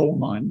own coal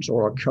mines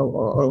or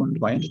are owned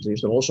by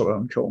entities that also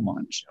own coal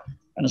mines.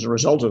 And as a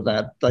result of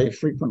that, they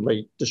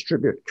frequently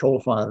distribute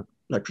coal-fired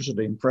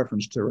electricity in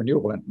preference to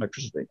renewable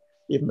electricity,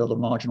 even though the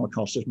marginal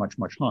cost is much,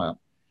 much higher.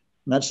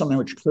 And that's something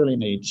which clearly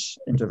needs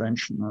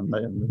intervention.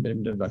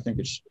 And I think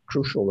it's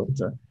crucial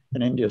that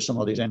in India, some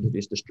of these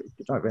entities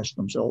divest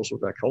themselves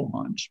of their coal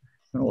mines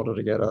in order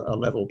to get a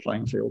level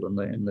playing field in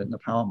the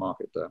power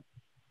market there.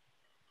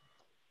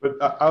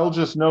 But I'll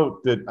just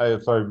note that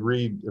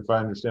if I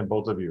understand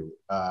both of you,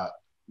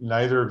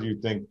 neither of you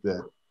think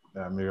that,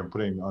 maybe I'm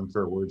putting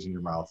unfair words in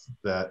your mouth,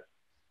 that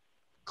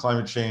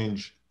climate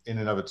change in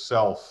and of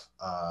itself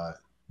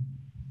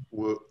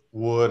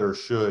would or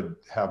should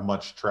have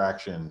much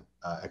traction,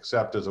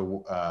 except as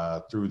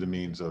through the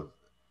means of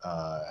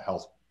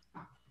health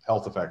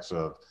effects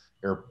of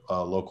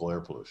local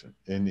air pollution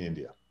in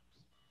India.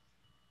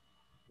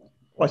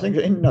 Well, I think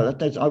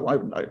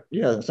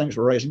thanks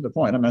for raising the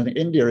point. I mean, I think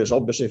India is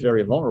obviously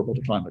very vulnerable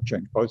to climate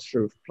change, both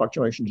through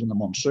fluctuations in the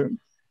monsoon,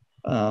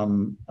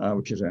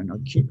 which is a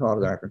key part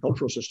of the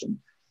agricultural system.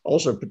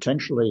 Also,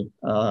 potentially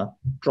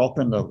drop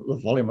in the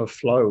volume of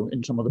flow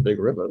in some of the big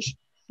rivers,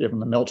 given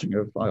the melting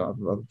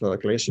of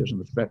glaciers in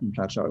the Tibetan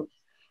Plateau.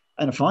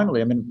 And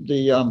finally, I mean,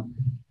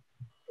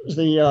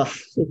 There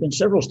have been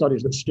several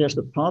studies that suggest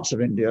that parts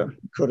of India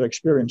could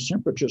experience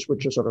temperatures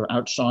which are sort of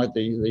outside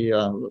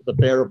the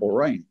bearable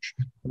range.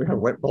 We have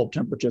wet bulb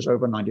temperatures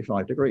over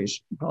 95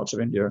 degrees in parts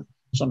of India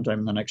sometime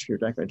in the next few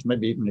decades,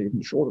 maybe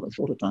even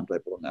shorter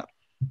timetable than that.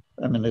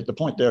 I mean, the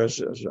point there is,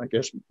 as I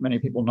guess many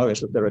people know, is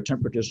that there are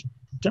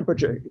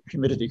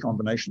temperature-humidity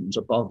combinations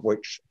above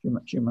which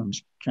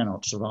humans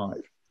cannot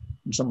survive.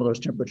 And some of those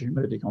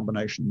temperature-humidity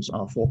combinations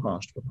are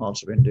forecast for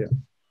parts of India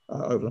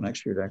over the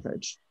next few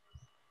decades.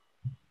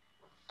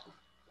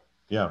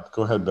 Yeah,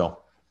 go ahead, Bill.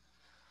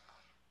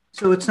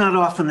 So it's not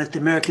often at the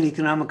American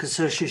Economic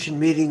Association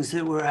meetings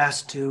that we're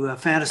asked to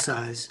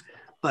fantasize,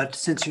 but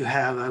since you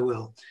have, I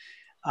will.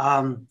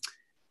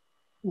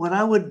 What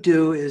I would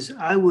do is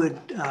I would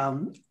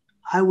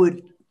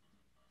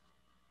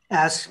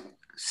ask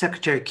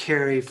Secretary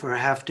Kerry for a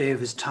half day of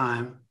his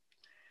time,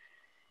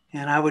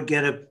 and I would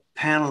get a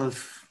panel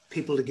of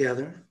people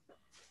together.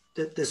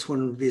 This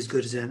one would be as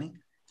good as any,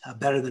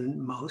 better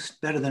than most,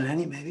 better than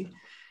any maybe,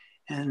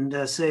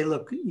 and say,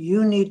 look,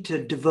 you need to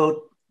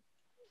devote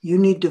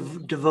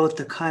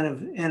the kind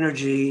of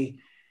energy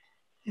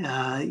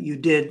you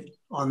did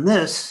on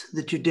this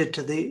that you did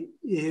to the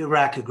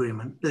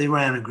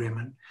Iran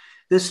agreement.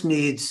 This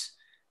needs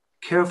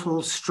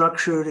careful,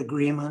 structured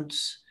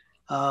agreements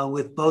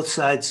with both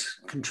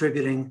sides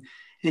contributing.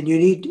 And you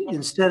need,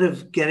 instead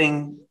of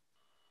getting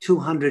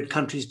 200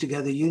 countries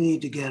together, you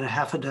need to get a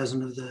half a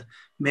dozen of the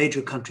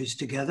major countries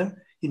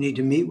together. You need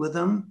to meet with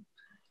them.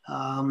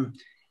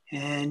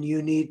 And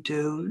you need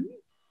to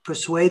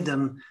persuade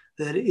them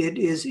that it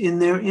is in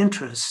their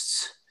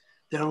interests,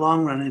 their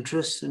long-run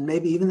interests, and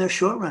maybe even their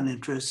short-run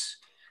interests.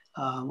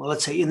 Well,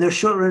 let's say in their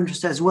short-run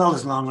interest as well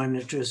as long-run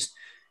interests,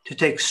 to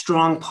take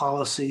strong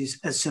policies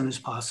as soon as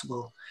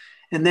possible.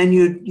 And then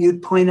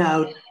you'd point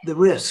out the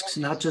risks,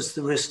 not just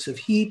the risks of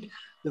heat,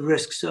 the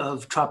risks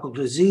of tropical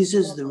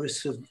diseases, the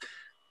risks of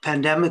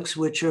pandemics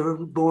which are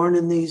born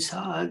in these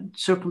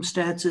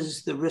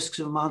circumstances, the risks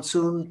of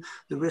monsoon,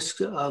 the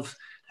risks of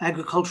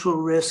agricultural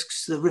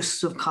risks, the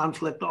risks of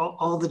conflict,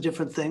 all the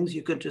different things.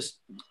 You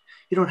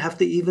don't have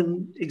to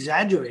even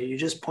exaggerate. You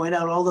just point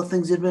out all the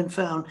things that have been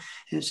found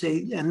and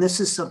say, and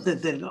this is something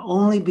that can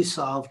only be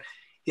solved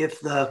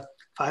if the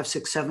 5,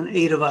 6, 7,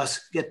 8 of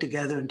us get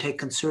together and take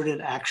concerted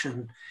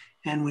action.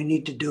 And we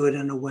need to do it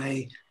in a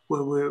way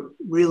where we're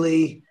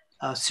really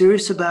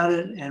serious about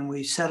it, and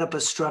we set up a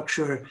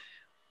structure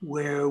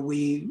where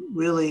we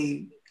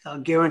really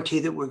guarantee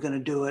that we're going to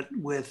do it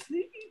with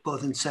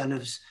both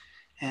incentives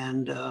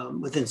and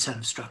with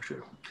incentive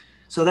structure.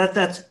 So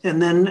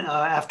and then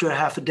after a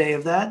half a day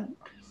of that,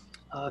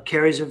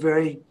 Kerry's a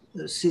very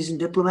seasoned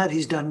diplomat.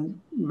 He's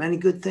done many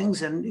good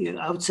things, and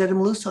I would set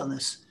him loose on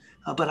this.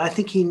 But I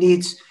think he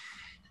needs,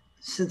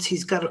 since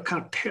he's got a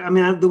kind of, I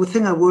mean, the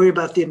thing I worry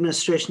about the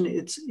administration,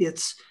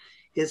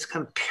 it's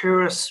kind of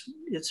Paris,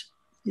 it's,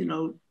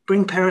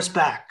 bring Paris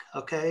back,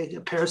 okay?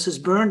 Paris is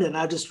burned and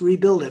I just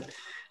rebuild it.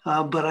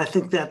 But I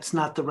think that's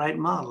not the right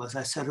model, as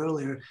I said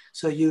earlier.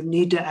 So you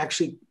need to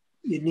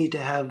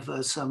have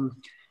some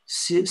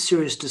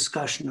serious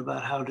discussion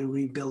about how to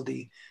rebuild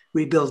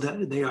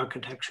the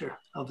architecture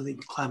of the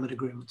climate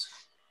agreements.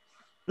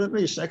 Let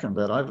me second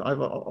that.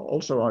 I've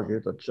also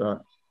argued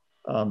that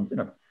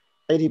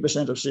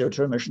 80% of CO2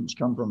 emissions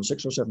come from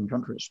 6 or 7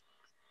 countries,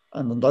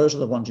 and those are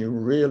the ones you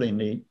really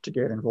need to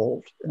get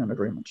involved in an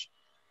agreement.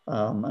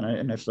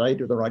 And if they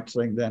do the right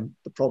thing, then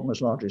the problem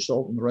is largely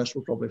solved, and the rest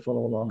will probably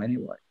follow along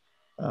anyway.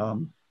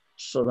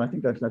 So I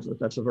think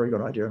that's a very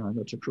good idea, and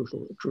that's a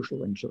crucial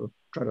thing to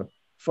try to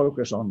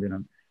focus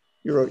on.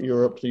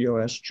 Europe, the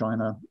US,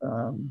 China,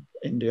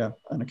 India,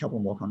 and a couple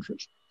more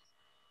countries.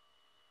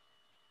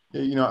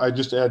 I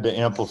just add to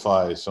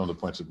amplify some of the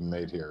points that have been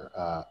made here.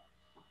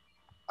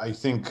 I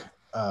think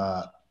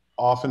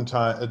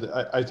oftentimes,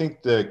 I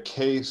think the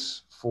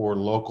case for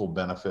local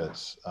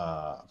benefits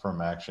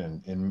from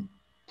action in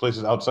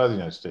places outside the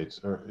United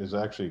States is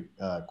actually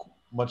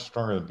much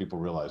stronger than people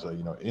realize.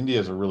 India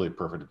is a really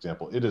perfect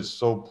example. It is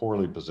so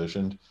poorly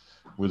positioned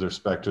with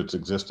respect to its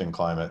existing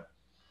climate.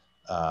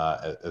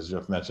 As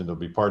Jeff mentioned, there'll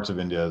be parts of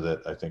India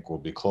that I think will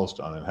be close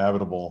to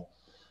uninhabitable.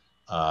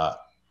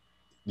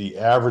 The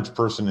average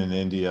person in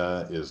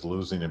India is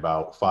losing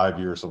about 5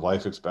 years of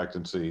life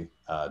expectancy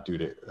due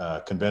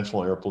to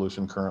conventional air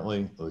pollution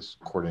currently, at least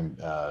according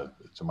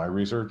to my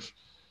research.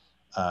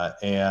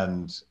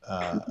 And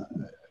I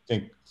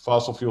think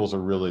fossil fuels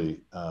are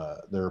really,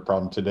 they're a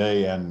problem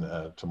today and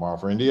tomorrow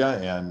for India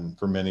and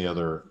for many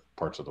other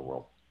parts of the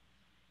world.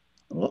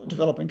 A lot of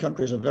developing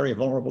countries are very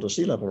vulnerable to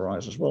sea level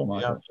rise as well,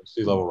 Michael. Yeah,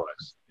 sea level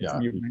rise. Yeah.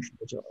 You mentioned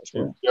it as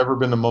well. If you've ever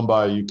been to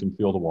Mumbai, you can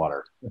feel the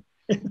water.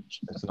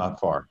 It's not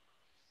far.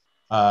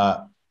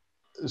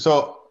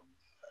 So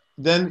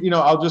then,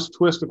 I'll just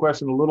twist the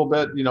question a little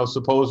bit.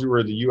 Suppose you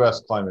were the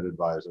U.S. climate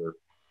advisor.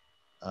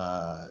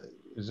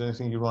 Is there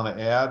anything you want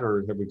to add,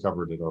 or have we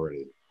covered it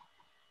already?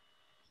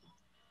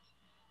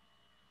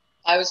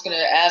 I was going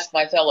to ask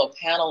my fellow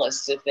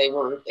panelists if they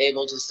were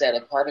able to set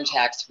a carbon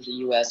tax for the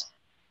U.S.,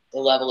 the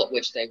level at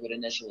which they would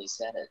initially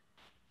set it.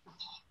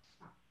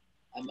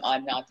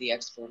 I'm not the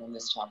expert on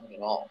this topic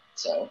at all.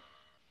 So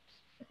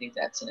I think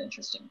that's an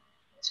interesting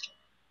question.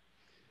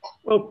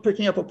 Well,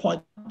 picking up a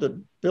point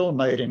that Bill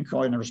made in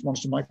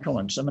response to my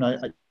comments, I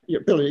mean,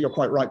 Bill, you're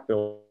quite right,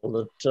 Bill,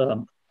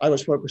 that I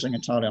was focusing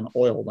entirely on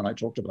oil when I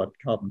talked about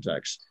carbon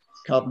tax.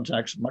 Carbon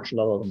tax much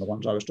lower than the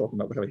ones I was talking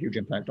about would have a huge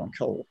impact on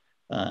coal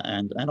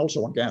and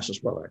also on gas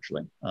as well,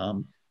 actually.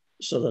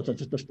 So that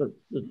the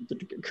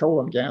coal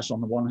and gas on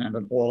the one hand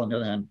and oil on the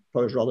other hand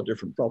pose rather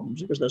different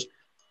problems because there's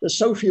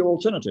so few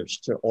alternatives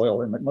to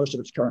oil in most of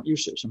its current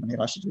uses. I mean, the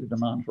elasticity of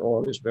demand for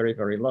oil is very,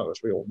 very low,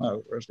 as we all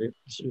know, whereas the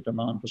elasticity of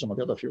demand for some of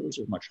the other fuels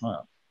is much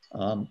higher,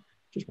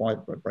 which is why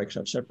it breaks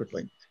out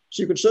separately.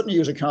 So you could certainly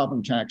use a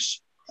carbon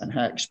tax and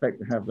expect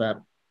to have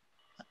that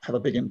have a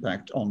big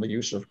impact on the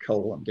use of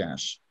coal and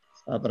gas.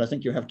 But I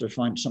think you have to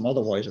find some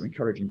other ways of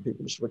encouraging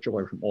people to switch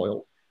away from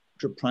oil,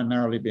 which would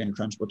primarily be in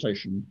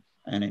transportation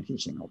and in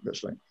heating,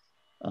 obviously.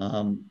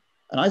 And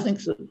I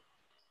think that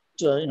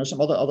some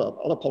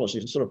other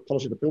policies, the sort of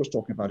policy that Bill was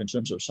talking about in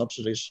terms of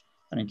subsidies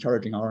and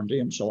encouraging R&D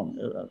and so on,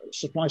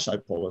 supply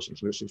side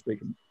policies, loosely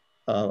speaking,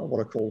 what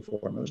are called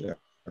for in those areas.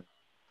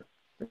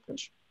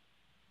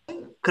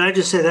 Can I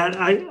just say that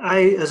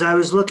as I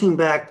was looking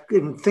back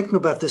and thinking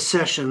about this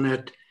session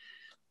at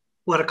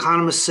what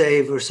economists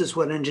say versus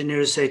what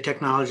engineers say,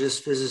 technologists,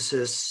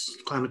 physicists,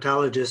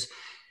 climatologists,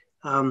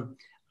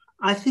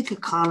 I think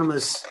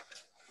economists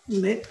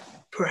may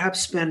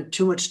perhaps spend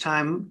too much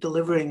time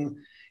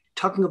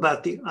talking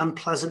about the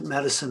unpleasant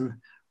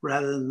medicine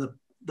rather than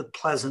the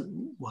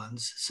pleasant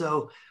ones.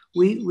 So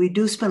we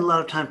do spend a lot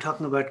of time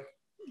talking about,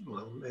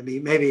 well,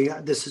 maybe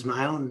this is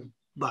my own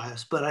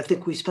bias, but I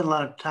think we spend a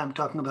lot of time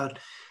talking about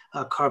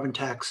carbon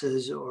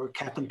taxes or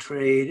cap and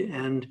trade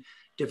and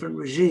different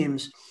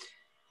regimes.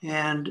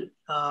 And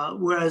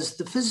whereas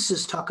the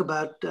physicists talk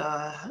about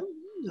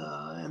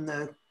and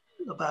the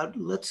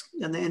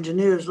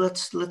engineers,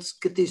 let's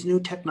get these new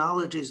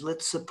technologies,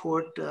 let's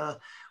support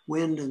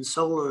wind and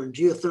solar and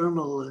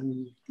geothermal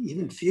and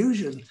even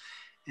fusion,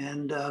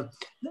 and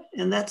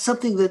that's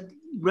something that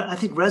I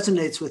think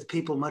resonates with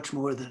people much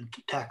more than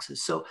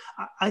taxes. So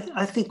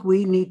I think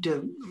we need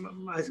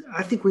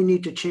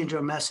to change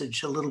our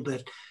message a little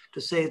bit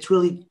to say it's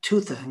really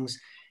two things,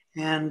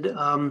 and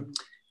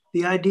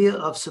the idea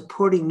of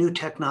supporting new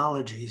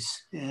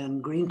technologies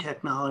and green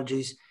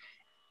technologies.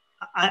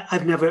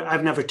 I've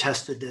never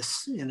tested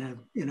this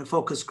in a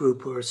focus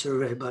group or a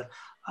survey, but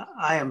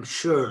I am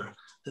sure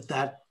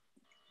that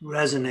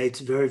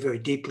resonates very, very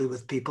deeply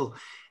with people,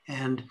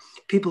 and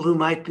people who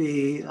might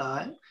be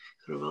sort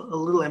of a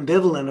little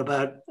ambivalent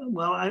about,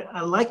 well,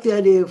 I like the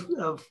idea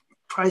of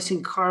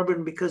pricing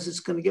carbon because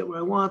it's going to get where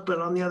I want, but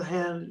on the other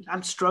hand,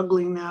 I'm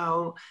struggling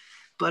now.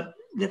 But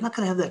they're not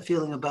going to have that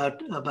feeling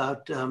about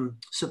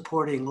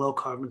supporting low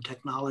carbon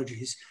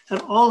technologies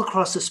and all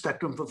across the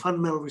spectrum, from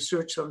fundamental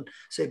research on,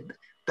 say,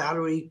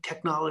 battery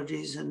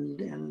technologies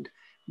and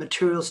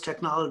materials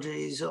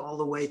technologies, all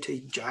the way to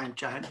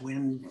giant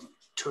wind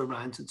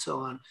turbines and so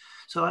on.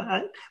 So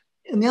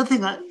and the other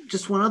thing,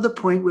 just one other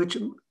point, which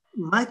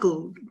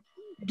Michael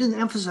didn't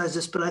emphasize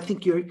this, but I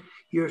think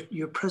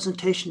your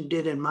presentation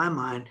did in my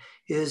mind,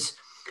 is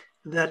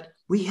that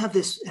we have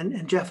this,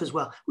 and Jeff as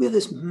well, we have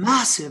this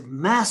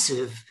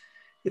massive,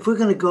 if we're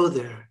going to go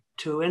there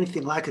to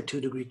anything like a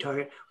 2-degree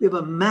target, we have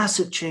a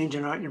massive change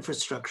in our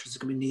infrastructure that's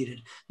going to be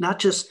needed. Not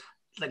just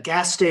the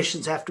gas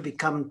stations have to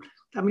become,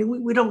 I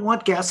mean, we don't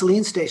want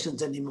gasoline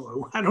stations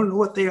anymore. I don't know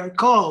what they are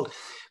called,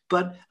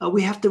 but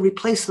we have to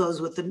replace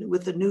those with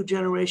the new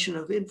generation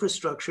of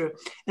infrastructure,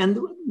 and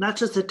not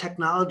just the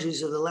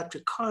technologies of the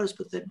electric cars,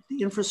 but the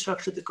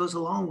infrastructure that goes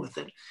along with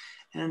it.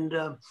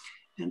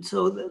 And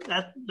so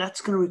that's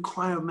going to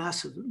require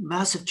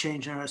massive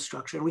change in our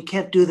structure. And we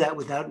can't do that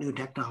without new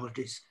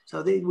technologies.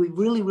 So we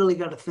really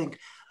got to think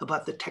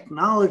about the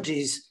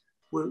technologies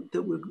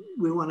that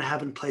we want to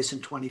have in place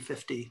in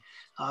 2050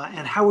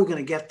 and how we're going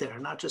to get there,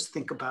 not just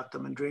think about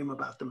them and dream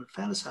about them and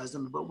fantasize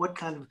them, but what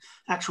kind of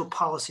actual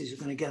policies are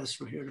going to get us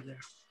from here to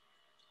there.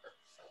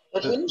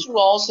 But wouldn't you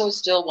also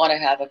still want to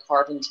have a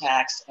carbon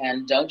tax?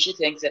 And don't you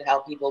think that how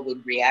people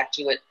would react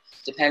to it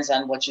depends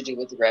on what you do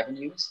with the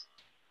revenues?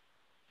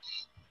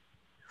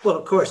 Well,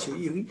 of course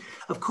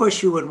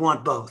you would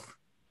want both,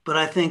 but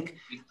I think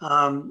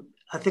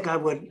I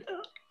would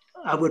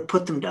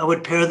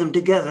pair them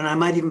together, and I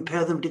might even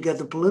pair them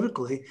together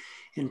politically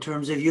in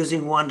terms of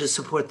using one to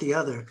support the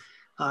other.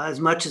 As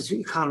much as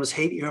economists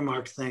hate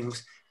earmarked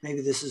things, maybe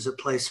this is a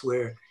place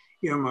where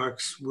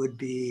earmarks would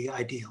be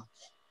ideal.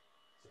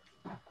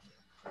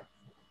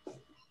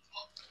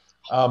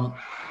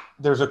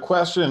 There's a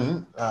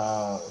question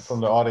from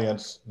the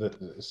audience that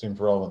seems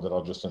relevant that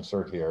I'll just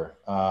insert here.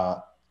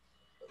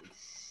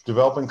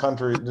 Developing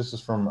countries, this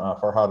is from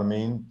Farhad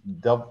Amin.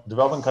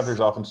 Developing countries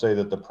often say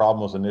that the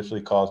problem was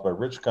initially caused by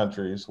rich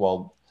countries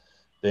while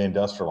they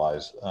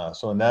industrialize.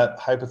 So in that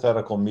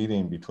hypothetical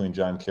meeting between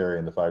John Kerry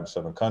and the 5 to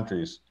 7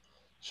 countries,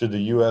 should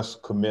the US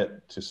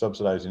commit to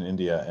subsidizing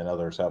India and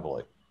others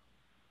heavily?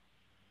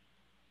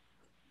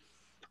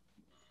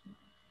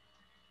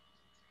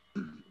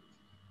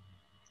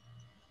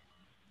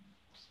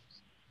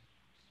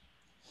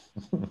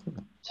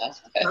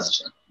 Tough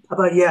question. How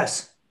about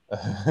yes?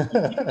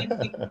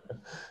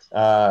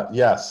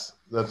 Yes,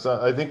 that's.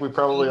 I think we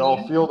probably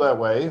all feel that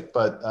way,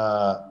 but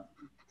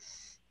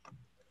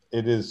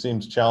it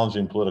seems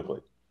challenging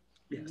politically.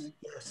 Yes.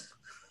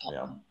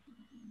 Yeah.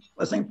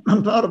 I think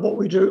part of what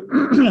we do,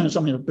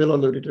 something that Bill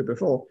alluded to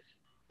before,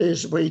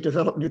 is we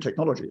develop new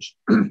technologies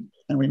and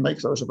we make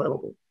those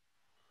available.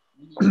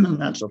 And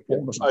that's a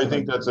form of. I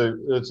think that's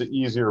an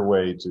easier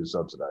way to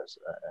subsidize.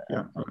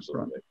 Yeah,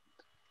 absolutely.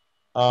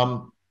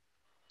 right.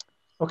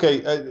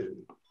 Okay,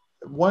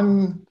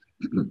 one.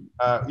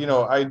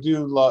 I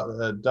do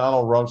love.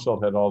 Donald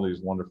Rumsfeld had all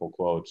these wonderful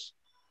quotes.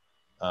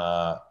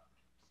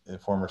 The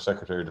former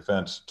Secretary of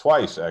Defense,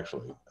 twice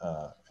actually,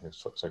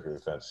 his Secretary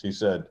of Defense. He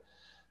said,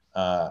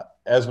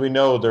 "As we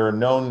know, there are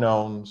known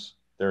knowns.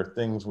 There are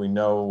things we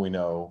know we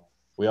know.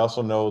 We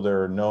also know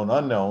there are known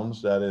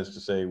unknowns. That is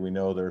to say, we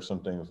know there are some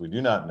things we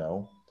do not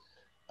know.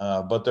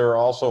 But there are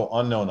also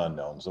unknown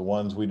unknowns, the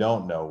ones we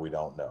don't know we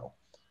don't know."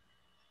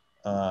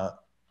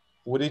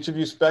 Would each of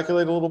you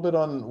speculate a little bit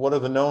on what are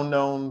the known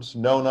knowns,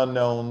 known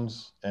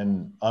unknowns,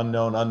 and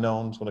unknown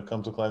unknowns when it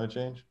comes to climate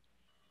change?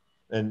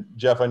 And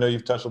Jeff, I know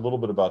you've touched a little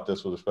bit about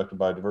this with respect to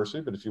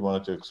biodiversity, but if you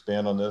wanted to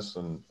expand on this,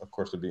 and of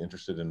course, I'd be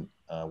interested in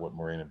what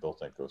Maureen and Bill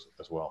think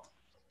as well.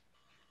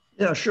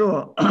 Yeah,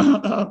 sure.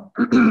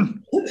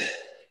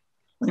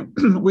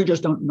 We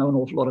just don't know an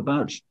awful lot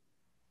about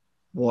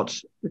what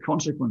the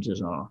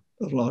consequences are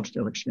of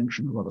large-scale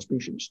extinction of other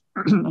species.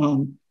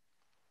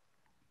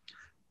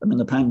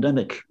 The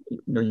pandemic,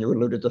 you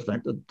alluded to the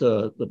fact that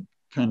the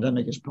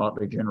pandemic is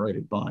partly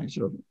generated by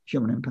sort of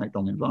human impact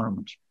on the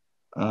environment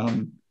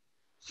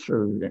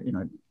through,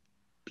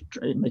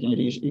 making it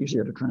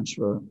easier to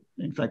transfer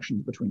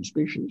infections between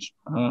species.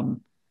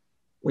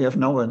 We have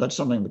nowhere, that's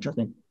something which I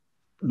think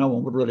no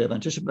one would really have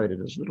anticipated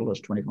as little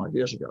as 25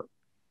 years ago.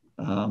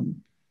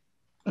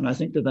 And I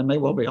think that there may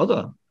well be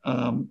other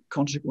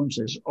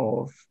consequences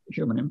of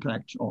human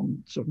impact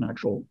on sort of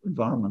natural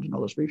environment and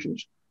other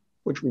species,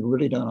 which we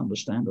really don't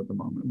understand at the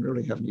moment, and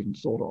really haven't even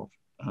thought of.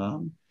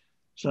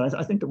 So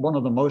I think that one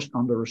of the most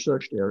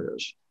under-researched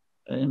areas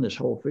in this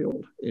whole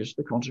field is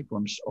the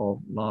consequence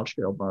of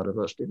large-scale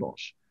biodiversity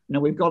loss.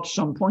 We've got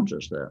some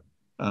pointers there.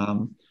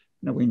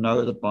 We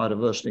know that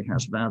biodiversity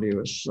has value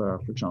as,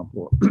 for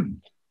example,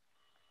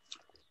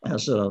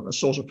 as a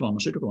source of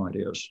pharmaceutical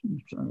ideas.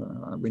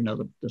 We know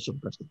that that's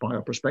the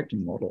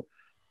bioprospecting model.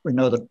 We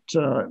know that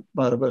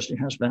biodiversity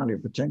has value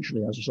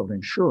potentially as a sort of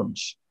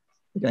insurance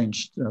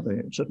against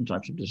the certain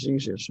types of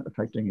diseases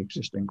affecting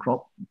existing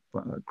crop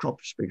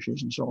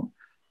species and so on.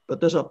 But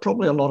there's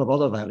probably a lot of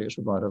other values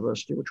for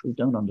biodiversity which we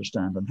don't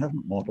understand and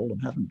haven't modeled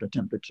and haven't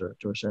attempted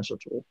to assess at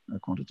all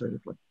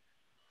quantitatively.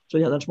 So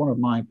yeah, that's one of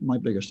my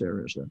biggest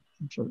areas there.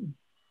 Absolutely.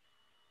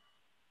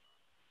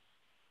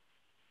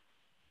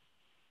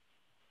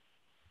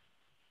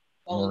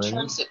 Well,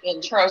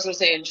 in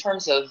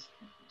terms of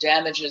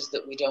damages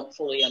that we don't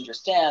fully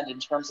understand, in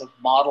terms of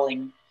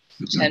modeling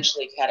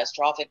potentially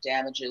catastrophic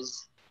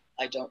damages,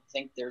 I don't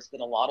think there's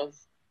been a lot of,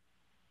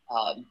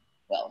 I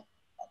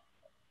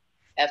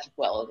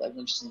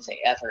shouldn't say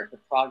effort, but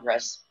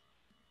progress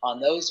on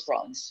those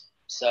fronts.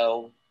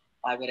 So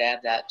I would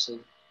add that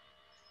to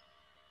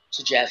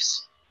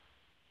Jeff's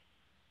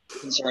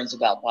concerns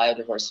about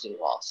biodiversity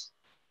loss,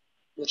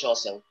 which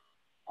also,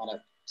 on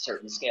a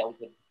certain scale,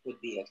 would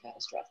be a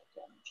catastrophic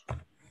damage.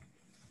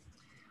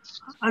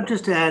 I'll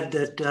just add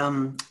that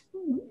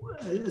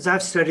as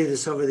I've studied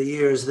this over the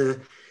years, the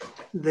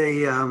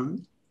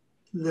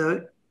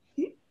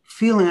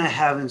feeling I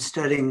have in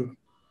studying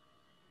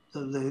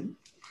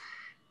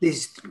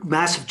these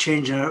massive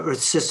change in our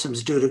Earth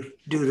systems due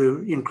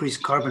to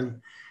increased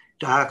carbon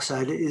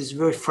dioxide is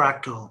very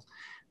fractal.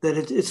 That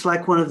it's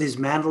like one of these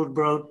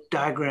Mandelbrot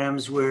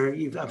diagrams where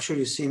I'm sure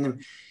you've seen them.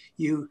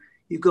 You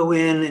go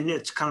in and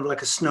it's kind of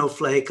like a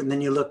snowflake, and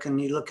then you look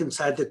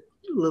inside the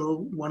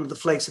little one of the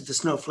flakes of the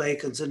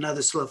snowflake, and it's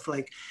another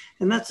snowflake.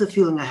 And that's the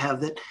feeling I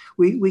have, that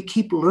we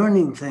keep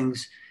learning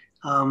things.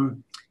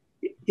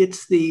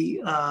 It's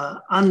the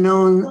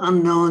unknown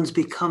unknowns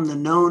become the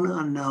known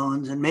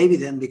unknowns, and maybe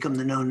then become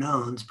the known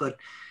knowns. But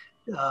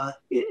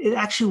it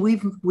actually,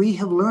 we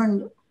have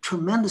learned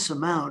tremendous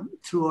amount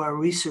through our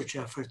research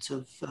efforts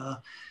of the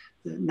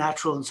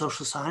natural and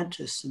social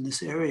scientists in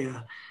this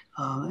area.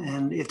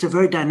 And it's a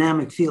very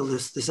dynamic field,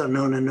 this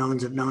unknown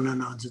unknowns of known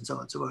unknowns and so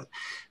on and so forth.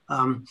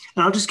 And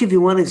I'll just give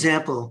you one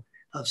example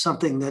of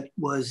something that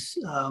was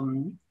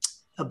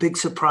a big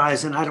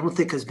surprise, and I don't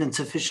think has been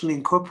sufficiently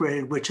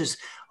incorporated, which is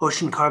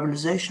ocean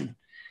carbonization.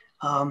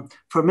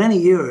 For many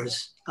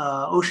years,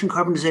 ocean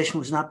carbonization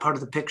was not part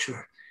of the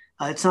picture.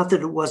 It's not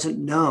that it wasn't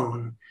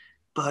known,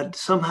 but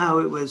somehow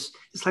it's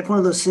like one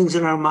of those things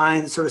in our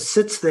mind that sort of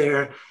sits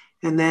there,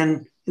 and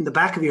then in the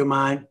back of your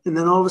mind, and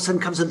then all of a sudden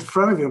comes in the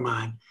front of your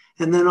mind.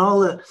 And then all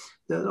the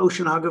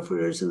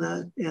oceanographers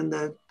and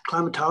the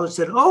climatologists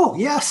said, oh,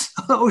 yes,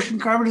 ocean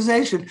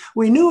carbonization.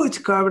 We knew it's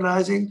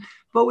carbonizing,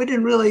 but we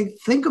didn't really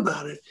think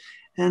about it.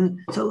 And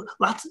so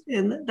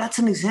and that's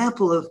an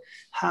example of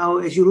how,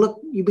 as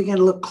you begin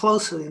to look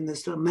closely in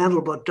this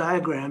Mandelbrot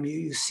diagram,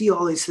 you see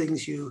all these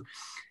things. You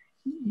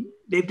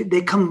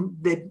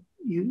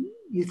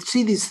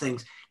see these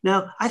things.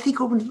 Now, I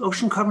think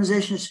ocean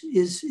carbonization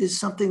is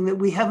something that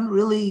we haven't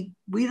really,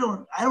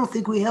 I don't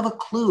think we have a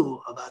clue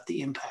about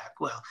the impact.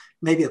 Well,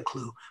 maybe a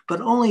clue,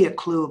 but only a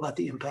clue about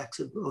the impacts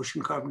of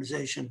ocean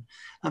carbonization.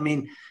 I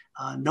mean,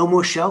 no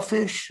more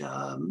shellfish,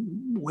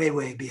 way,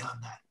 way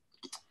beyond that.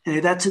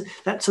 And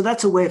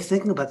that's a way of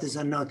thinking about this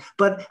unknown,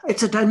 but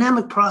it's a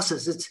dynamic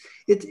process.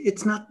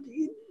 It's not,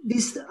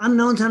 these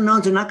unknowns are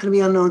not going to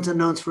be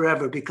unknowns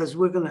forever, because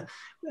we're going to,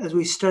 as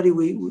we study,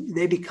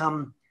 they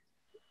become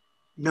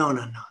known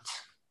unknowns.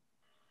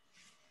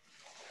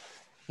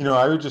 You know,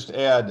 I would just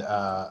add,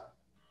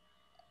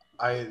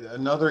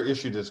 another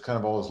issue that's kind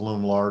of always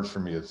loomed large for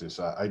me is this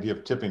idea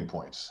of tipping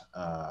points,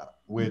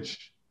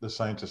 which the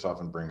scientists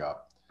often bring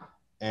up.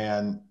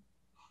 And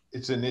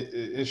it's an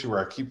issue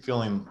where I keep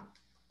feeling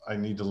I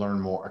need to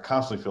learn more. I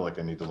constantly feel like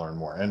I need to learn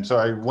more. And so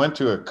I went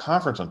to a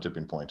conference on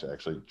tipping points,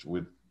 actually,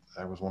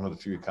 I was one of the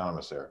few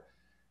economists there.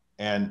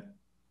 And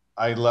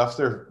I left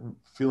there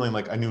feeling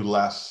like I knew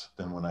less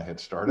than when I had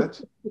started.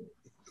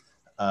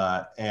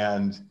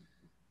 And,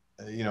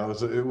 you know,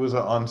 it was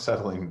an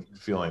unsettling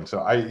feeling. So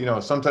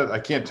sometimes I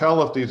can't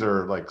tell if these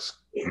are like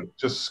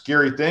just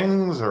scary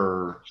things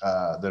or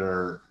that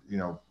are,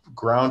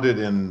 grounded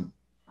in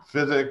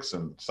physics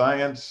and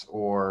science,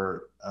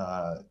 or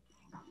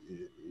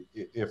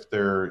if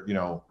they're,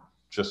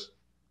 just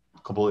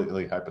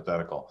completely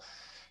hypothetical.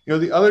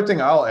 The other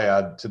thing I'll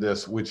add to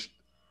this, which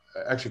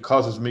actually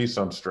causes me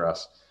some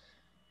stress,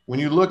 when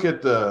you look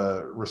at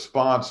the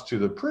response to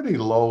the pretty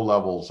low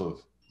levels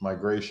of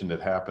migration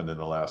that happened in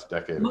the last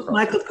decade.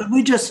 Michael, could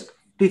we just,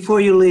 before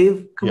you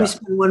leave, could we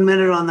spend 1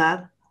 minute on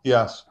that?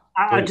 Yes.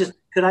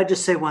 Could I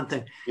just say one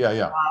thing?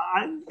 Yeah.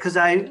 Because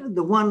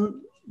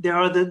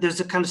there's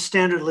a kind of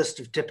standard list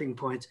of tipping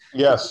points.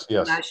 Yes.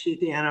 The ice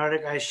sheet, the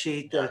Antarctic ice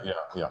sheet, the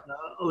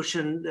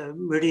ocean, the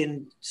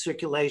meridian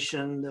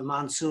circulation, the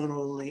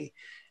monsoonal, the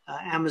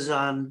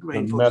Amazon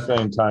rainforest,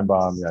 methane time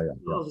bomb,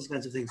 all these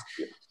kinds of things.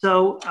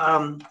 So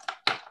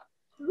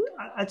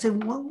I'd say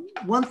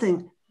one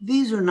thing: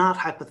 these are not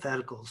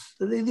hypotheticals.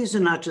 These are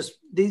not just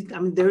these. I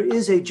mean, there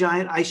is a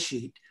giant ice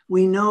sheet.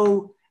 We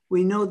know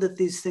that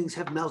these things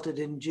have melted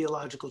in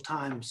geological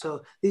time.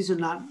 So these are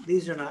not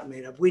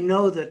made up. We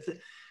know that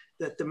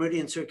the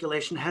meridian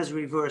circulation has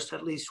reversed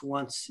at least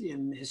once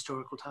in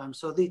historical time.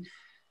 So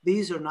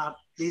these are not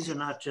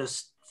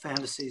just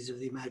fantasies of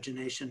the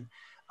imagination.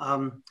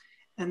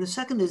 And the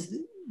second is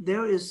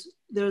there's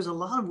a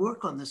lot of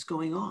work on this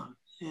going on,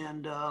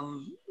 and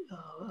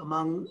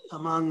among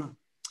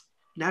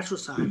natural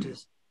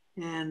scientists,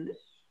 and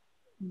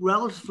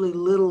relatively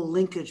little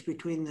linkage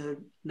between the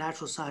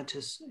natural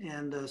scientists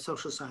and the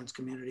social science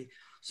community.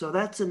 So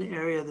that's an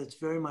area that's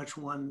very much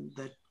one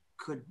that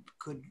could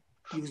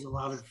use a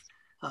lot of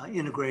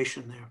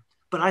integration there.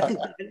 But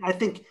I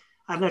think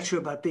I'm not sure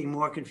about being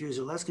more confused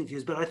or less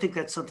confused, but I think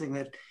that's something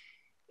that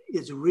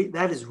is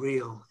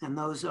real, and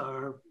those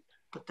are,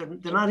 but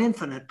they're not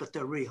infinite, but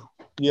they're real.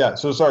 Yeah.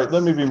 So sorry,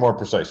 let me be more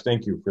precise.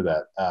 Thank you for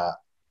that.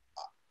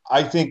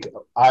 I think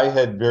I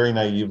had very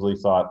naively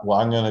thought, well,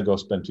 I'm going to go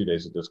spend 2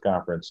 days at this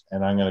conference,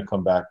 and I'm going to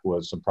come back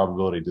with some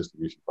probability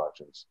distribution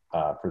functions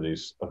for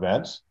these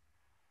events.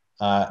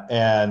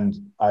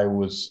 And I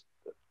was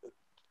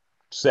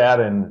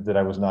saddened that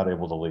I was not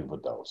able to leave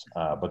with those.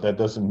 But that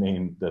doesn't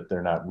mean that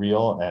they're not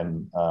real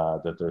and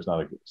that there's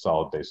not a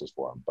solid basis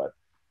for them. But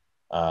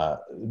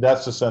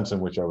that's the sense in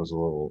which I was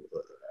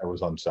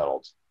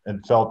unsettled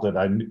and felt that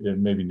I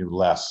maybe knew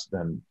less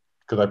than,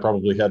 because I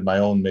probably had my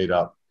own made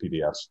up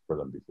PDFs for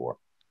them before.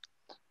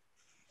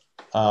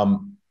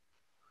 And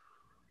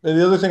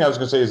the other thing I was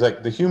going to say is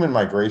like the human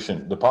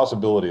migration, the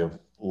possibility of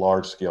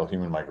large scale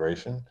human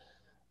migration,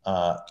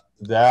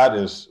 that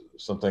is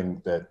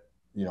something that,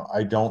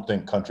 I don't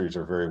think countries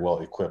are very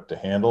well equipped to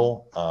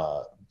handle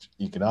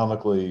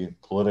economically,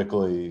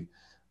 politically.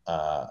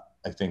 I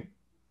think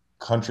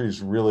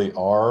countries really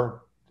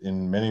are,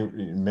 in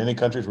many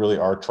countries really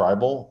are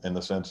tribal, in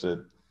the sense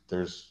that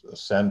there's a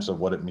sense of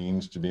what it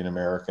means to be an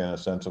American, a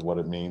sense of what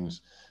it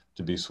means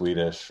to be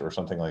Swedish or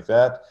something like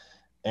that.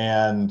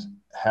 And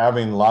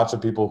having lots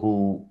of people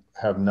who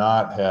have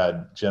not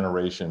had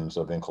generations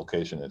of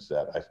inculcation into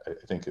that, I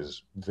think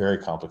is very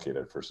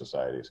complicated for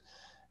societies.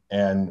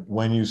 And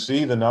when you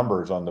see the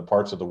numbers on the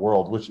parts of the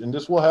world, and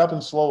this will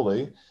happen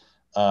slowly,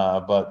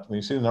 but when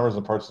you see the numbers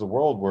in the parts of the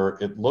world where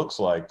it looks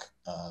like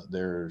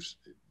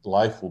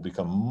life will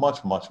become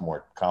much, much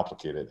more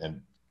complicated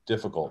and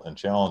difficult and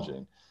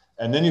challenging.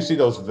 And then you see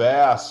those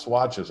vast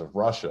swatches of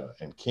Russia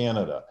and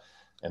Canada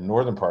and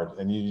northern parts,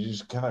 and you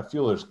just kind of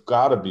feel there's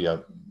got to be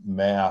a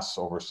mass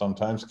over some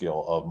time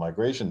scale of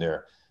migration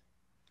there.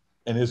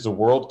 And is the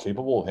world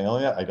capable of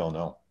handling that? I don't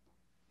know.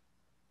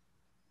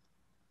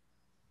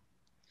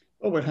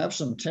 Well, we'll have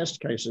some test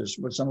cases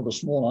with some of the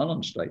small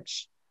island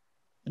states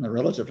in the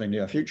relatively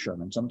near future. I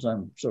mean,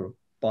 sometime sort of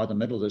by the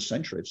middle of this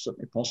century, it's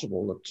certainly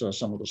possible that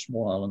some of the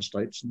small island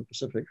states in the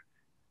Pacific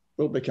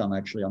will become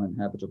actually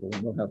uninhabitable,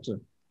 and we'll have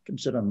to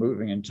consider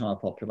moving entire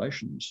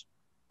populations.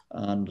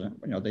 And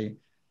the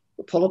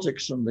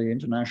politics and the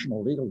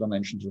international legal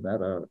dimensions of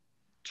that are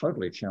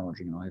totally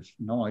challenging. I have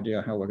no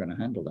idea how we're going to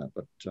handle that,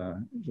 but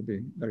it'll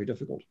be very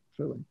difficult,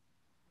 clearly.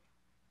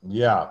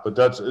 Yeah, but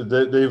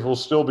they will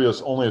still be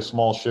only a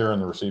small share in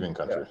the receiving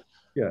country.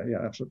 Yeah,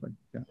 absolutely.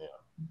 Yeah.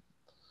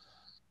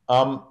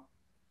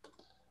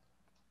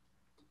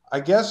 I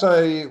guess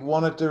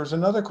there's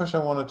another question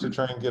I wanted to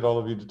try and get all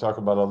of you to talk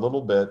about a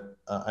little bit.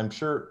 I'm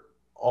sure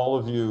all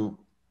of you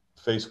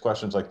face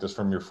questions like this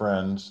from your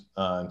friends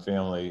and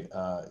family.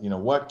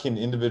 What can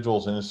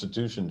individuals and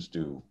institutions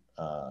do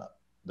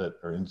that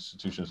are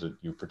institutions that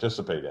you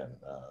participate in?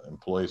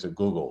 Employees at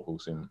Google who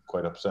seem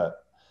quite upset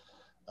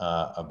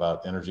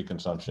about energy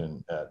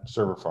consumption at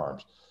server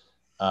farms.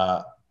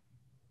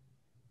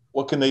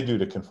 What can they do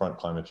to confront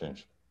climate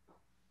change?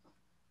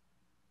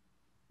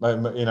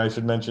 I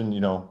should mention,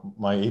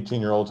 my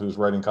 18-year-old who's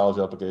writing college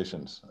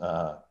applications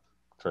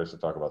tries to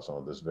talk about some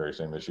of this very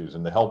same issues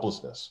and the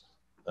helplessness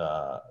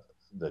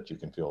that you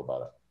can feel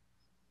about it.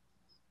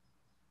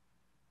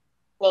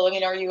 Well,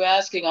 are you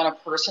asking on a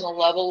personal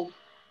level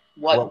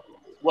what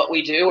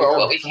we do or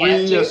what we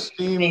can't do? Three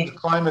esteemed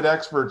climate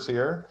experts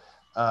here,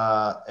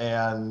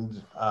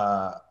 and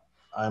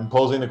I'm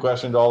posing the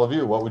question to all of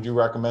you. What would you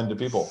recommend to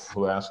people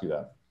who ask you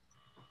that?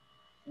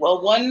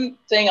 Well, one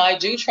thing I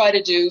do try to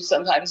do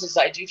sometimes is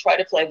I do try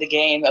to play the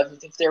game of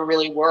if there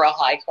really were a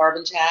high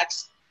carbon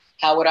tax,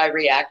 how would I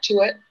react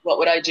to it? What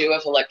would I do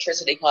if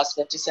electricity cost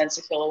 50 cents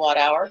a kilowatt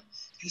hour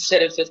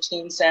instead of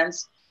 15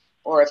 cents?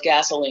 Or if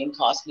gasoline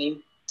cost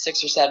me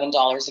 $6 or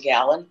 $7 a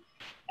gallon?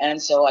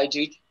 And so I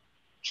do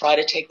try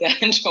to take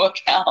that into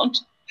account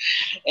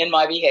in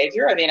my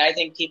behavior. I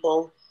think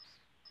people,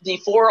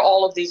 before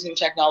all of these new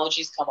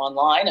technologies come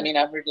online,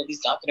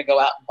 everybody's not going to go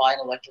out and buy an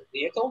electric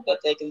vehicle, but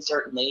they can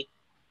certainly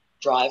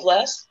drive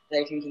less.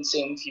 They can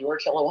consume fewer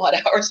kilowatt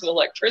hours of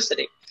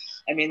electricity.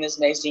 This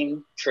may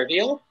seem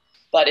trivial,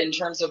 but in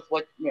terms of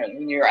what,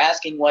 when you're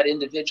asking what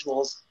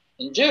individuals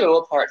can do,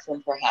 apart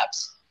from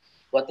perhaps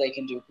what they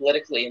can do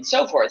politically and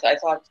so forth, I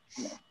thought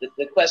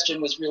the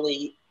question was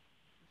really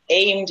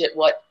aimed at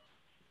what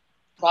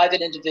private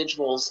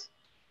individuals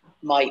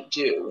might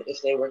do if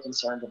they were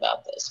concerned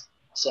about this.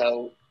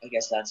 So I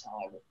guess that's how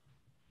I would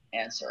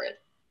answer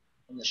it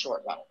in the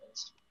short run at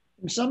least.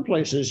 In some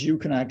places, you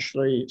can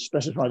actually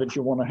specify that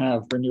you want to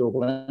have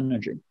renewable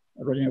energy,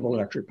 renewable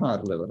electric power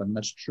delivered. And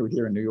that's true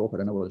here in New York. I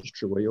don't know whether it's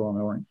true where you are,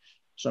 Maureen.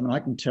 So I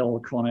can tell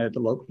Con Ed, the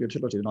local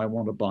utility, that I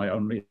want to buy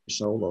only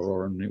solar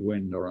or only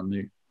wind or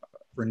only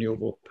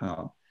renewable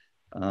power.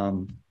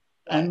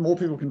 And more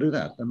people can do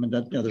that.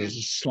 There's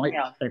a slight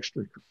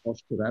extra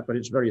cost to that, but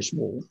it's very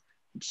small.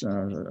 It's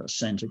a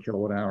cent a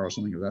kilowatt hour or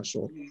something of that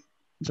sort.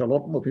 So a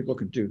lot more people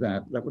can do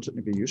that. That would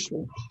certainly be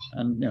useful.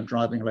 And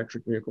driving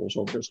electric vehicles,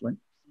 obviously.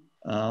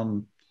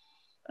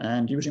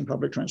 And using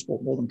public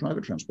transport more than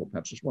private transport,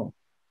 perhaps as well.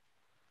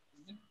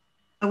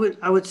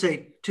 I would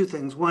say two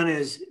things. One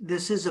is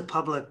this is a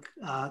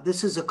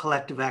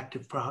collective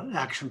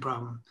action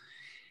problem,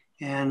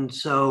 and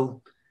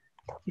so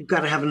you've got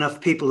to have enough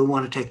people who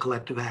want to take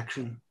collective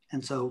action.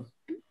 And so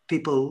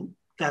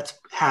that's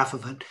half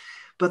of it.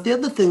 But the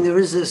other thing, there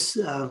is this.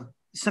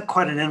 It's not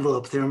quite an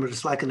envelope theorem, but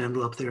it's like an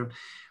envelope theorem,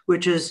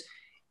 which is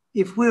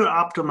if we're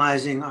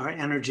optimizing our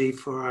energy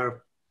for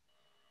our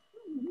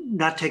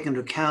not taking into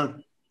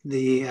account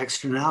the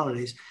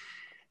externalities,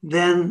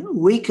 then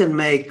we can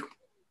make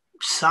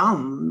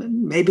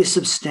some, maybe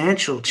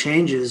substantial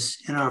changes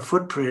in our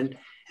footprint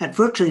at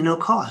virtually no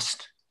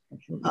cost,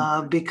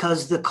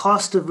 because the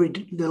cost of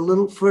the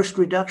little first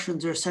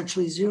reductions are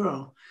essentially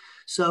zero.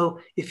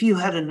 So if you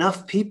had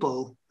enough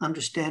people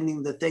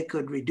understanding that they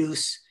could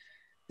reduce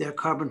their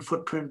carbon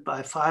footprint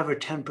by 5 or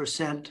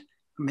 10%, or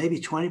maybe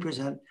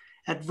 20%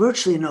 at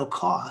virtually no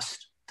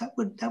cost, that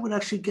would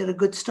actually get a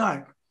good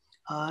start.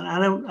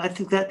 I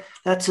think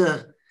that's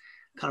a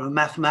kind of a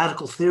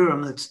mathematical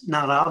theorem that's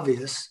not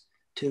obvious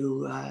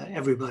to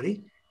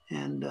everybody,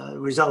 and the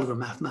result of a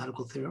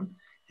mathematical theorem.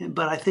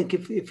 But I think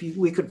if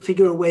we could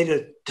figure a way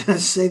to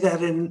say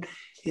that in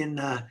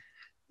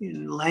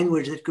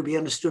language that could be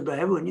understood by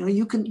everyone,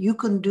 you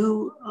can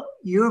do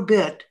your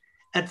bit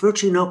at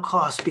virtually no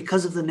cost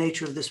because of the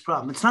nature of this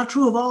problem. It's not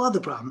true of all other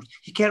problems.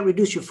 You can't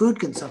reduce your food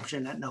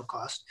consumption at no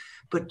cost,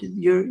 but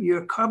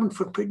your carbon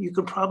footprint you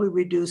can probably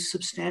reduce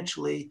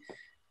substantially,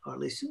 or at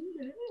least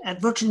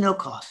at virtually no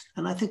cost.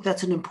 And I think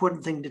that's an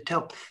important thing to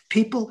tell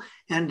people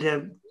and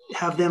to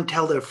have them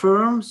tell their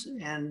firms,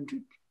 and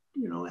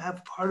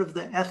have part of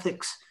the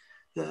ethics,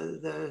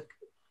 the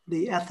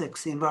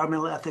ethics, the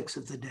environmental ethics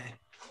of the day.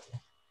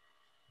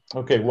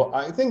 Okay, well,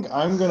 I think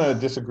I'm going to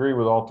disagree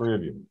with all three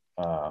of you.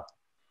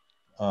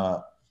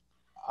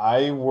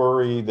 I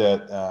worry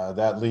that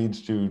that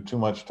leads to too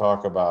much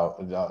talk about,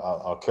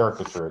 I'll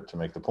caricature it to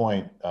make the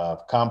point,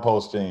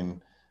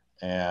 composting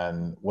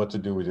and what to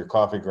do with your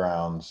coffee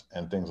grounds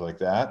and things like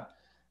that.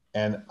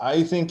 And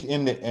I think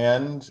in the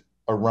end,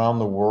 around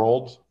the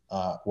world,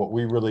 what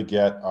we really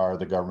get are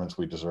the governments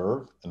we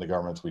deserve and the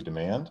governments we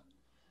demand.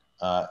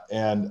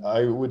 And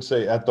I would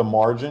say at the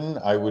margin,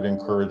 I would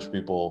encourage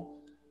people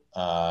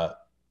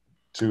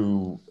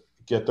to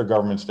get their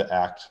governments to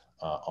act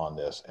on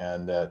this,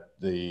 and that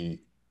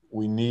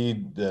we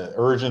need the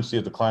urgency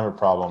of the climate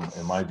problem,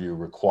 in my view,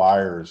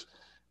 requires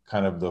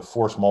kind of the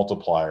force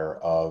multiplier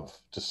of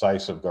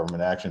decisive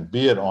government action,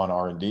 be it on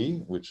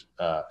R&D, which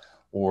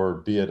or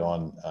be it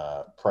on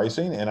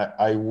pricing. And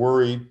I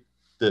worry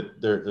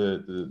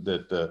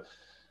that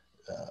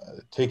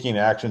taking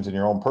actions in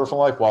your own personal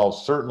life, while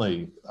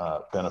certainly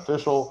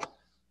beneficial,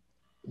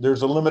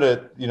 there's a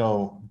limited,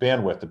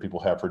 bandwidth that people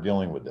have for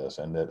dealing with this,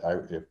 and that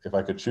if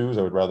I could choose,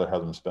 I would rather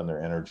have them spend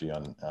their energy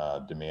on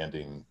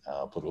demanding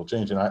political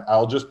change. And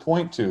I'll just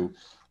point to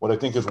what I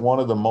think is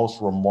one of the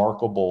most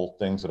remarkable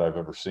things that I've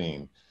ever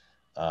seen.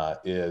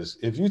 Is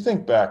if you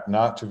think back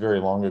not too very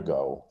long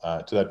ago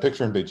to that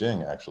picture in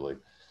Beijing, actually,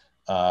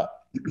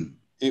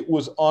 it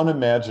was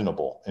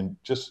unimaginable, and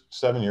just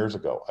 7 years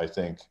ago, I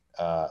think,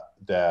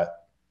 that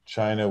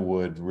China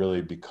would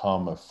really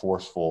become a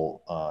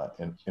forceful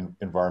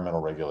environmental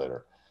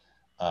regulator.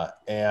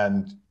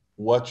 And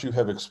what you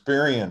have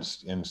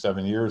experienced in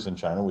 7 years in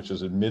China, which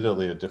is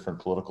admittedly a different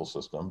political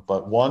system,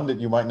 but one that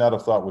you might not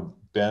have thought would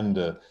bend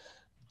to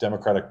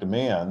democratic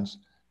demands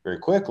very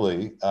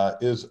quickly,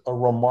 is a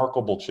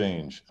remarkable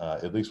change,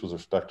 at least with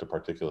respect to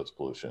particulates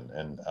pollution.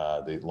 And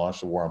they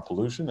launched a war on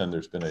pollution, and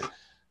there's been a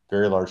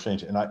very large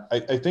change. And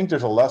I think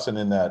there's a lesson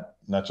in that,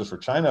 not just for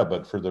China,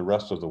 but for the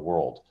rest of the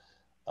world,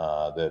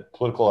 that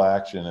political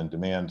action and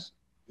demands,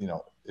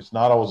 it's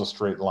not always a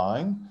straight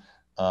line,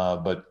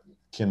 but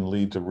can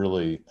lead to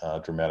really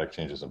dramatic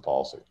changes in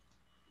policy.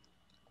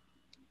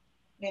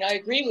 I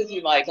agree with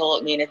you,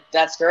 Michael.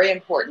 That's very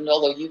important,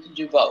 although you can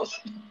do both.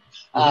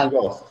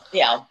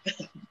 Yeah.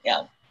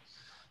 Yeah.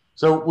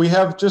 So we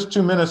have just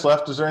 2 minutes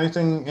left. Is there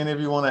anything any of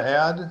you want to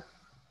add?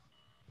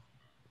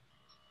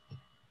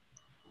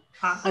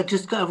 I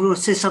want to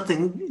say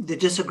something. The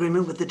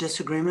disagreement with the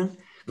disagreement.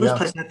 First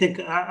place, I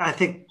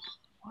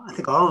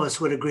think all of us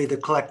would agree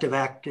that collective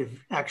active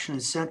action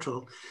is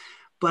central.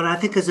 But I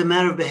think as a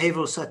matter of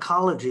behavioral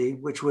psychology,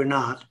 which we're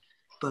not,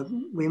 but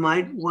we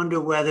might wonder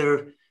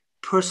whether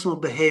personal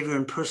behavior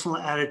and personal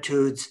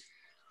attitudes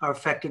are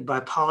affected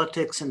by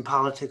politics, and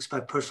politics by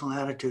personal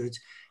attitudes.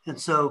 And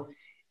so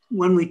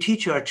when we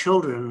teach our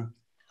children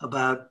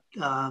about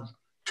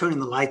turning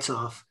the lights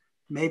off,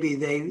 maybe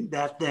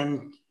that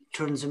then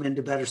turns them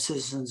into better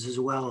citizens as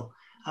well.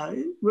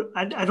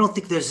 I don't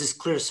think there's this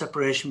clear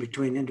separation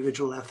between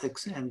individual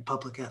ethics and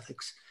public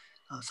ethics.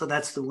 So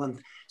that's the one.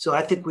 So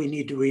I think we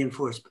need to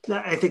reinforce.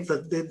 I think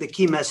the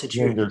key message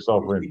here is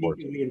we need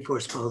to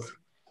reinforce both.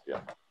 Yeah.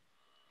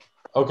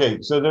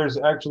 Okay, so there's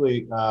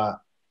actually,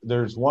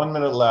 there's 1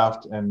 minute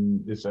left,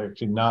 and it's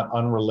actually not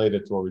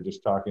unrelated to what we were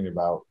just talking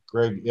about.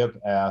 Greg Ip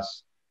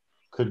asks,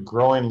 could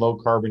growing low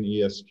carbon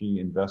ESG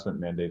investment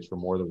mandates for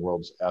more of the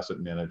world's asset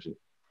management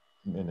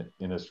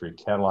industry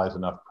catalyze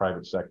enough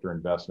private sector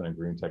investment in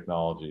green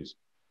technologies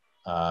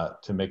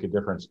to make a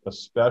difference,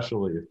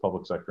 especially if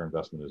public sector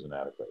investment is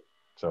inadequate?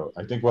 So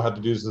I think we'll have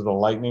to do this as a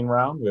lightning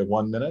round. We have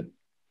 1 minute.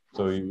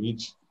 So you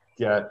each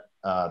get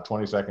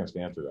 20 seconds to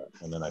answer that.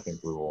 And then I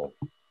think we will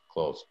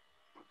close.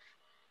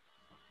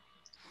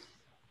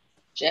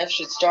 Jeff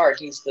should start.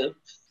 He's the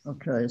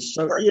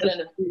so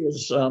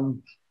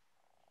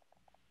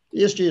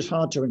ESG is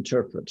hard to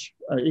interpret.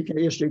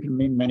 ESG can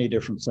mean many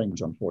different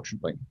things,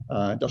 unfortunately.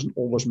 It doesn't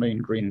always mean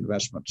green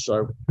investment.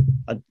 So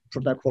I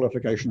put that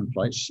qualification in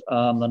place.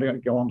 I'm going to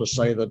go on to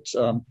say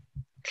that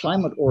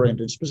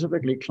climate-oriented,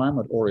 specifically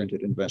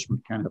climate-oriented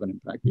investment can have an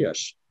impact.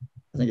 Yes,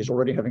 I think it's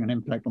already having an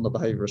impact on the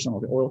behavior of some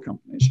of the oil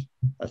companies.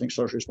 I think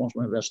socially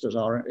responsible investors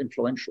are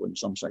influential in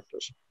some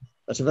sectors.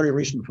 That's a very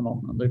recent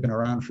phenomenon. They've been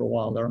around for a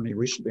while. They're only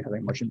recently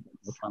having much impact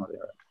on the climate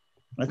area.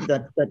 I think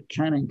that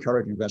can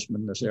encourage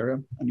investment in this area,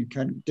 and you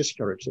can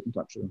discourage certain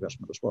types of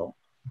investment as well,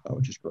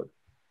 which is good.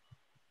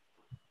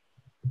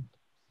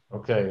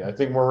 Okay, I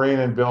think Maureen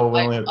and Bill, we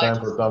only have time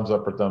for thumbs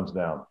up or thumbs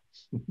down.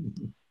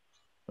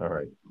 All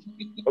right.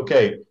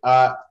 Okay,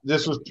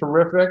 this was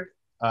terrific.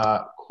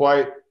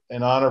 Quite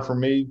an honor for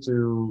me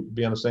to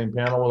be on the same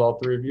panel with all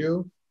three of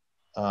you.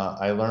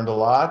 I learned a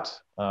lot.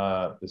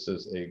 This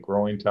is a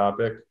growing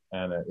topic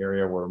and an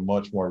area where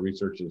much more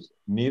research is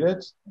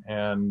needed.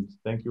 And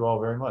thank you all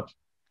very much.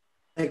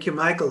 Thank you,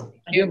 Michael.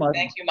 Thank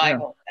you,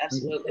 Michael. Yeah.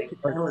 Absolutely.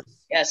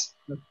 Yes.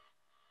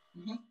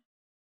 Mm-hmm.